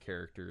edgelord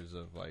characters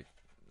of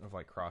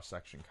cross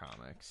section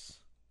comics.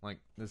 Like,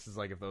 this is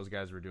like if those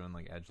guys were doing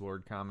like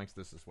edgelord comics,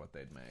 this is what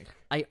they'd make.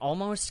 I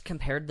almost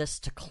compared this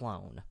to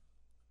Clone.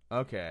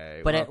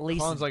 Okay, But well, at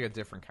least- Clone's like a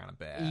different kind of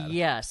bad.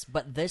 Yes,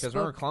 but this Because book...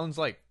 remember, Clone's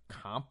like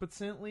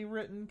competently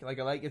written,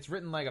 like it's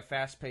written like a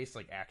fast paced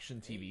like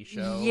action TV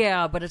show.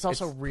 Yeah, but it's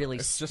also really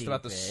it's stupid. just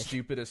about the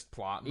stupidest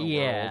plot in the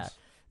Yeah. world.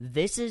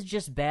 This is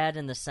just bad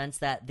in the sense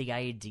that the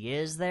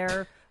idea is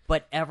there,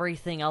 but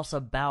everything else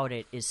about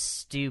it is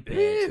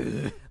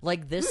stupid.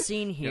 Like this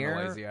scene Getting a here...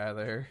 lazy eye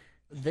there.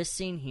 This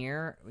scene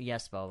here...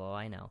 Yes, Bobo,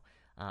 I know.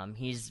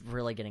 He's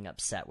really getting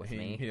upset with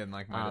me. He didn't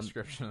like my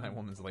description of that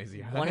woman's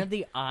lazy eye. One of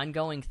the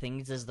ongoing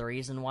things is the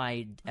reason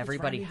why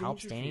everybody Rodney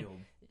helps Danny.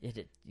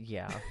 Dangerfield.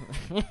 Yeah.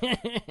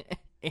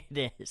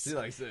 It is. She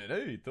like said,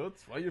 "Hey,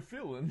 Toots, how you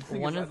feeling?"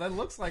 One of- That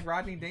looks like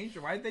Rodney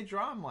Danger. Why did they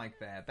draw him like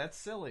that? That's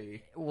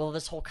silly. Well,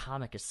 this whole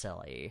comic is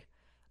silly.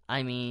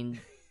 I mean,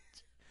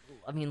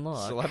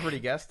 look. Celebrity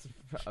guest,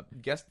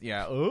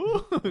 yeah.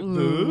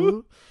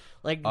 Oh,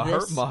 Like I this,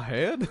 hurt my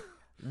head.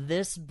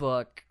 this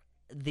book,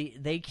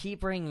 they keep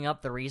bringing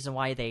up the reason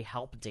why they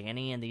help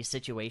Danny in these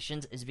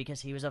situations is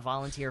because he was a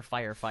volunteer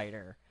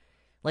firefighter.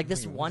 Like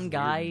this one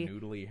guy...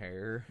 Weird noodly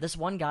hair. This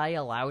one guy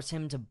allows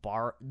him to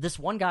borrow... This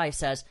one guy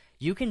says,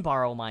 "You can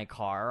borrow my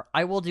car.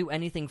 I will do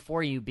anything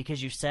for you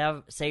because you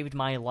saved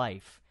my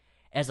life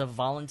as a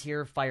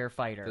volunteer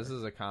firefighter." This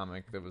is a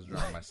comic that was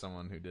drawn by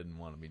someone who didn't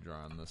want to be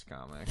drawing this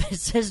comic.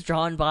 This is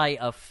drawn by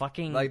a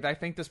fucking... Like, I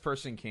think this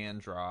person can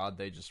draw.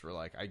 They just were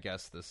like, I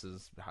guess this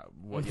is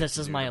what you This have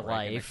to is do my to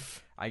break into-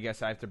 life. I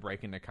guess I have to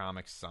break into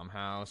comics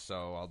somehow,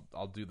 so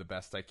I'll do the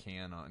best I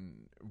can on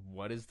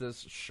what is this?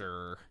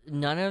 Sure.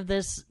 None of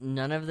this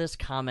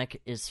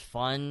comic is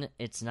fun.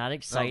 It's not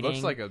exciting. No, it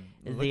looks like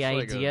the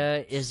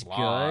idea is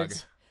slog.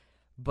 good,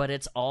 but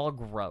it's all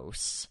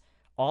gross.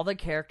 All the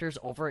characters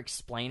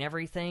over-explain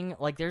everything.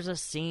 Like, there's a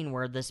scene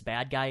where this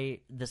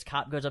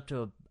cop goes up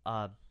to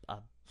a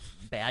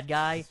bad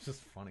guy. It's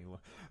just funny.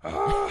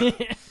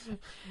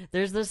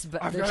 There's this...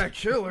 I've got a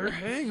killer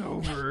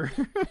hangover.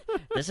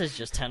 This is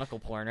just tentacle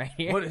porn right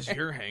here. What is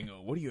your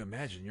hangover? What do you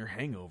imagine your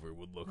hangover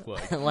would look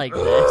like? Like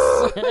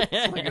this.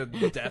 It's like a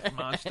death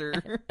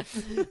monster.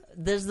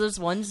 There's this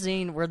one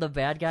scene where the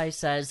bad guy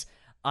says,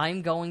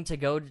 I'm going to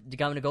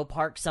go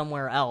park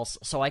somewhere else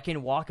so I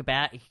can walk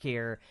back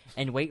here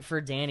and wait for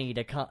Danny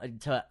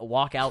to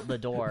walk out the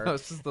door." No,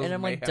 it's just those and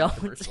I'm like, Mayhem "Don't."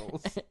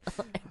 commercials.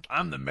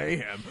 I'm the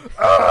Mayhem.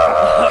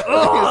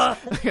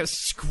 Like a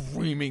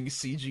screaming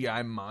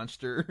CGI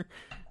monster.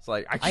 It's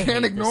like, I hate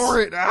can't this. ignore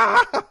it.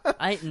 Ah!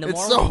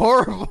 It's so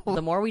horrible.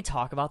 The more we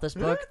talk about this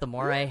book, the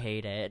more I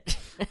hate it.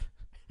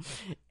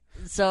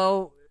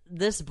 So,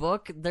 this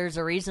book, there's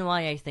a reason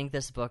why I think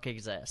this book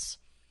exists.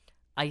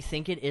 I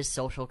think it is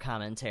social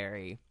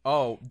commentary.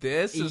 Oh,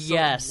 this is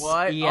Yes,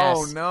 what? yes.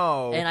 Oh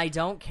no! And I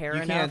don't care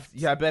you enough.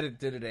 can't. Yeah, I bet it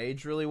did it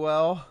age really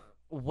well.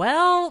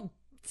 Well,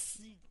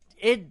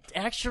 it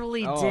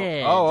actually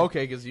did. Oh,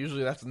 okay. Because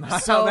usually that's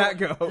not So, how that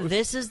goes.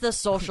 This is the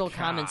social God.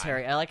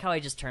 commentary. I like how I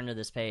just turned to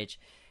this page.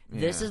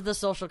 This Yeah. is the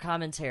social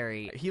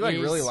commentary. He like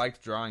Is- really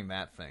liked drawing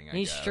that thing. I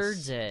He guess. sure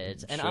did.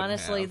 And Shouldn't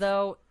honestly, have.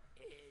 though,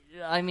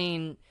 I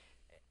mean,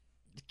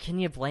 can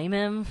you blame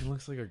him? He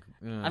looks like a.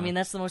 I mean,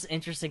 that's the most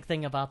interesting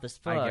thing about this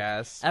book. I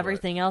guess,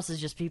 everything else is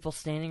just people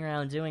standing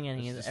around doing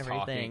just everything.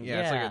 talking.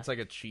 Yeah, it's like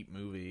a cheap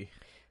movie.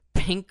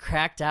 Pink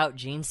cracked out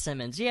Gene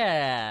Simmons.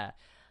 Yeah.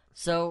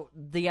 So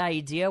the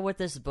idea with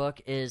this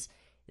book is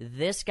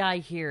this guy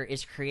here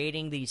is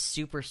creating these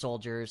super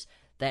soldiers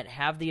that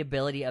have the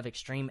ability of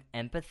extreme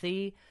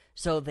empathy,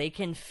 so they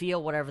can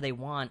feel whatever they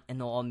want, and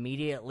they'll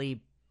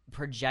immediately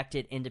project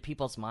it into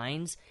people's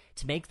minds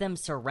to make them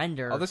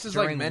surrender. Oh, this is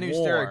during like men who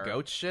war. stare at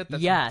goats shit?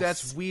 Yes.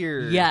 That's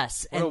weird.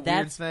 Yes, What and a weird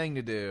that's thing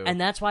to do. And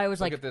that's why I was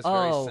Look like, at this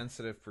oh, very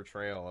sensitive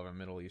portrayal of a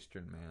Middle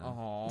Eastern man.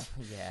 oh,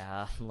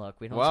 yeah.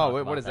 Look, we don't. Wow, talk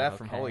what about is that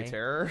from okay? Holy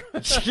Terror?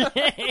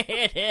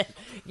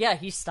 Yeah,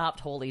 he stopped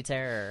Holy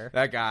Terror.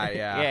 That guy,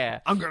 yeah. Yeah.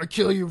 I'm gonna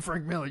kill you,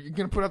 Frank Miller. You're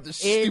gonna put up this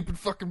stupid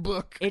fucking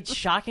book. It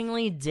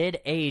shockingly did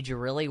age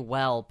really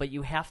well, but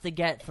you have to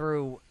get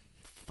through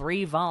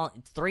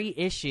three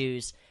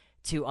issues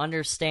to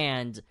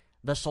understand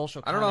the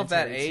social I don't know if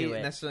that commentary to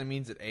it. necessarily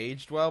means it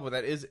aged well, but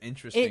that is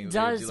interesting. It that they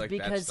would does do like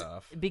that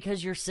stuff.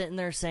 because you're sitting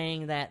there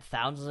saying that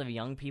thousands of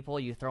young people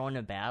you throw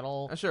into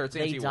battle, Oh, sure, it's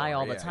they anti-war, die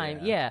all the yeah, time.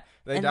 yeah. Yeah,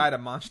 They And- die to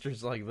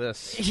monsters like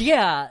this.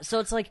 Yeah, so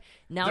it's like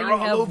now They're you all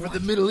have over the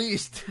Middle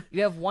East.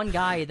 you have one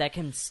guy that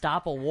can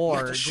stop a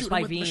war to shoot just 'em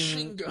by with being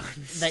machine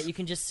guns. that you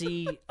can just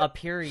see a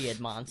period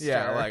monster.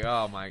 Yeah, like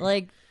oh my.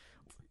 like.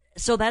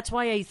 So that's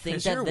why I think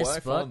is that your this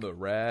wife book. on the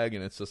rag,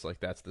 and it's just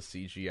like that's the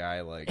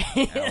CGI like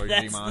That's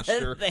allergy the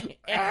monster. thing.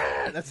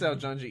 That's how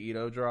Junji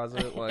Ito draws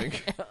it.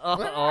 Like,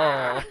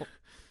 Oh.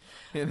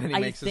 and then he I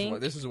makes think-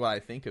 this is what I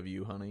think of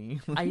you,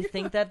 honey. I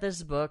think that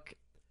this book,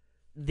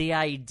 the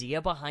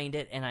idea behind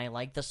it, and I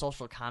like the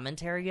social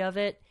commentary of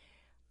it.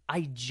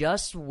 I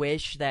just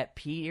wish that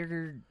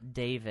Peter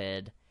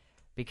David,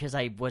 because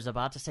I was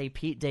about to say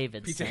Pete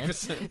Davidson.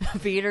 Davidson.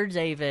 Peter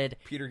David.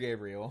 Peter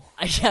Gabriel.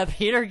 Yeah,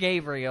 Peter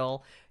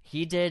Gabriel.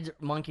 He did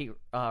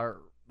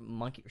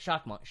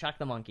Shock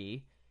the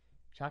Monkey.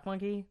 Shock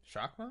Monkey?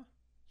 Shockma?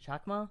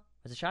 Shockma?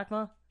 Was it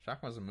Shockma?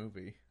 Shockma's a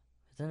movie.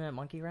 Isn't it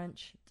Monkey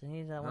Wrench? Didn't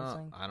he do that one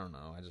thing? I don't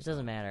know. I It just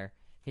doesn't matter.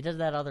 He does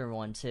that other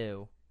one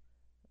too.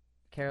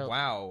 Carol.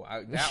 Wow,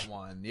 that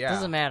one. Yeah,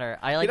 Doesn't matter.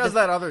 I like he does the-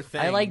 that other thing.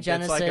 I like that's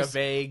Genesis. like a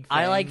vague.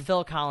 I thing. like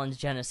Phil Collins'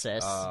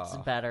 Genesis. Oh. It's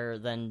better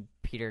than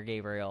Peter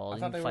Gabriel. I You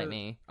thought can they fight were-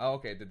 me. Oh,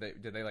 okay. Did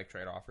they like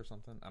trade off or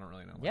something? I don't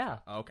really know. Yeah.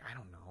 Oh, okay, I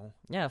don't know.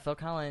 Yeah, Phil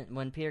Collins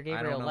when Peter I don't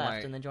Gabriel know left my,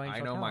 and then joined I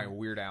Phil know my Collins.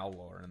 Weird Al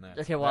lore and that.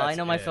 Okay, well, I that's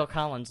know my it. Phil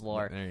Collins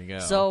lore. There you go.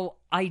 So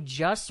I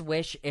just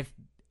wish if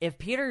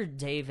Peter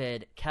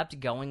David kept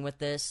going with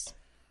this,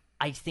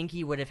 I think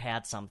he would have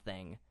had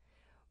something.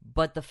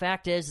 But the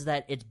fact is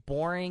that it's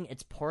boring,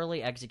 it's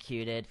poorly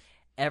executed,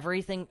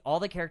 everything,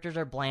 all the characters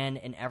are bland,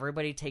 and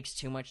everybody takes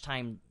too much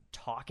time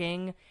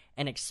talking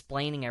and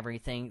explaining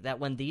everything, that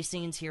when these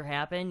scenes here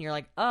happen, you're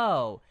like,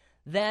 oh,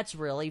 that's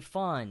really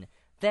fun.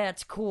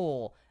 That's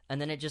cool. And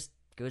then it just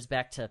goes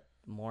back to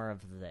more of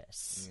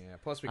this. Yeah.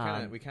 Plus, we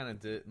kind of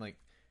did like,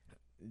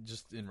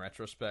 just in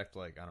retrospect,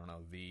 like I don't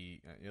know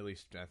at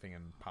least I think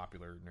in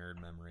popular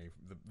nerd memory,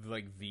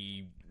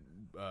 the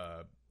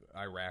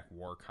Iraq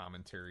War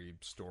commentary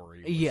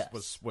story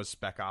was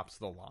Spec Ops: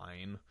 The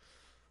Line.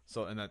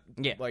 So and that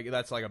like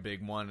that's like a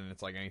big one, and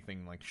it's like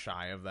anything like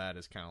shy of that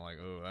is kind of like,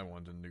 oh, that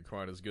one didn't do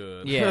quite as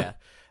good. Yeah.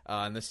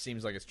 And this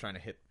seems like it's trying to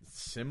hit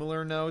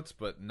similar notes,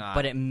 but not.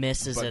 But it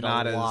misses but it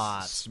not a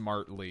lot. as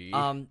smartly.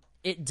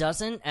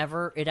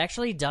 It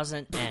actually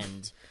doesn't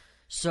end.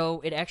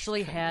 So it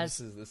actually has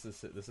This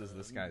is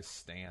this guy's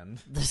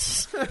stand.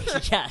 this.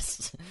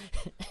 Yes,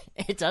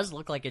 it does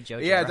look like a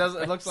JoJo. Yeah, it does.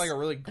 It reference. looks like a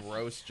really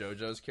gross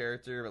JoJo's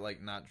character, but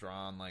like not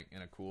drawn like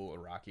in a cool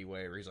Iraqi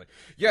way, where he's like,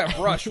 "Yeah,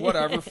 brush,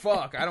 whatever,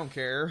 fuck, I don't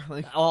care."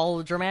 Like,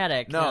 all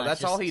dramatic. no, it's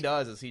that's all just- he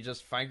does is he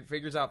just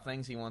figures out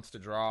things he wants to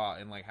draw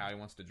and like how he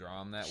wants to draw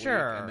them that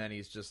Sure. week, and then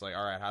he's just like,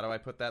 "All right, how do I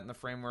put that in the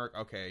framework?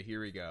 Okay,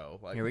 here we go."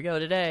 Like, Here we go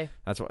today.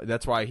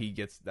 That's why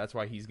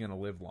he's gonna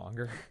live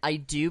longer. I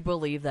do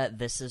believe that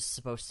this is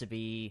supposed to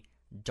be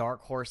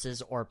Dark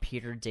Horse's or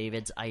Peter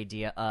David's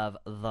idea of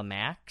the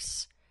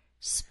Max,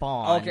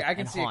 Spawn. Okay, I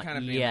can and see Haunt. it kind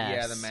of being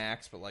yes. the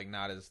Max, but like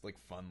not as like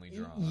funly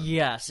drawn.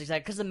 Yes,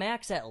 exactly. Because the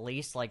Max, at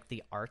least, like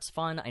the art's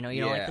fun. I know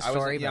you don't like the I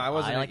wasn't- story, yeah, but I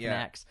wasn't- like yeah.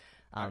 Max.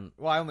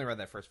 Well, I only read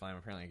that first volume.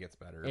 Apparently, it gets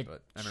better. It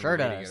But I sure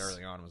remember reading does. it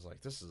early on. And was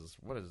like, this is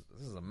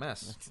a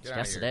mess. Get Yes, out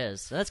it of here.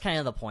 is. That's kind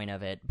of the point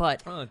of it.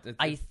 But Well,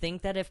 I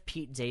think that if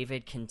Pete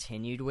David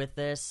continued with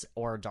this,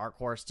 or Dark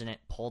Horse didn't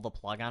pull the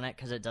plug on it,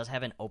 because it does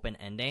have an open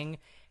ending,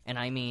 and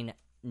I mean,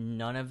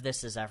 none of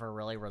this is ever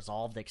really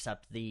resolved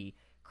except the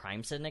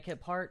crime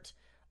syndicate part.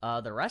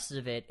 The rest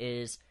of it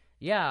is,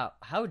 yeah,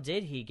 how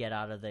did he get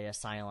out of the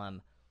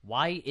asylum?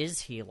 Why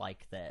is he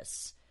like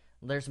this?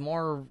 There's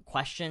more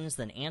questions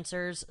than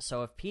answers,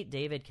 so if Pete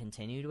David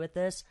continued with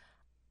this,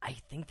 I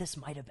think this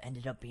might have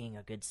ended up being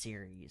a good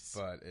series.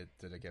 But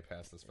did it get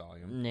past this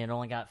volume? It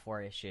only got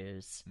 4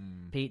 issues.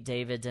 Pete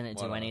David didn't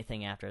do What a-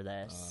 anything after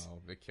this. Oh,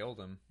 they killed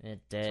him It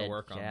did. to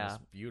work on yeah. this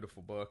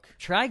beautiful book.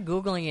 Try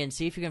Googling it and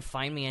see if you can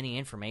find me any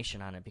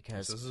information on it,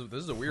 because This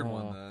is a weird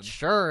one. Then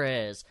sure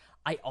is.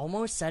 I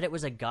almost said it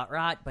was a gut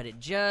rot, but it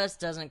just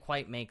doesn't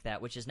quite make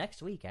that, which is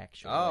next week,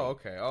 actually. Oh,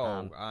 okay.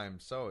 Oh, I'm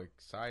so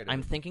excited.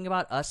 I'm thinking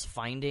about us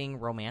finding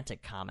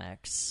romantic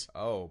comics.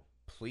 Oh,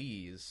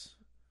 please.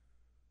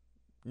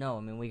 No,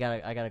 I mean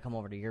I gotta come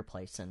over to your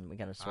place and we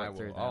gotta I sort will.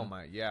 through them. Oh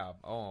my, yeah.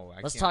 Oh,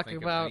 I Let's can't talk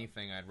think about- of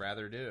anything I'd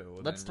rather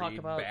do Let's than talk read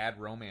about- bad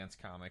romance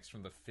comics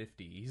from the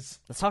 50s.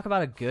 Let's talk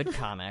about a good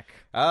comic.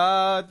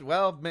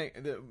 Well,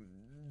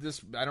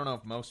 this I don't know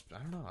if most. I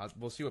don't know.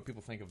 We'll see what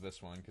people think of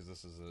this one because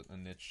this is a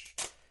niche,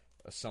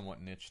 a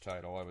somewhat niche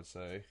title, I would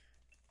say.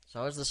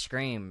 So is the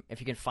Scream. If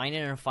you can find it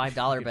in a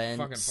 $5 You bin,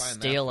 fucking find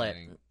steal that it.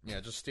 thing. Yeah,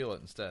 just steal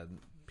it instead.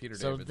 Peter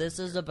So Davidson this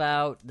is here.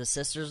 about the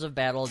Sisters of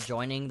Battle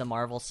joining the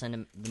Marvel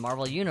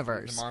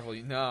universe. the Marvel.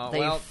 No, They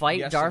well, fight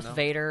yes and Darth no.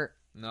 Vader.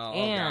 No,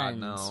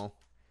 and- oh god, no.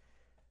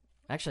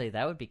 Actually,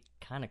 that would be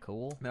kind of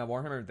cool. No,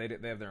 Warhammer.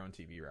 They have their own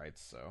TV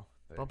rights, so.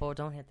 Bobo,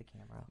 don't hit the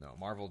camera. No,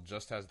 Marvel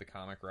just has the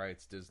comic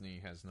rights. Disney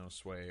has no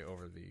sway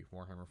over the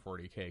Warhammer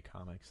 40K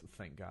comics.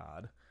 Thank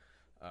God.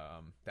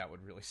 That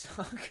would really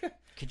suck.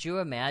 Could you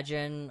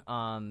imagine,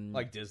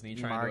 like Disney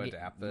trying to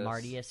adapt this.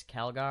 Martius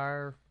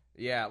Calgar,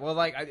 Yeah, well,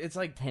 like it's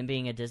like him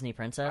being a Disney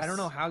princess? I don't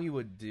know how you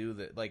would do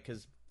that. Like,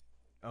 because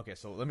okay,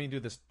 so let me do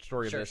this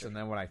story Sure, of this, sure. and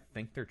then what I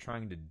think they're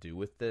trying to do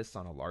with this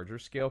on a larger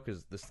scale,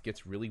 because this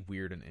gets really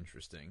weird and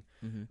interesting.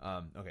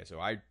 Mm-hmm. Okay, so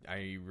I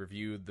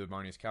reviewed the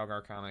Marnius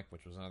Calgar comic,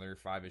 which was another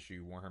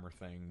 5-issue Warhammer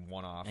thing,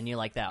 one-off, And you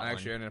like that I one.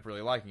 actually ended up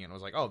really liking it. I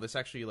was like, oh, this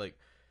actually like.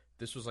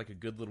 This was like a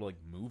good little like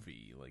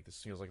movie. Like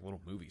this feels like a little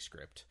movie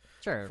script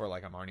Sure. for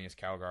like a Marnius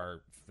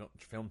Calgar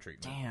film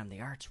treatment. Damn, the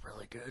art's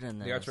really good in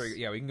this. The art's very,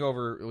 yeah, we can go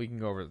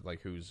over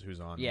like who's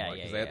on. Yeah, like,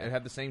 yeah, 'cause yeah. It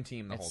had the same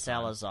team the It's whole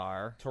time.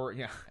 Salazar.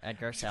 Yeah.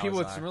 Edgar People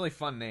with Salazar. some really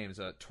fun names.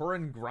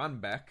 Torin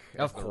Gronbeck as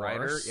Of the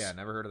writer. course. Yeah,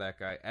 never heard of that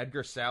guy.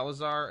 Edgar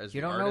Salazar as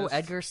You the don't know artist.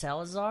 Edgar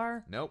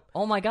Salazar? Nope.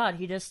 Oh my god,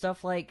 he does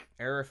stuff like...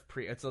 Arif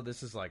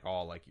this is like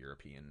all like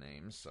European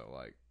names. So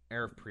like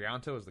Arif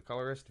Prianto is the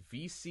colorist.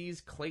 VC's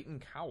Clayton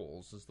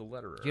Cowles is the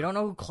letterer. You don't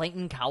know who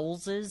Clayton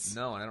Cowles is?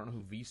 No, and I don't know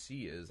who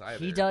VC is either.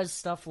 He does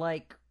stuff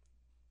like...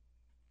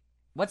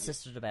 What's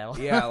Sisters of Battle?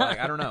 Yeah, like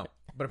I don't know.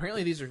 But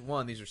apparently these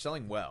are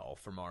selling well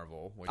for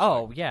Marvel. Which,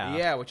 Oh, like, yeah.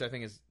 yeah, which I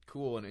think is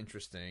cool and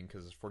interesting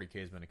because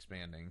 40K has been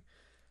expanding.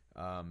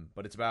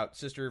 But it's about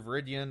Sister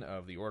Viridian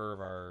of the Order of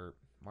Our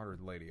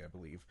Martyred Lady, I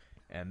believe,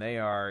 and they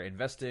are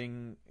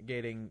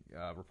investigating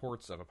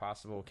reports of a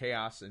possible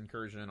chaos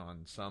incursion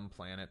on some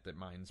planet that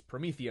mines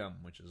promethium,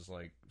 which is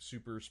like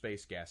super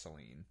space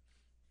gasoline.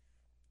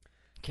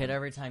 Kid,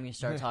 every time you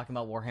start talking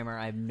about Warhammer,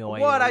 I have no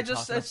idea. What? you're I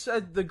just talking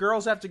it's, the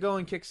girls have to go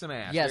and kick some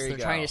ass. about. Yes, There you they're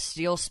go. trying to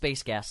steal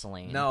space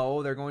gasoline.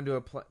 No, they're going to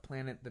a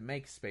planet that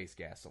makes space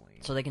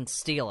gasoline. So they can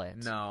steal it.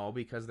 No,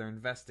 because they're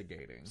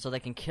investigating. So they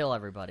can kill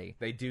everybody.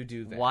 They do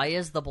that. Why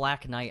is the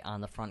Black Knight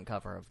on the front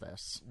cover of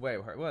this? Wait,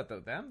 what?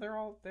 Them? They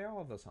all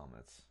have those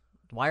helmets.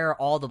 Why are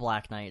all the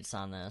Black Knights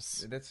on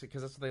this? That's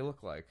because that's what they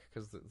look like.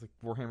 Because the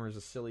Warhammer is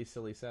a silly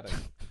setting.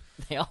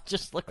 They all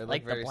just look They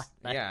like look very the Black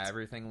Knight. yeah.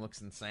 Everything looks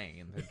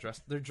insane.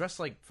 They're dressed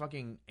like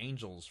fucking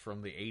angels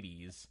from the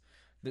 80s.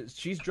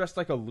 She's dressed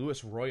like a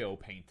Louis Royo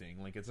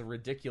painting. Like it's a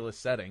ridiculous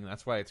setting.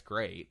 That's why it's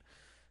great.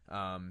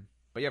 But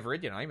yeah,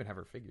 Viridian, I even have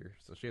her figure,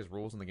 so she has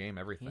rules in the game.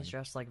 Everything. He's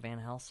dressed like Van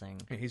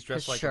Helsing. And he's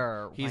dressed 'Cause like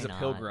sure, he's why a not?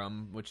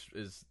 pilgrim, which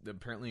is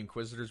apparently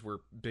Inquisitors wear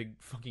big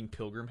fucking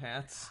pilgrim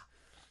hats.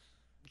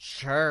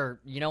 Sure.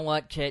 You know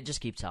what, Kit? Just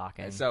keep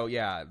talking. So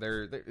yeah,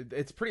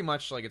 it's pretty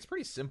much like it's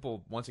pretty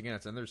simple. Once again,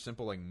 it's another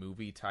simple like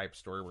movie type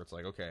story where it's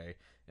like, okay,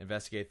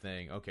 investigate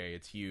thing. Okay,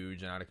 it's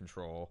huge and out of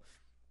control,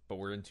 but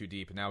we're in too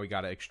deep, and now we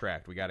got to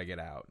extract. We got to get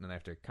out, and then they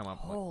have to come up.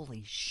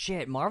 Holy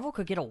shit! Marvel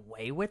could get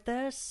away with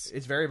this.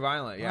 It's very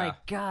violent. Yeah.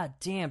 Like, god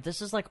damn,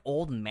 this is like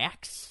old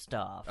Max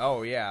stuff.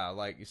 Oh yeah.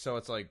 Like so,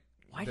 it's like.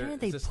 Why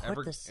didn't they put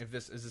ever, this- If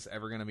this is this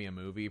ever going to be a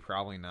movie?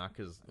 Probably not,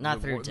 because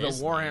Not through the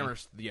Disney.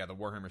 Warhammer. Yeah, the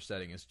Warhammer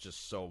setting is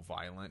just so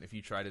violent. If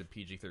you tried to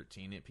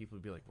PG-13 it, people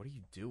would be like, "What are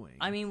you doing?"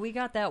 I mean, we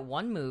got that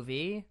one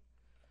movie,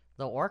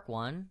 the Orc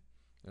one.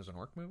 There's an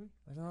orc movie.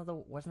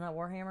 Wasn't that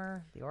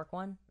Warhammer, the Orc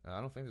one? I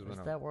don't think there's Was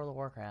been. that World of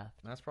Warcraft?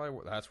 That's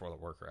World of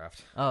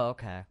Warcraft. Oh,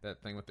 okay.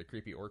 That thing with the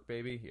creepy orc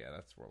baby. Yeah,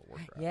 that's World of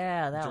Warcraft.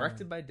 Yeah, that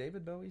Directed one. by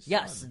David Bowie's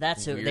Yes, son.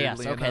 that's who. Yes,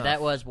 Weirdly okay, enough.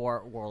 that was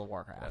World of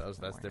Warcraft. Yeah, that's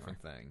a Warhammer.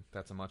 different thing.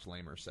 That's a much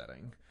lamer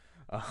setting.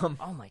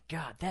 Oh my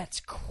god,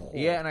 that's cool.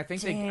 Yeah, and I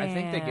think they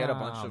get a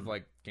bunch of Damn.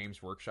 like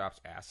Games Workshop's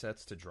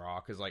assets to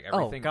draw because like Oh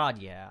everything. god,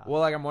 yeah. Well,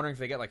 like I'm wondering if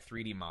they get like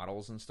 3D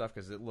models and stuff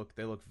because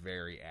they look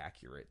very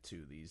accurate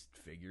to these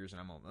figures,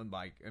 and I'm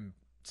like, and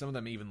some of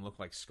them even look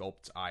like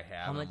sculpts I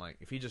have. And I'm like,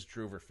 if he just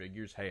drew over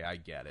figures, hey, I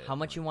get it. How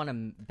much you want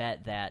to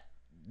bet that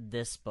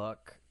this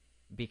book,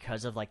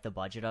 because of like the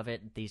budget of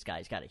it, these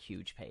guys got a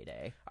huge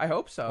payday? I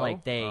hope so.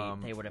 Like, they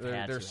would have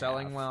had They're to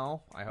selling have.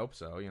 well. I hope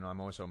so. You know, I'm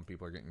always hoping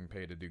people are getting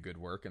paid to do good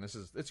work, and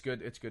it's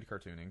good. It's good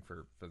cartooning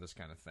for this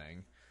kind of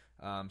thing.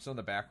 Some of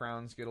the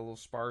backgrounds get a little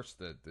sparse.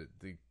 The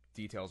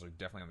details are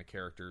definitely on the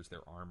characters,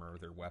 their armor,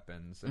 their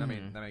weapons, and I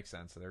mean that makes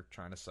sense. They're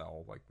trying to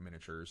sell like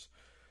miniatures.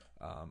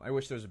 I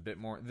wish there was a bit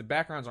more. The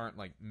backgrounds aren't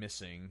like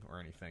missing or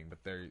anything,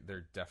 but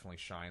they're definitely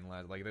shine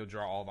led. Like they'll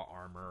draw all the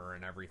armor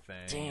and everything.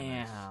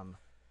 And Damn.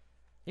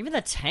 Even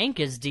the tank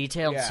is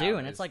detailed too,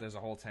 and it's like there's a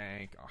whole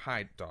tank. Oh,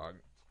 hi, dog.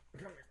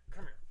 Come here.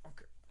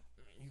 Okay,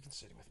 you can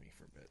sit with me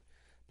for a bit.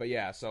 But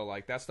yeah, so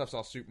like that stuff's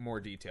all more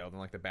detailed, and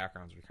like the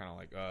backgrounds are kind of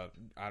like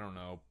I don't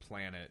know,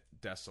 planet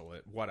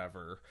desolate,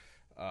 whatever.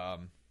 But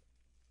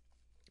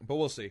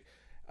we'll see.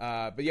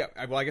 But yeah,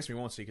 well, I guess we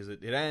won't see because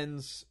it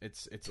ends.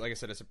 It's like I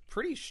said, it's a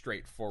pretty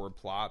straightforward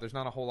plot. There's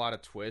not a whole lot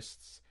of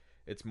twists.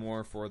 It's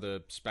more for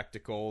the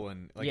spectacle,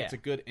 and like it's a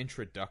good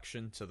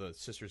introduction to the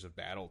Sisters of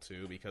Battle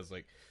too, because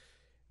like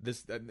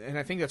this, and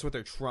I think that's what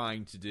they're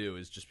trying to do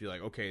is just be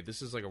like, okay,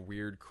 this is like a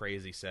weird,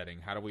 crazy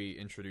setting. How do we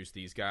introduce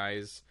these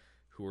guys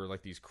who are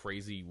like these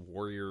crazy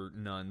warrior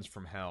nuns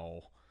from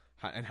hell?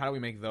 And how do we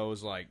make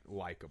those like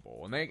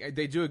likable? And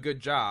they do a good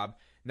job.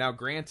 Now,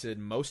 granted,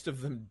 most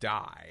of them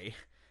die.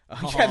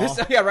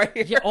 Right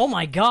here. yeah, oh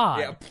my god.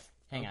 Yeah.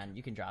 Hang on,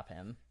 you can drop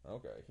him.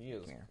 Okay, he's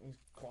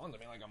clawing to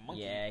me like a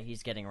monkey. Yeah,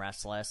 he's getting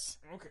restless.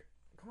 Okay,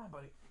 come on,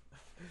 buddy.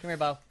 Come here,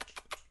 Bo.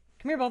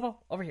 Come here, Bobo.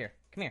 Over here.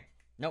 Come here.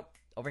 Nope.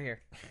 Over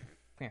here. Come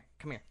here.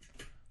 Come here.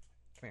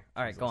 Come here.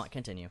 All right, go on.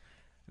 Continue.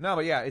 No,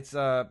 but yeah, it's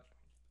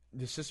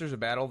the Sisters of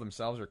Battle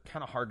themselves are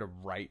kind of hard to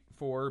write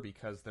for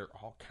because they're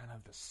all kind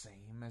of the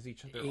same as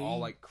each other. They're all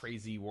like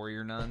crazy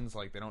warrior nuns.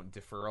 Like they don't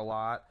differ a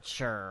lot.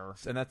 Sure.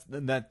 And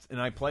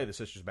and I play the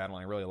Sisters of Battle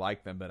and I really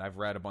like them, but I've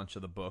read a bunch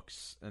of the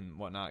books and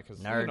whatnot because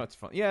it's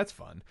fun. Yeah, it's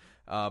fun.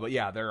 But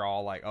yeah, they're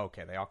all like,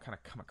 okay, they all kind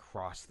of come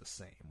across the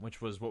same,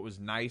 which was what was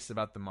nice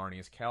about the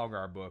Marnius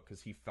Calgar book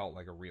because he felt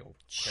like a real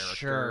character.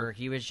 Sure,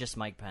 he was just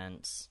Mike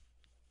Pence.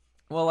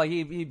 Well, like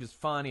he was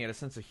fun. He had a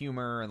sense of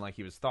humor and like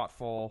he was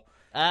thoughtful.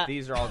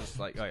 These are all just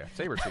like, oh yeah,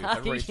 Sabretooth,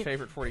 everybody's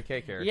favorite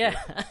 40K character. Yeah.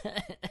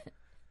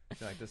 I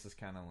feel like this is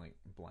kind of like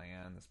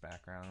bland, this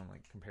background,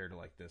 like compared to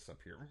like this up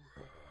here.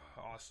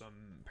 Awesome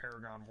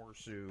Paragon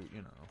warsuit,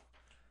 you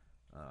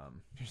know.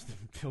 Here's the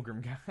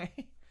Pilgrim guy.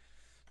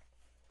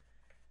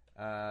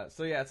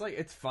 So yeah,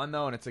 it's fun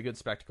though, and it's a good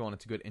spectacle, and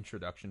it's a good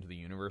introduction to the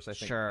universe. I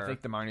think. Sure. I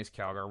think the Marnius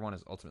Calgar one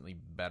is ultimately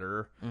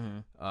better.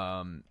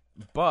 Mm-hmm.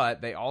 But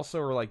they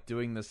also are like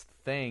doing this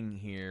thing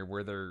here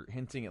where they're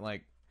hinting at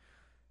like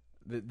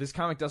this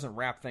comic doesn't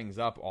wrap things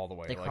up all the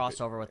way. They like, cross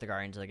over with the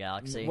Guardians of the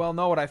Galaxy. Well,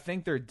 no, what I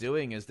think they're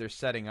doing is they're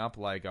setting up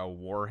like a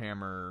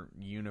Warhammer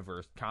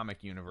universe,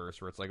 comic universe,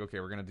 where it's like, okay,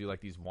 we're gonna do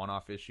like these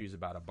one-off issues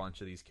about a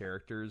bunch of these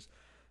characters,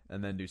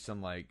 and then do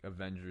some like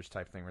Avengers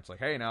type thing where it's like,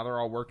 hey, now they're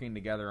all working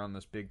together on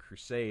this big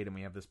crusade, and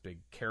we have this big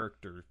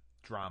character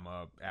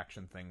drama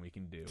action thing we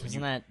can do.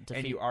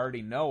 And you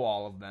already know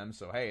all of them,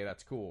 so hey,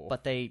 that's cool.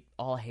 But they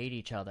all hate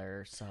each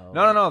other, so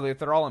no. If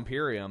they're all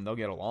Imperium, they'll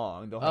get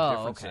along. They'll have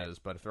differences,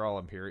 okay. But if they're all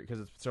Imperium,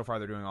 because so far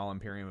they're doing all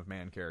Imperium of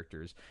Man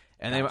characters,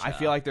 and I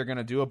feel like they're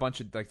gonna do a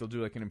bunch of like they'll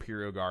do like an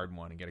Imperial Guard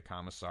one and get a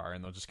Commissar,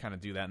 and they'll just kind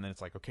of do that, and then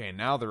it's like, okay,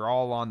 now they're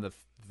all on the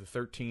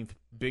 13th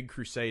big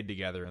crusade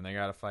together, and they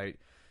got to fight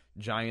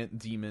giant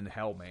demon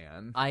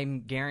Hellman. I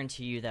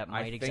guarantee you that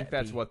might. I think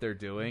that's what they're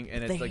doing,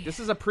 and it's like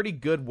this is a pretty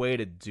good way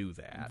to do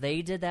that.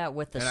 They did that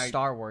with the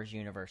Star Wars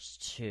universe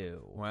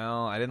too.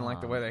 Well, I didn't like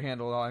the way they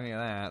handled any of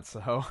that.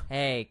 So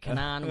hey,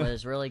 Kanan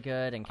was really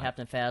good, and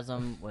Captain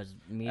Phasm was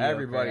mediocre.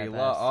 Everybody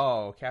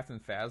Captain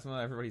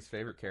Phasma, everybody's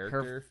fabric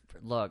character.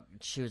 Look,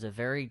 she was a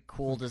very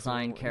cool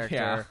design character.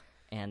 Yeah.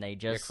 And they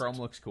just Chrome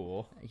looks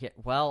cool. Yeah,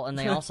 well, and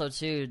they also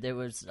too. There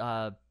was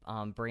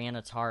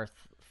Brianna Tarth.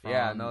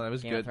 Yeah, no, that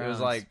was good. It was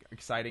like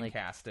exciting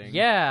casting.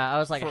 Yeah, I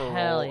was like,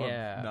 hell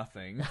yeah.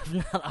 Nothing.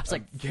 I was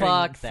like,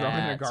 fuck that. Thrown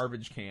in a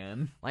garbage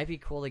can. Might be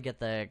cool to get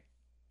the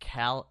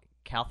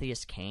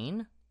Caltheus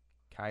Kane.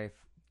 He's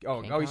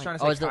trying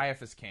to say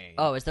Caiaphas Kane.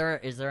 Oh, is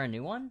there a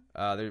new one?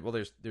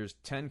 There's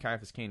 10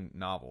 Caiaphas Kane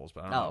novels,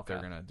 but I don't know if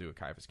they're gonna do a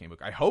Caiaphas Kane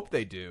book. I hope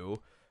they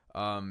do.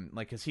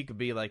 Because he could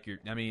be like your.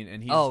 I mean,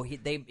 and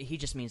he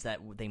just means that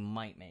they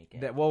might make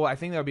it. I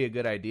think that would be a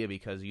good idea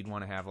because you'd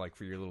want to have like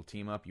for your little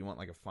team up, you want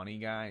like a funny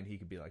guy, and he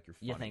could be like your.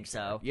 Funny You think guy.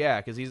 so? Yeah,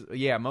 because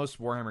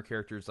most Warhammer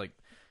characters like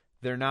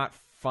they're not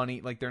funny.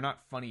 Like they're not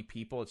funny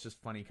people. It's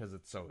just funny because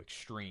it's so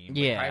extreme.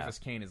 Yeah, Caiaphas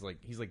Kane is like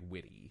he's like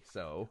witty.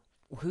 So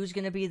who's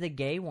gonna be the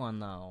gay one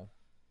though?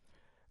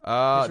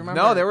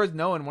 No, there was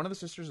no in one of the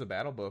Sisters of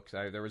Battle books.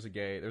 There's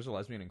a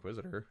lesbian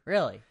Inquisitor.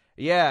 Really?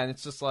 Yeah, and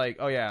it's just like,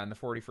 oh yeah, in the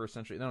 41st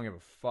century, they don't give a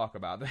fuck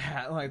about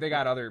that. Like they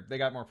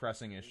got more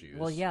pressing issues.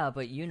 Well, yeah,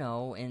 but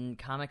in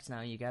comics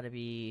now, you got to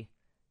be,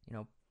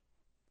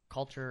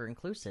 culture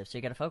inclusive, so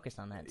you got to focus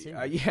on that too.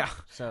 Yeah.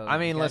 So I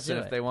mean, listen,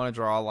 if they want to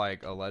draw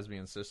like a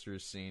lesbian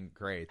sisters scene,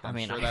 great. I'm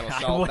sure that'll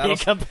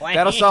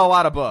sell a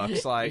lot of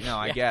books. Like, no,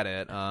 I get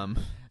it.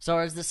 So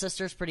is the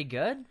sisters pretty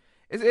good?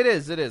 It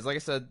is. Like I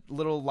said,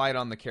 little light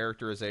on the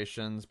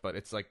characterizations, but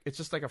it's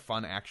just like a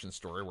fun action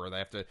story where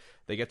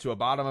they get to a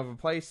bottom of a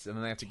place and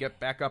then they have to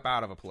get back up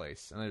out of a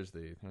place. And there's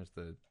the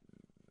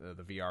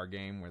VR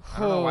game with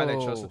I don't know why they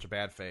chose such a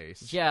bad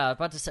face. Yeah, I was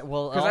about to say.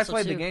 Well, because I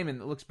played the game and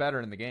it looks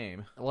better in the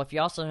game. Well, if you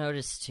also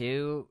notice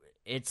too,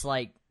 it's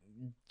like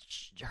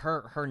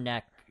her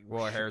neck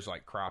Well, her hair's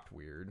like cropped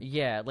weird.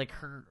 Yeah, like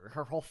her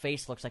whole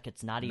face looks like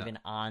it's not even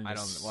on the I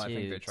don't. suit. Well, I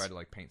think they tried to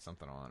like paint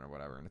something on or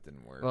whatever, and it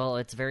didn't work. Well,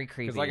 it's very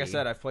creepy. Because, like I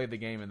said, I've played the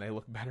game and they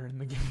look better in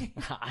the game.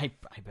 I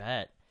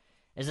bet.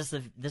 Is this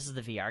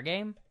the VR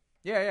game?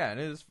 Yeah, and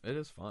it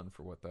is fun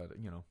for what that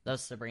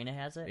Does Sabrina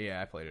has it?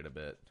 Yeah, I played it a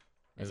bit.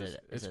 Is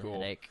It's it cool, a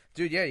headache?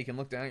 dude. Yeah, you can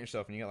look down at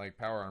yourself and you got like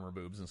power armor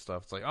boobs and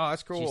stuff. It's like, oh,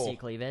 that's cool. Do you see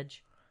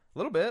cleavage? A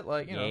little bit,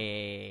 like you know.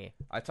 Yeah.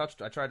 I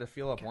tried to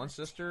feel up one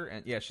sister,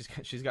 and yeah,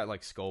 she's got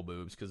like skull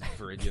boobs because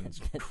Viridian's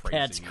crazy.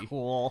 That's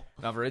cool.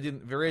 Now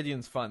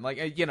Viridian's fun. Like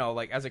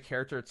like as a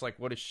character, it's like,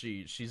 what is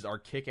she? She's our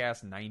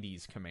kick-ass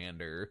 '90s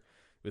commander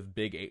with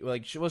big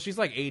she's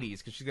like '80s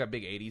because she's got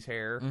big '80s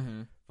hair.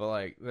 Mm-hmm.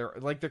 But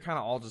they're kind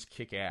of all just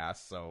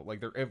kick-ass. So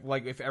like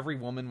if every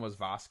woman was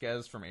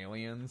Vasquez from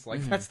Aliens, like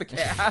that's the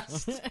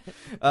cast.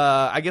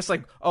 I guess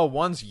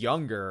one's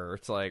younger.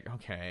 It's like,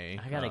 okay,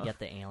 I gotta get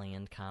the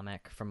Alien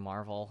comic from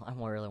Marvel. I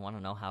really want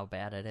to know how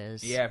bad it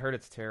is. Yeah, I've heard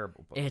it's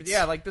terrible. But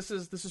yeah, like this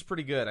is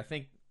pretty good. I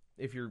think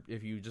if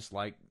you just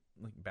like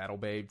Battle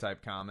Babe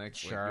type comics,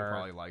 sure, you'll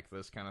probably like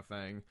this kind of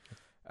thing.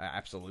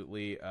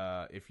 Absolutely.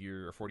 If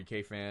you're a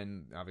 40K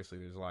fan, obviously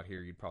there's a lot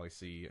here you'd probably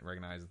see and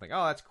recognize and think,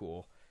 oh, that's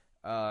cool.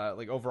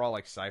 Overall,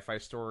 like sci-fi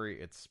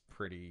story, it's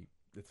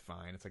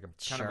fine. It's like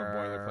a kind of a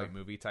boilerplate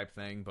movie type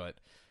thing, but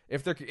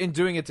if they're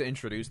doing it to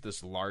introduce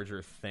this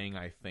larger thing,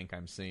 I think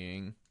I'm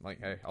seeing, like,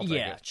 hey, I'll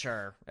take it.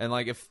 Sure. And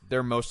like if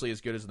they're mostly as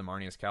good as the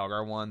Marnius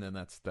Calgar one, then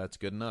that's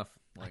good enough.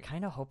 Like, I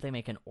kind of hope they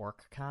make an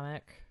orc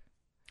comic.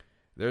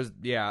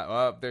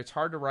 It's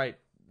hard to write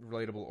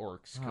relatable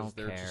orcs because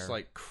they're just care.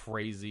 like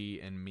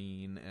crazy and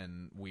mean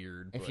and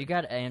weird. If you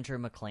got Andrew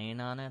McLean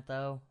on it,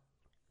 though,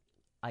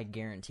 I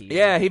guarantee you.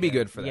 Yeah, he'd be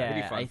good for that. Yeah,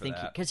 He'd be fun I for think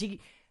that. because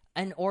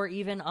or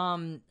even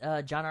John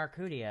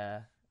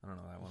Arcudia. I don't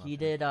know that one. He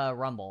did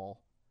Rumble.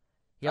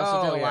 He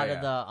also did a lot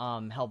of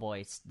the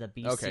Hellboy, the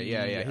BC. Okay,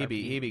 yeah, he'd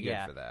be good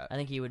yeah, for that. I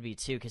think he would be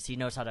too because he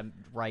knows how to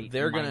write.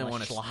 They're gonna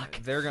want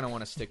to. They're gonna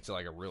want to stick to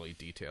like a really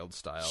detailed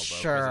style, though.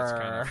 Sure. 'Cause it's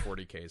kind of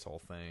 40K's whole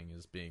thing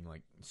is being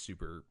like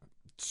super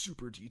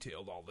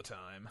detailed all the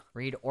time.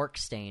 Read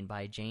Orcstain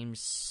by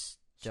James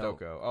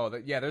Stokoe. Oh,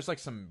 there's like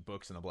some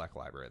books in the Black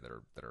Library that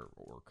are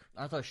orc.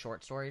 Aren't those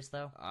short stories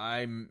though? I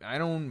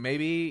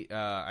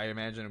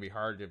imagine it'd be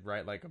hard to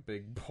write like a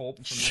big pulp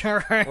from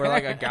Sure. where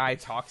like a guy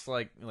talks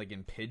like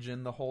in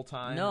pidgin the whole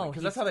time. No,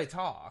 because that's how they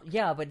talk.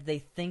 Yeah, but they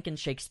think in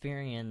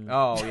Shakespearean.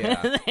 Oh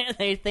yeah,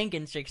 they think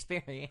in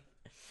Shakespearean.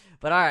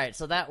 But all right,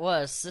 so that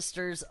was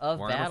Sisters of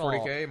Warhammer Battle.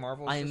 40K,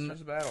 Marvel's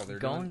Sisters of Battle.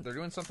 They're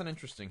doing something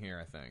interesting here,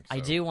 I think. So. I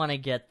do want to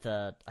get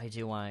the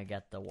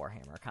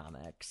Warhammer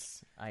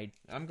comics.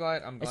 I'm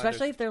glad.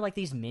 Especially if they're like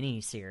these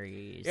mini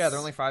series. Yeah, they're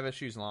only 5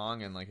 issues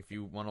long, and like if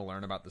you want to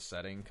learn about the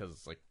setting,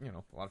 because like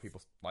a lot of people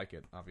like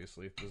it.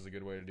 Obviously, this is a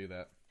good way to do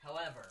that.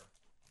 However,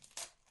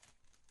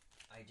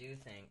 I do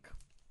think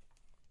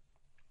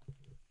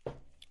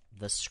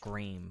the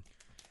Scream.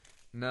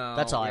 No,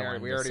 that's all I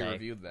wanted we to already say.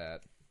 reviewed that.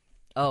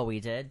 Oh, we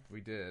did? We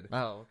did.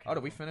 Oh, okay. Oh,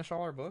 did we finish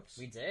all our books?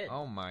 We did.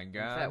 Oh my In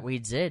god. fact, we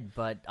did,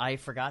 but I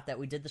forgot that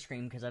we did the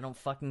Scream because I don't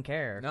fucking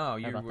care. No,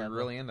 you about were that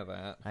really book. into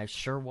that. I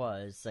sure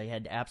was. I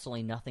had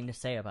absolutely nothing to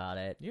say about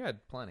it. You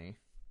had plenty.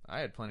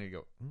 I had plenty to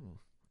go. Ooh.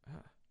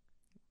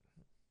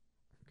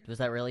 Was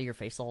that really your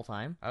face the whole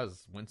time? I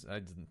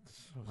didn't.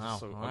 Wow.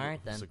 So, all right,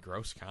 It's then. a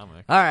gross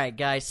comic. All right,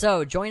 guys.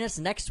 So join us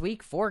next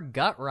week for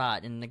Gut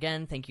Rot. And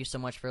again, thank you so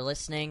much for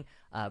listening.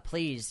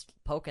 Please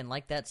poke and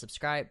like that,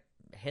 subscribe.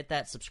 Hit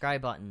that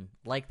subscribe button.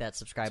 Like that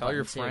subscribe Tell button.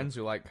 your too. friends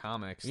who like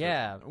comics.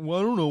 Yeah. Well,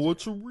 I don't know what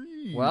to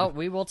read. Well,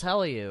 we will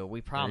tell you. We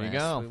promise.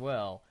 go. We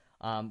will.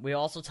 We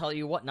also tell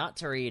you what not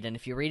to read. And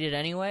if you read it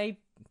anyway,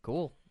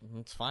 cool.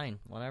 It's fine.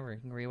 Whatever. You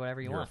can read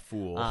whatever you You're want. a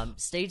fool.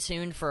 Stay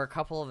tuned for a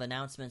couple of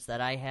announcements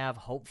that I have.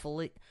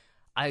 Hopefully,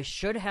 I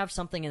should have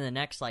something in the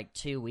next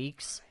 2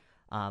 weeks.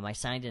 I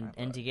signed an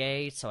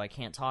NDA, so I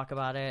can't talk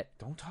about it.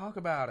 Don't talk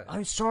about it.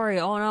 I'm sorry.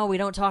 Oh no, we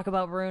don't talk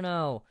about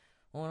Bruno.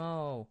 Oh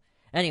no.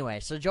 Anyway,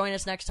 so join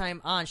us next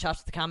time on Shots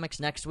with the Comics.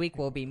 Next week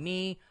will be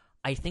me.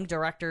 I think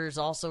director is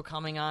also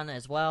coming on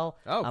as well.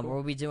 Oh, cool.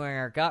 We'll be doing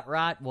our Gut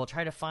Rot. We'll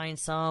try to find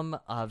some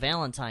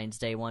Valentine's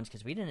Day ones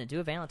because we didn't do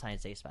a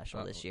Valentine's Day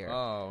special this year.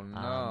 Oh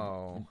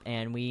no.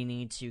 And we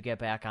need to get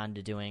back on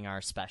to doing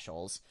our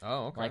specials.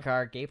 Oh, okay. Like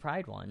our Gay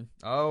Pride one.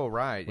 Oh,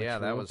 right. Which Yeah,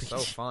 that will was be- so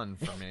fun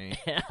for me.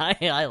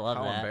 I love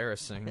How that.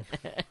 embarrassing.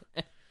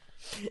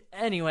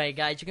 Anyway,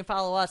 guys, you can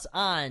follow us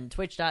on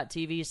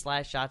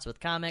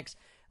twitch.tv/shotswithcomics,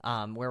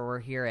 where we're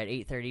here at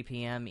 8:30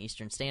 p.m.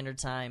 Eastern Standard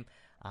Time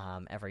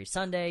every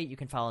Sunday. You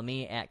can follow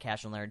me at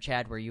Casual Nerd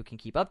Chad, where you can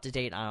keep up to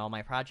date on all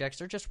my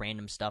projects or just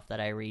random stuff that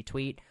I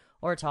retweet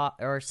or talk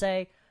or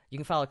say. You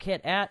can follow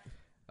Kit at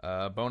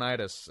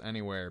Bonitis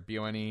anywhere.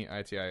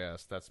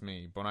 Bonitis. That's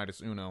me.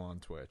 Bonitis Uno on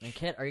Twitch. and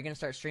Kit. Are you going to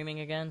start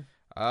streaming again?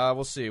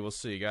 We'll see.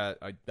 I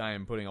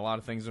am putting a lot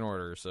of things in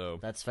order, so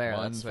That's fair.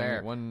 One That's thing,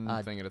 fair.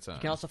 One thing at a time.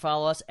 You can also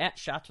follow us at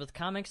Shots with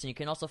Comics, and you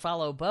can also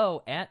follow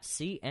Bo at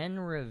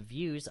CN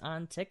Reviews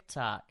on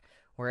TikTok,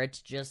 where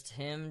it's just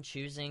him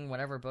choosing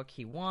whatever book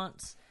he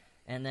wants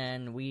and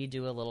then we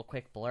do a little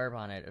quick blurb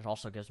on it. It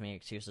also gives me an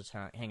excuse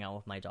to hang out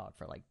with my dog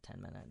for like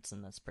 10 minutes,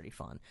 and that's pretty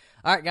fun.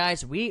 All right,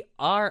 guys, we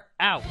are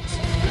out.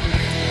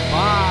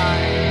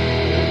 Bye.